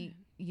 how many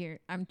years?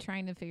 I'm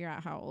trying to figure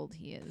out how old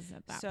he is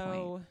at that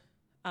point.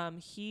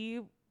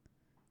 So,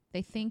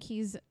 they think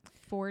he's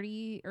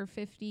 40 or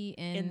 50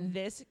 in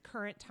this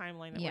current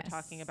timeline that we're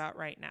talking about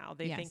right now.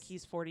 They think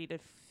he's 40 to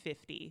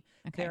 50.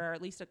 Okay. There are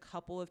at least a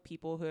couple of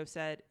people who have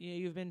said,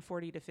 you've been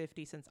 40 to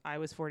 50 since I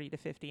was 40 to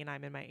 50 and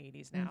I'm in my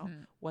 80s now.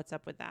 What's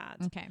up with that?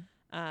 Okay.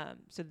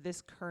 So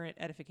this current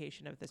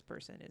edification of this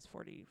person is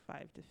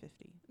 45 to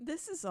 50.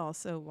 This is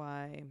also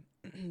why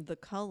the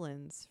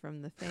Cullens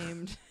from the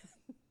famed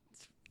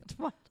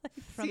Twilight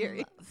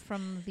series.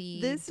 From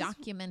the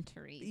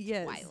documentary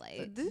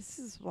Twilight. This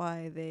is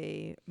why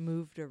they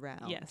moved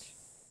around. Yes.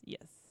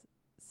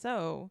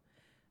 So,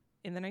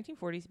 in the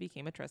 1940s, he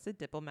became a trusted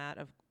diplomat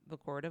of the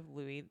court of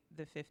Louis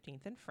XV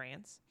in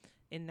France.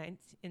 In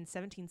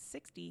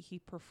 1760, he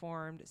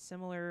performed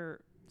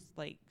similar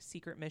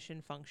secret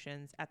mission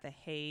functions at The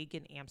Hague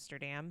and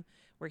Amsterdam,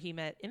 where he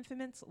met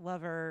infamous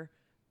lover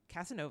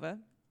Casanova,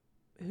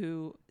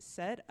 who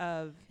said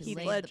of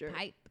Heath Ledger. The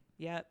pipe.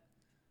 Yep.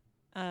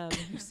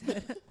 Who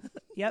said,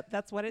 "Yep,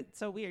 that's what it's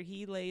so weird.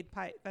 He laid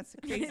pipe. That's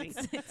crazy."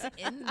 It's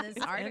in this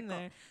article, in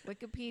there.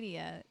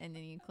 Wikipedia, and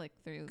then you click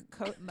through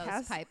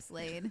most pipes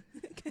laid.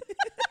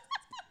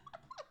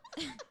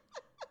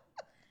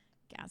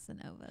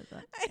 Casanova's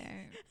up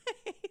there.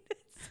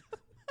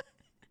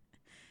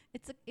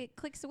 It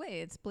clicks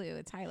away. It's blue.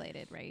 It's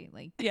highlighted, right?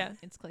 Like yeah,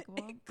 it's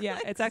clickable. Yeah,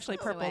 it's actually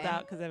purpled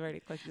out because I've already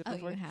clicked it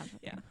before. You have.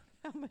 Yeah.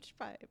 How much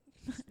pipe?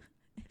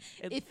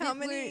 How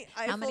many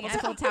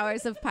Eiffel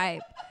Towers of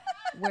pipe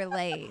were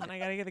laid? And I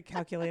gotta get a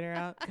calculator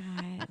out.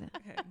 God.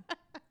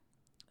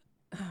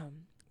 Okay.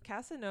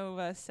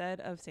 Casanova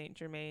said of Saint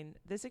Germain,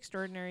 "This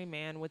extraordinary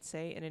man would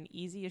say in an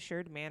easy,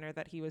 assured manner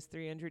that he was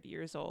 300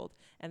 years old,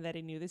 and that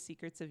he knew the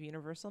secrets of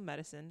universal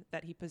medicine,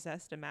 that he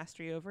possessed a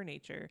mastery over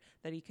nature,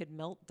 that he could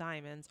melt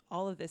diamonds.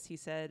 All of this," he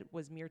said,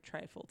 "was mere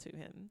trifle to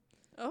him."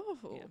 Oh.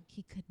 Yeah.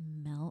 He could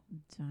melt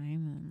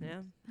diamonds.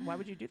 Yeah. Why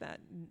would you do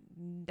that?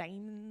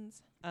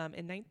 Diamonds.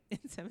 In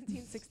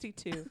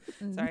 1762.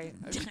 Sorry.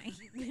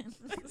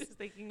 I was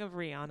thinking of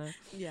Rihanna.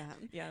 Yeah.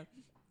 Yeah.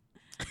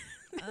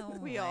 Oh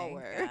we all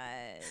were.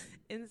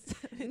 In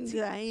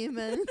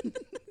Diamond.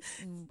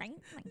 Like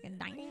a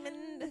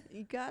diamond.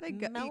 You gotta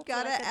Melt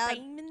add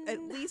diamond.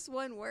 at least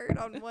one word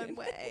on one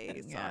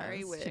way.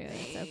 Sorry, Whitney.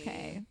 It's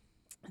okay.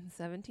 In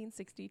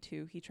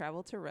 1762, he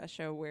traveled to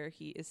Russia, where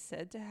he is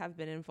said to have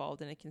been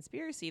involved in a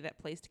conspiracy that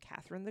placed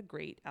Catherine the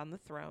Great on the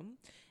throne.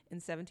 In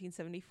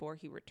 1774,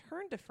 he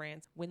returned to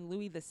France when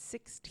Louis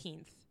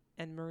XVI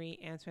and Marie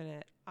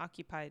Antoinette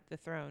occupied the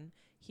throne.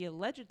 He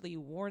allegedly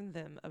warned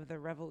them of the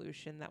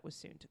revolution that was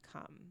soon to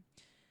come.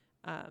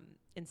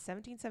 In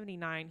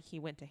 1779, he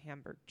went to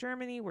Hamburg,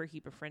 Germany, where he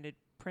befriended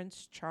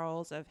Prince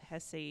Charles of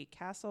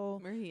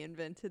Hesse-Kassel. Where he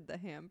invented the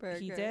hamburger.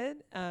 He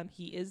did.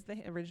 He is the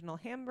original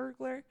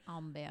Hamburglar.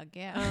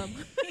 Hamburger.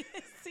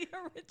 It's the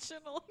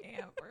original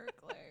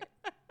Hamburglar.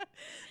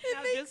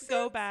 Now just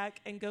go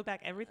back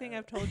everything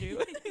I've told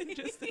you.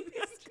 Just He's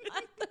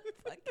got the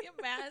fucking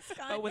mask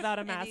on. but without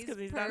a mask because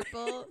he's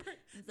purple.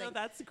 No,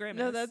 that's Grimace.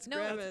 No, that's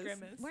Grimace.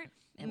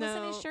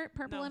 Wasn't his shirt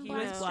purple and he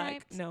black was black.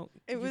 striped? No,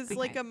 It was think-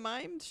 like a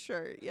mimed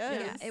shirt.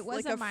 Yes. Yeah, it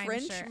was like a mime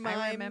French shirt. I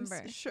mimes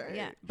remember. shirt.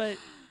 Yeah. but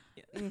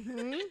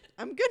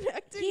I'm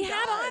connecting. He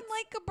had on dots.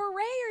 like a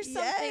beret or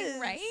something, Yes.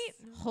 right?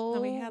 No,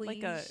 Holy he had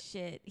like a-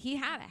 shit. He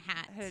had a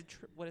hat.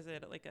 what is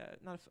it like a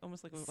not a,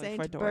 almost like a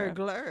Saint fedora.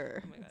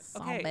 Burglar. Oh my God.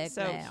 Saint Okay,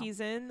 so Burglar. he's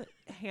in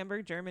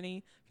Hamburg,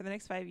 Germany for the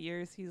next 5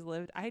 years. He's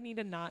lived. I need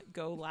to not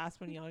go last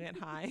when y'all get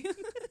high.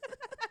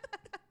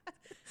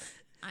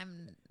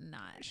 I'm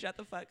not. Shut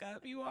the fuck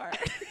up. You are.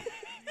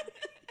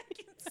 I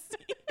can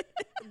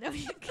see. No,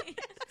 you can't.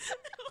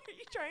 Are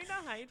you trying to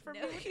hide from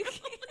No, me? you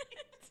can't.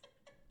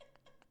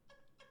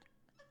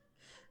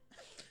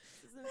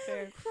 This isn't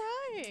fair.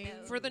 Crying.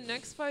 No. For the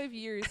next 5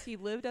 years, he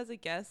lived as a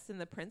guest in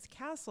the Prince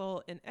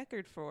Castle in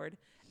Eckernford.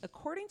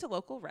 According to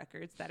local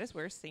records, that is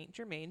where Saint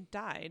Germain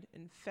died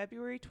in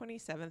February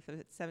 27th of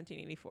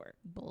 1784.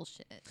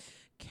 Bullshit.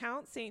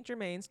 Count Saint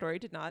Germain's story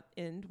did not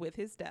end with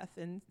his death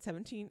in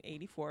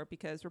 1784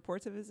 because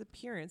reports of his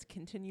appearance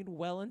continued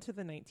well into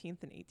the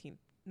 19th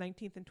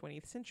and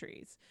 20th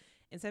centuries.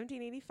 In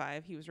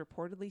 1785, he was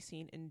reportedly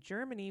seen in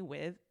Germany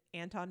with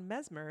Anton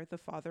Mesmer, the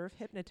father of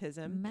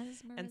hypnotism,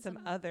 and some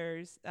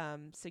others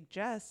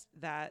suggest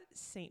that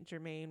Saint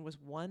Germain was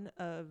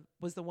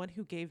the one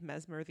who gave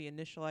Mesmer the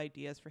initial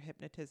ideas for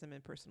hypnotism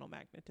and personal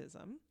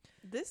magnetism.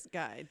 This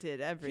guy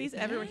did everything. He's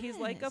everywhere. He's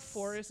like a Yes.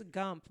 Forrest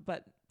Gump,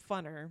 but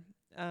funner.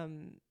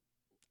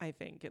 I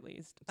think at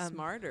least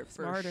Smarter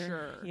for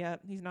sure. Yeah,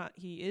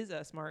 he is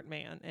a smart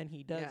man, and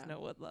he does Yeah. know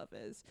what love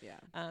is. Yeah.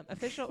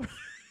 Official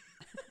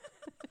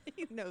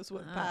He knows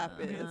what pop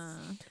is.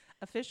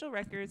 Official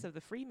records of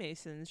the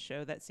Freemasons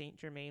show that Saint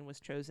Germain was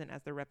chosen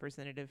as the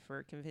representative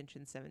for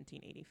Convention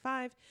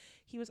 1785.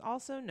 He was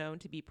also known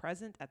to be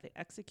present at the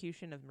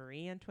execution of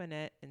Marie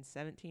Antoinette in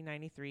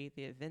 1793,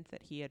 the event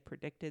that he had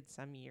predicted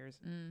some years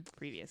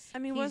previous. I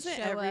mean, He'd wasn't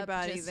show up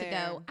everybody just there? to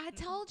go, I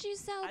told you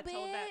so, I bitch.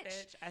 told that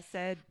bitch. I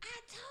said, I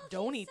told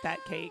don't you eat that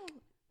so." cake.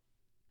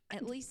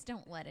 At least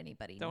don't let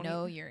anybody Don't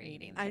know eat- you're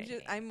eating. eating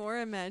the I cake. more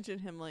imagine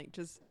him like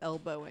just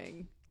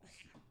elbowing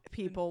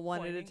people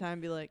one at a pointing. time,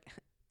 be like,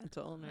 I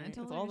told her. I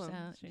told told her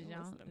him. so. She Did didn't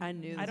y'all- listen to me. I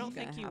knew I this don't was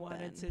think gonna he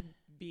wanted to happen.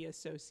 be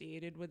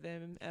associated with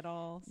them at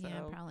all. So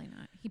Yeah, probably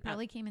not. He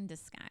probably came in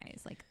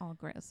disguise, like all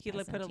gross. he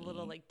like put a peasant-y.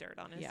 little like dirt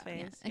on his Yeah.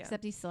 face. Yeah,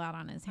 except he's still out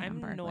on his I'm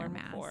hamburger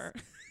mask.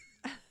 normcore.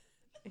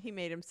 He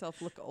made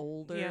himself look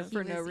older Yeah.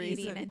 for he no was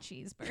eating reason. a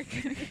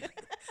cheeseburger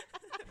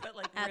but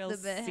like at real the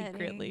beheading.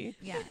 secretly.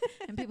 Yeah,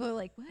 and people are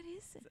like, "What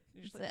is it?"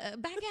 Just It's a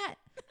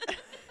baguette.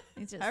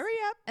 He's just, Hurry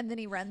up, and then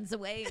he runs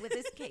away with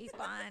his cape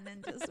on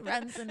and just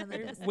runs into the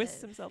distance.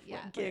 Whisks himself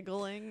Yeah. away.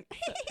 giggling.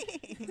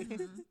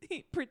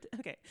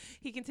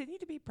 He continued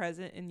to be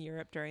present in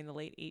Europe during the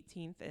late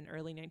 18th and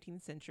early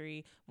 19th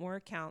century. More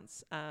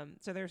accounts.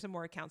 So there are some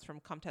more accounts from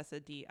Comtesse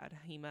de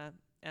Adhima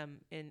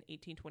in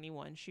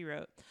 1821. She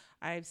wrote,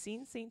 "I have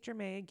seen Saint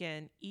Germain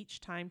again,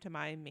 each time to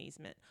my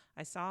amazement.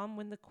 I saw him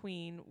when the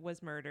Queen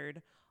was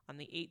murdered on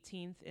the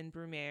 18th in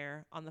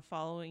Brumaire, on the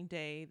following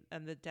day,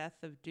 and the death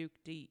of Duke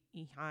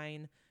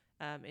d'Enghien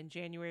in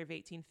January of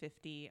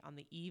 1850, on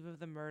the eve of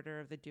the murder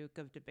of the Duke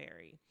of de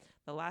Berry.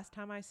 The last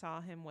time I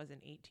saw him was in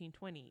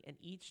 1820, and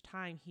each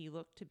time he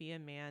looked to be a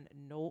man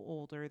no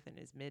older than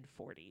his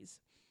mid-40s.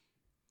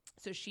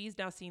 So she's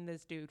now seen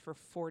this dude for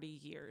 40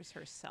 years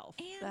herself.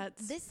 And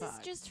this is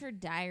just her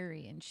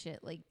diary and shit.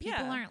 Like,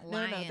 people aren't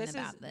lying about this.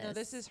 No,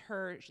 this is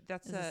her.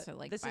 This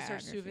is her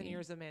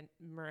Souvenirs of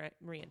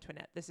Marie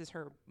Antoinette. This is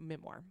her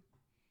memoir.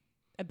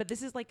 But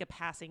this is like a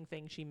passing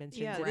thing she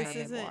mentions in this her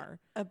isn't memoir.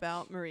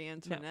 About Marie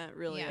Antoinette,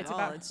 really. It's at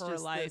about all. It's her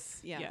just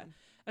life. This,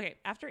 Okay,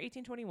 after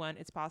 1821,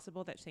 it's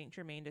possible that Saint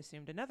Germain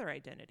assumed another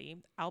identity.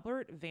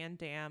 Albert Van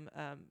Dam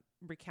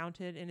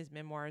recounted in his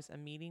memoirs a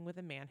meeting with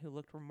a man who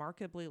looked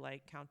remarkably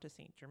like Count de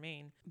Saint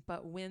Germain,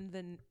 but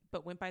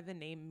went by the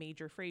name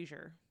Major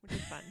Fraser, which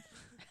is fun.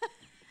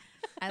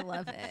 I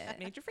love it.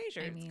 Major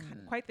Fraser. It's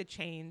quite the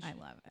change. I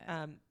love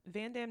it.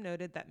 Van Dam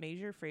noted that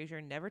Major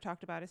Fraser never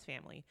talked about his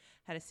family,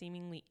 had a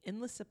seemingly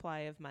endless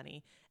supply of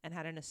money, and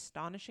had an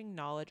astonishing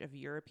knowledge of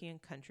European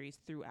countries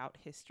throughout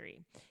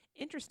history.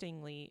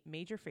 Interestingly,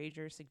 Major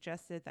Fraser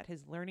suggested that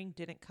his learning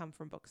didn't come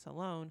from books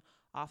alone,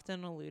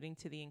 often alluding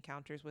to the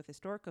encounters with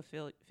historical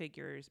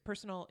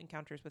personal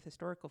encounters with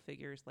historical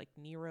figures like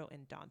Nero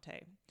and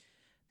Dante.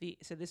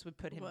 So this would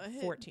put him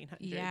in 1400s.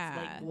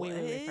 Yeah. Like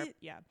way far.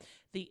 Yeah.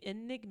 The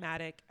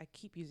enigmatic, I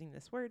keep using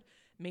this word,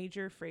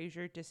 Major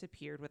Fraser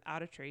disappeared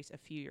without a trace a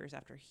few years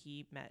after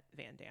he met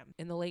Van Dam.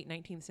 In the late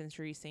 19th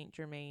century, Saint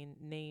Germain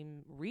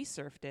name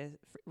resurfaced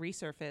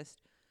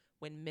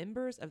when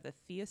members of the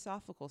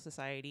Theosophical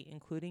Society,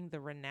 including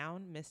the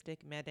renowned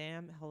mystic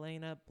Madame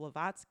Helena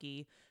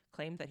Blavatsky,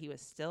 claimed that he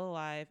was still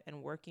alive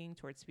and working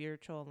towards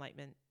spiritual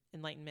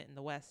enlightenment in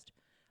the West.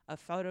 A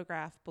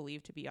photograph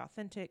believed to be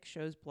authentic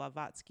shows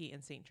Blavatsky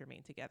and Saint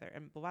Germain together.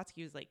 And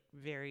Blavatsky was like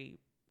very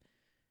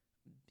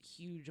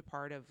huge a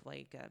part of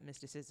like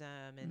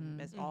mysticism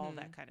and all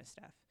that kind of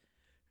stuff.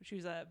 She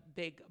was a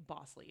big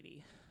boss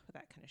lady with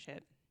that kind of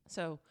shit.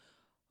 So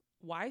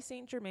why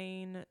Saint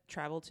Germain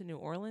traveled to New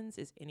Orleans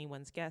is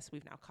anyone's guess.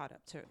 We've now caught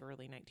up to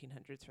early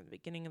 1900s from the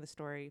beginning of the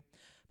story.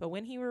 But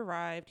when he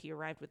arrived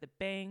with a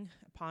bang.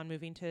 Upon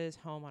moving to his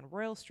home on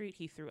Royal Street,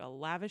 he threw a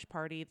lavish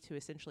party to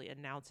essentially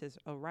announce his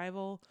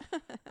arrival.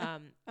 I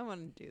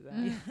want to do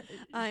that.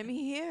 I'm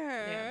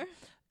here. Yeah.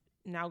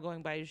 Now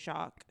going by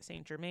Jacques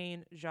St.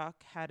 Germain,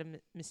 Jacques had a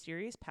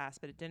mysterious past,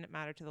 but it didn't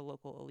matter to the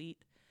local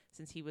elite,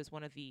 since he was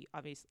one of the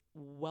obvious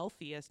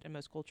wealthiest and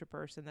most cultured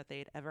person that they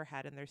had ever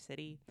had in their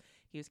city.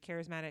 He was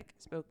charismatic,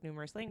 spoke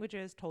numerous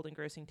languages, told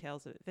engrossing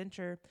tales of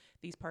adventure.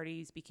 These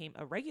parties became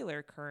a regular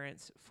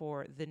occurrence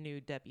for the new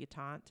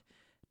debutante,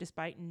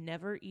 despite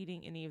never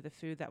eating any of the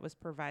food that was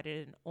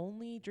provided and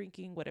only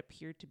drinking what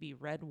appeared to be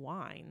red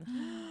wine.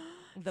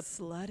 The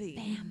slutty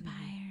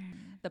vampire.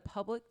 The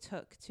public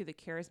took to the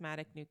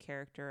charismatic new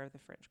character of the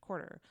French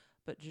Quarter,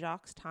 but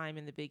Jacques' time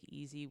in the Big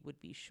Easy would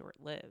be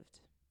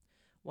short-lived.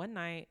 One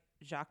night,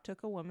 Jacques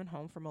took a woman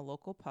home from a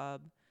local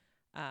pub,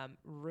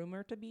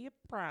 rumored to be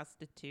a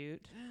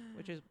prostitute,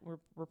 which is,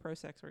 we're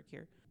pro-sex work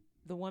here.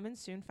 The woman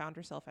soon found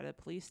herself at a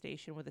police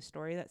station with a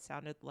story that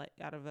sounded like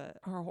out of a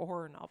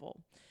horror novel.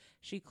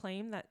 She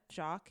claimed that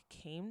Jacques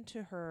came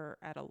to her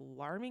at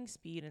alarming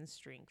speed and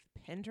strength,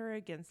 pinned her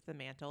against the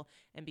mantel,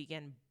 and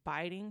began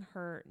biting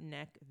her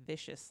neck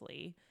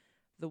viciously.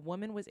 The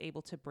woman was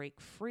able to break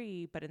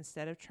free, but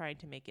instead of trying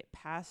to make it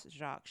past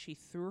Jacques, she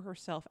threw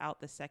herself out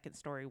the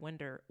second-story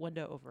window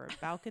over a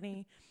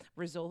balcony,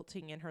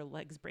 resulting in her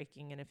legs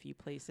breaking in a few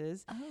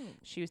places. Oh.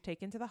 She was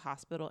taken to the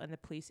hospital, and the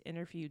police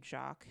interviewed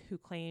Jacques, who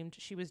claimed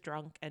she was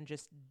drunk and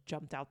just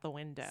jumped out the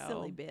window.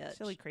 Silly bitch.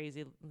 Silly,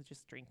 crazy,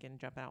 just drinking,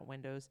 jumping out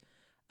windows.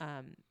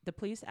 The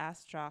police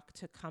asked Jacques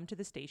to come to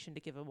the station to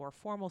give a more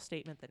formal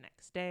statement the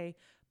next day,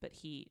 but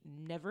he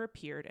never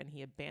appeared, and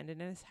he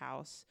abandoned his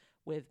house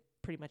with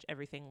pretty much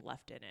everything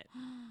left in it.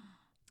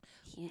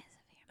 He is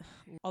a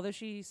vampire. Although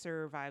she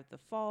survived the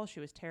fall,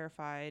 she was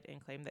terrified and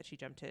claimed that she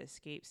jumped to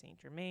escape Saint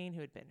Germain, who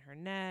had bitten her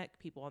neck.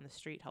 People on the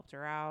street helped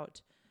her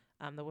out.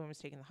 The woman was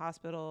taken to the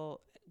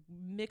hospital.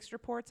 Mixed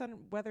reports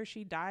on whether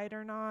she died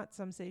or not.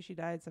 Some say she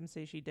died, some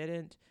say she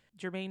didn't.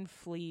 Germain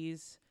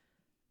flees.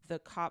 The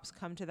cops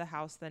come to the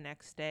house the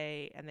next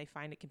day, and they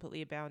find it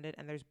completely abandoned,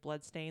 and there's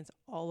bloodstains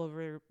all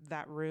over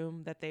that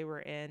room that they were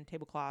in,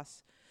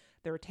 tablecloths.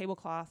 There were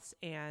tablecloths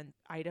and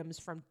items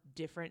from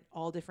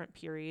all different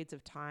periods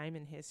of time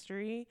in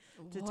history.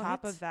 To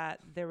top of that,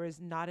 there was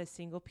not a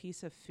single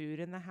piece of food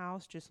in the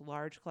house, just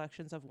large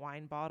collections of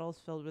wine bottles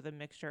filled with a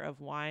mixture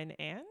of wine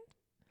and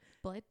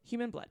blood.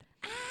 Human blood.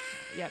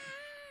 Yep.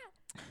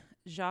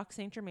 Jacques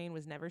St. Germain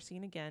was never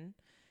seen again.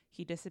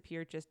 He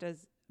disappeared just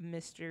as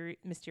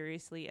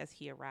mysteriously as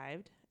he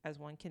arrived. as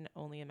one can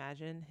only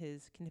imagine.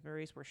 His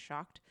contemporaries were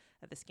shocked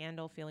at the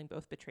scandal, feeling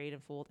both betrayed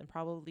and fooled, and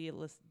probably a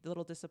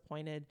little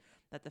disappointed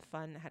that the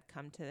fun had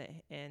come to the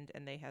end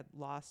and they had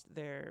lost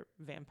their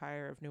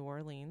vampire of New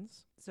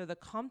Orleans. So the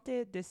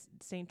Comte de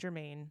Saint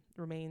Germain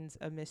remains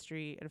a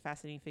mystery and a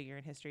fascinating figure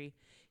in history.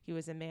 He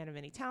was a man of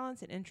many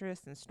talents and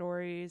interests and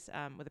stories,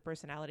 with a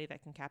personality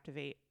that can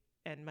captivate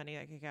and money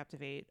that can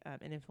captivate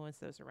and influence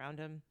those around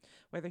him.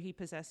 Whether he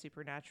possessed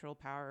supernatural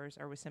powers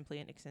or was simply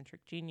an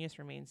eccentric genius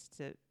remains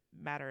a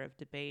matter of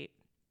debate.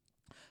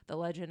 The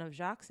legend of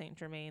Jacques St.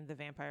 Germain, the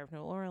vampire of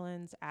New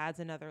Orleans, adds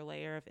another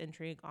layer of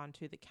intrigue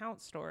onto the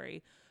Count's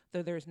story.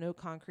 Though there's no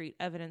concrete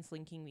evidence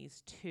linking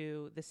these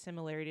two, the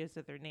similarities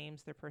of their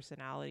names, their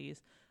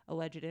personalities,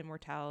 alleged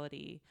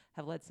immortality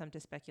have led some to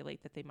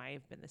speculate that they might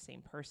have been the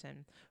same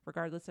person.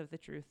 Regardless of the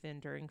truth, the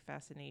enduring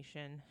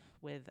fascination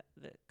with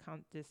the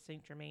Count de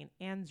Saint Germain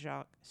and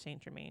Jacques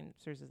St. Germain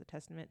serves as a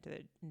testament to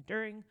the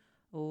enduring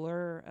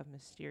allure of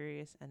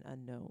mysterious and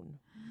unknown.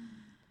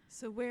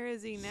 So where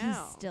is he now?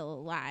 He's still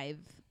alive.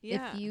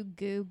 Yeah. If you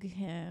Goog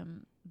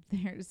him,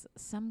 there's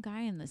some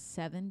guy in the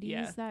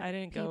 70s that I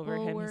didn't go over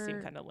him. He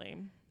seemed kind of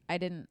lame. I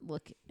didn't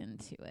look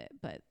into it,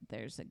 but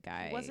there's a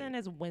guy. He wasn't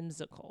as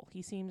whimsical.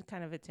 He seemed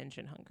kind of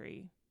attention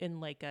hungry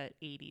in like a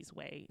 80s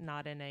way,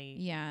 not in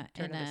a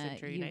turn of the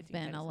century. You've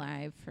been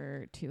alive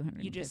for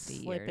 250 you just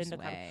slip years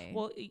into way.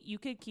 Well, you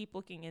could keep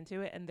looking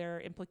into it, and there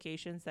are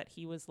implications that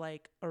he was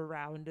like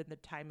around in the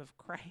time of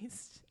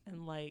Christ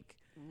and like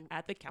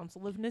at the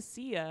Council of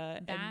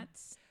Nicaea.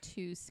 That's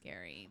too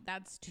scary.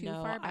 That's too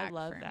far back. I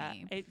love for that.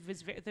 me. It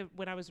was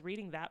when I was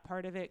reading that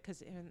part of it,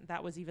 because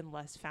that was even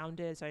less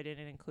founded, so I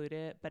didn't include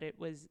it. But it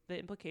was, the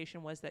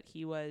implication was that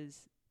he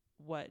was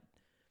what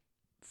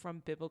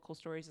from biblical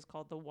stories is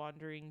called the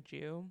wandering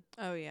Jew.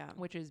 Oh yeah,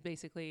 which is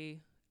basically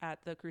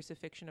at the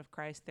crucifixion of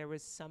Christ, there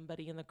was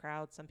somebody in the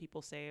crowd. Some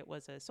people say it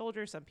was a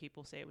soldier. Some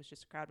people say it was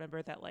just a crowd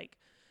member that like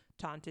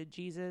taunted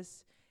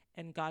Jesus.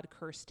 And God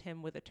cursed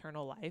him with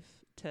eternal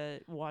life to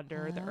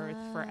wander the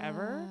earth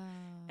forever.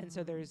 And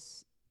so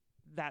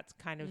that's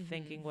kind of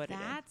thinking what it is.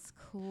 That's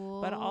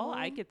cool. But all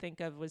I could think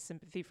of was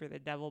Sympathy for the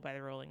Devil by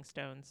the Rolling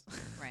Stones.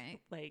 Right.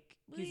 Like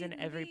he's in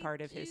every part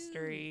of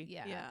history,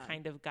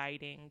 kind of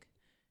guiding,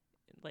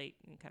 like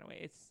in kind of way.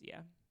 It's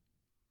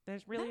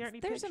There's really aren't any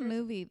There's pictures. a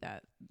movie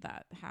that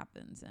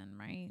happens in,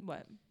 right?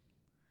 What?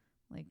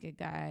 Like a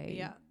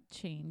guy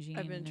changing.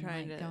 I've been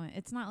trying like to going.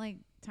 It's not like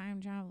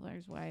Time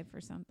Traveler's Wife or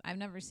something. I've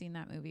never seen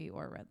that movie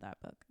or read that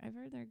book. I've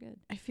heard they're good.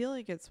 I feel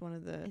like it's one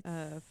of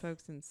the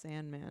folks in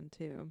Sandman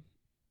too.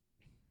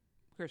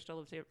 Crystal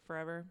lives here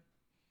forever.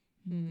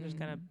 Mm. Just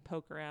kind of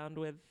poke around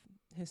with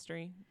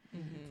history,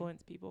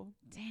 influence people.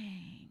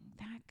 Dang,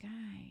 that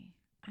guy.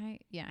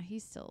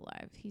 He's still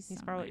alive.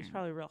 He's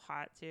probably real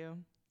hot too.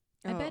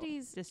 I bet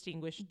he's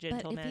distinguished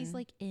gentleman. But if he's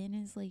like in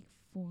his like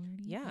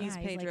 40s, he's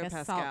Pedro like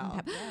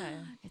Pascal.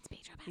 It's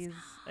Pedro Pascal. He's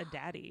a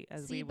daddy,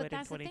 as we would in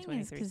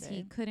 2023 because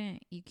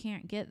you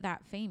can't get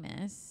that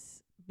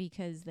famous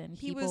because then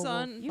he people was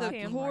on will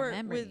the court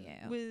with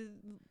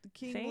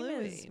King Fame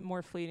Louis. is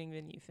more fleeting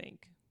than you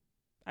think.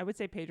 I would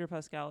say Pedro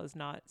Pascal is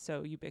not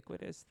so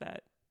ubiquitous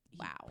that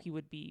he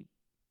would be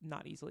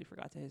not easily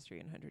forgot to history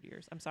in 100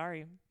 years. I'm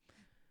sorry.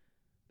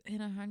 In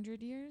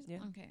 100 years? Yeah.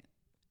 Okay.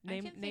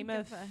 Name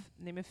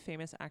a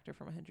famous actor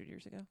from 100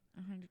 years ago.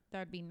 100. That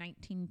would be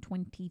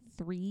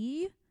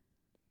 1923.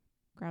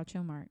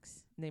 Groucho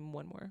Marx. Name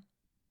one more.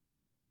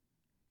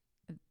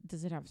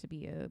 Does it have to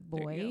be a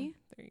boy?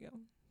 There you go.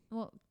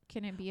 Well,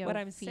 can it be a what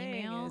I'm female?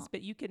 saying is,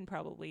 but you can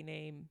probably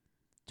name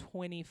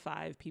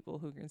 25 people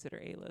who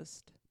consider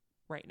A-list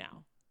right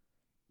now.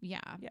 Yeah.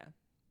 Yeah.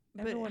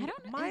 But everyone, I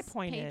don't know. my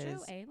point Pedro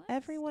is, A-list?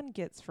 everyone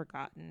gets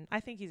forgotten. I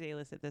think he's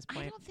A-list at this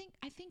point.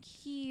 I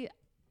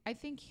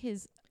think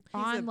his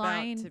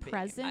online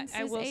presence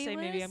I will is say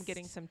maybe I'm A-list,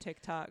 getting some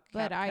TikTok,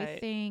 but I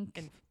think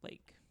and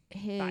like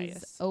his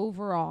bias.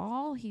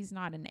 overall, he's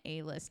not an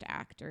A-list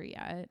actor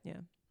yet.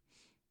 Yeah.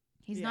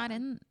 He's not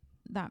in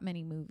that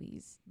many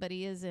movies, but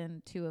he is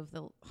in 2 of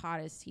the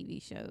hottest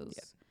TV shows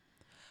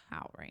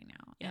out right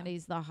now. Yeah. And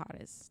he's the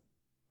hottest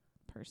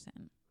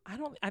person.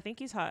 I think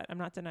he's hot. I'm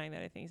not denying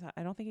that I think he's hot.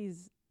 I don't think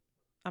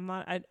I'm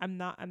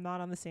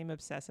not on the same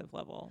obsessive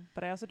level,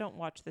 but I also don't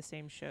watch the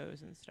same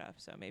shows and stuff,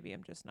 so maybe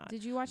I'm just not.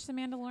 Did you watch The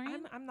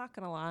Mandalorian? I'm not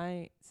going to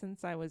lie,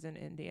 since I was in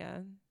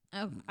India,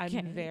 Okay.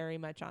 I'm very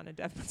much on a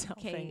Dev Patel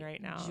thing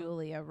right now.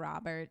 Julia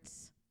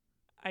Roberts.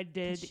 I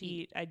did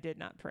eat, I did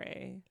not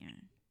pray. Yeah.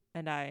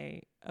 And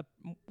I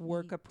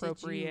work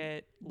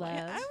appropriate. I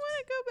want to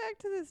go back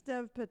to this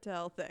Dev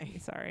Patel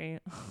thing. Sorry.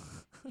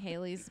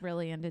 Haley's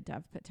really into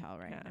Dev Patel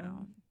right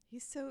now.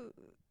 He's so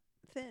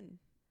thin.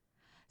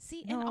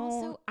 See, and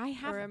also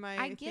or am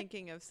I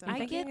thinking of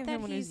something? I get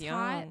that he's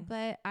hot,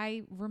 but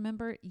I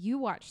remember you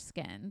watch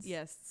Skins.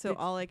 Yes, so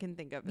all I can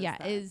think of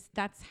is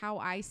that's how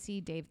I see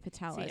Dave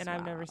Patel as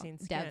I've never seen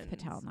Skins. Dev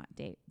Patel, not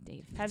Dave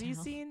Patel. Have you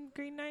seen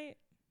Green Knight?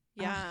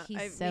 Yeah,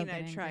 I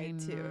tried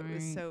to. Green It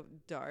was Knight. so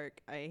dark.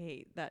 I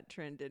hate that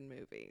trend in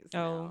movies.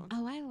 Oh.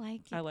 Oh, I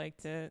like it. I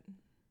liked it.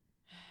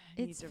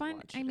 It's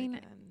fun. I mean,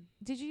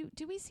 did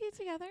we see it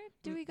together?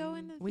 Did we go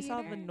in the We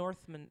theater? saw the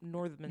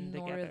Northman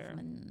together.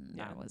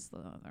 Yeah. That was the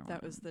other one.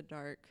 That was the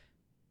dark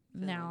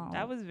film. No.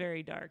 That was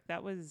very dark.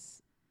 That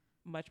was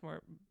much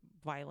more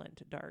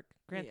violent dark.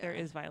 There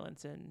is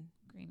violence in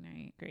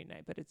Green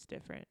Knight, but it's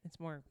different. It's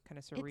more kind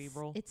of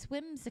cerebral. It's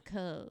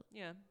whimsical.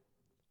 Yeah.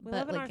 We But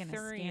live in like in a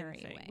Arthurian scary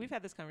thing. way. We've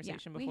had this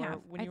conversation we before.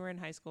 have. When you were in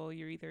high school,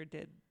 you either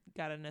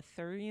got an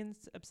Arthurian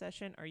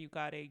obsession or you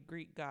got a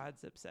Greek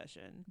gods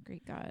obsession.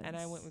 Greek gods. And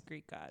I went with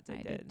Greek gods.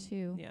 I did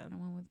too. Yeah. I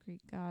went with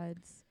Greek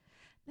gods.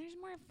 There's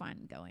more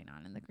fun going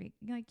on in the Greek.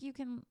 Like you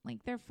can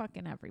they're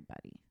fucking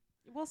everybody.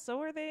 Well, so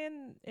are they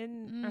in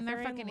Arthurian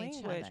they're fucking language.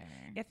 each other.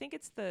 I think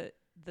it's the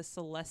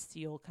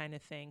celestial kind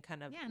of thing.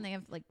 Yeah, and they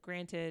have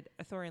granted,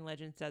 Arthurian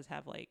legends does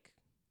have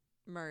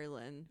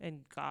Merlin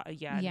and God,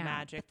 and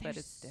magic, but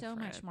it's so different.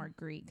 much more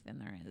Greek than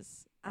there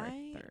is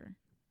Arthur.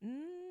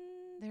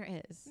 There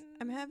is.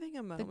 I'm having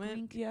a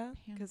moment,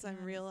 because I'm pantheon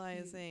is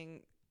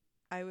realizing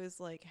I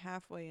was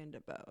halfway into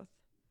both,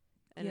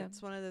 and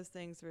it's one of those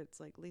things where it's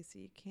like, Lisa,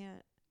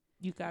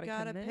 you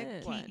gotta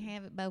pick one. Can't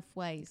have it both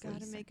ways. You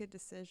gotta Lisa. make a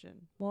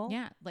decision. Well,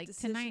 yeah,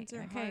 tonight. Decisions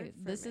are Okay, hard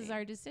for this me. is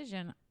our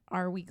decision.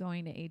 Are we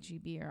going to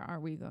HEB or are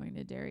we going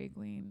to Dairy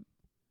Queen?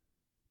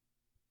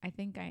 I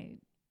think I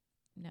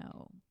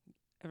know.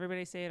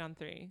 Everybody say it on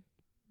 3.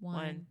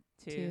 1,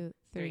 2,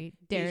 3. DQ.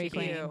 Dairy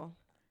Queen.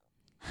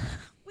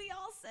 We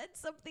all said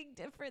something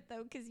different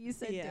though, because you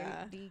said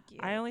DQ.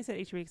 I only said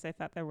HEB because I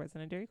thought there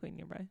wasn't a Dairy Queen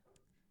nearby.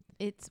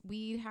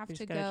 We have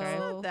to gotta drive.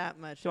 go. Not that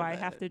much. Do I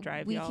have to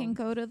drive? We y'all? can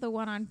go to the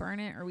one on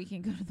Burnett, or we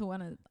can go to the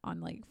one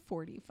on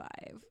 45.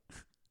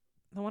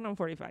 The one on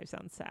 45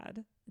 sounds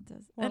sad. It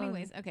does. Well,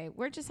 Anyways, okay,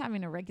 we're just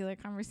having a regular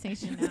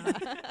conversation now.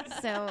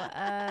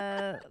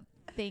 So,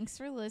 thanks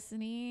for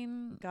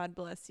listening. God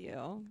bless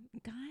you.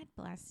 God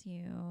bless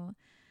you.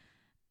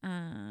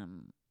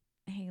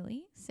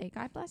 Haley, say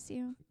God bless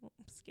you. I'm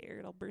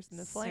scared. I'll burst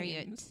into Say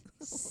it. flames.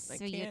 I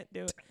Say it. can't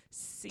do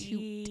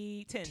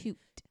it. Toot.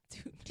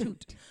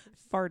 Toot.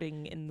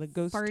 Farting in the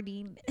ghost.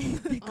 Farting.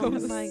 Oh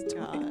my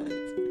God.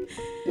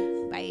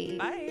 Bye.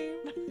 Bye.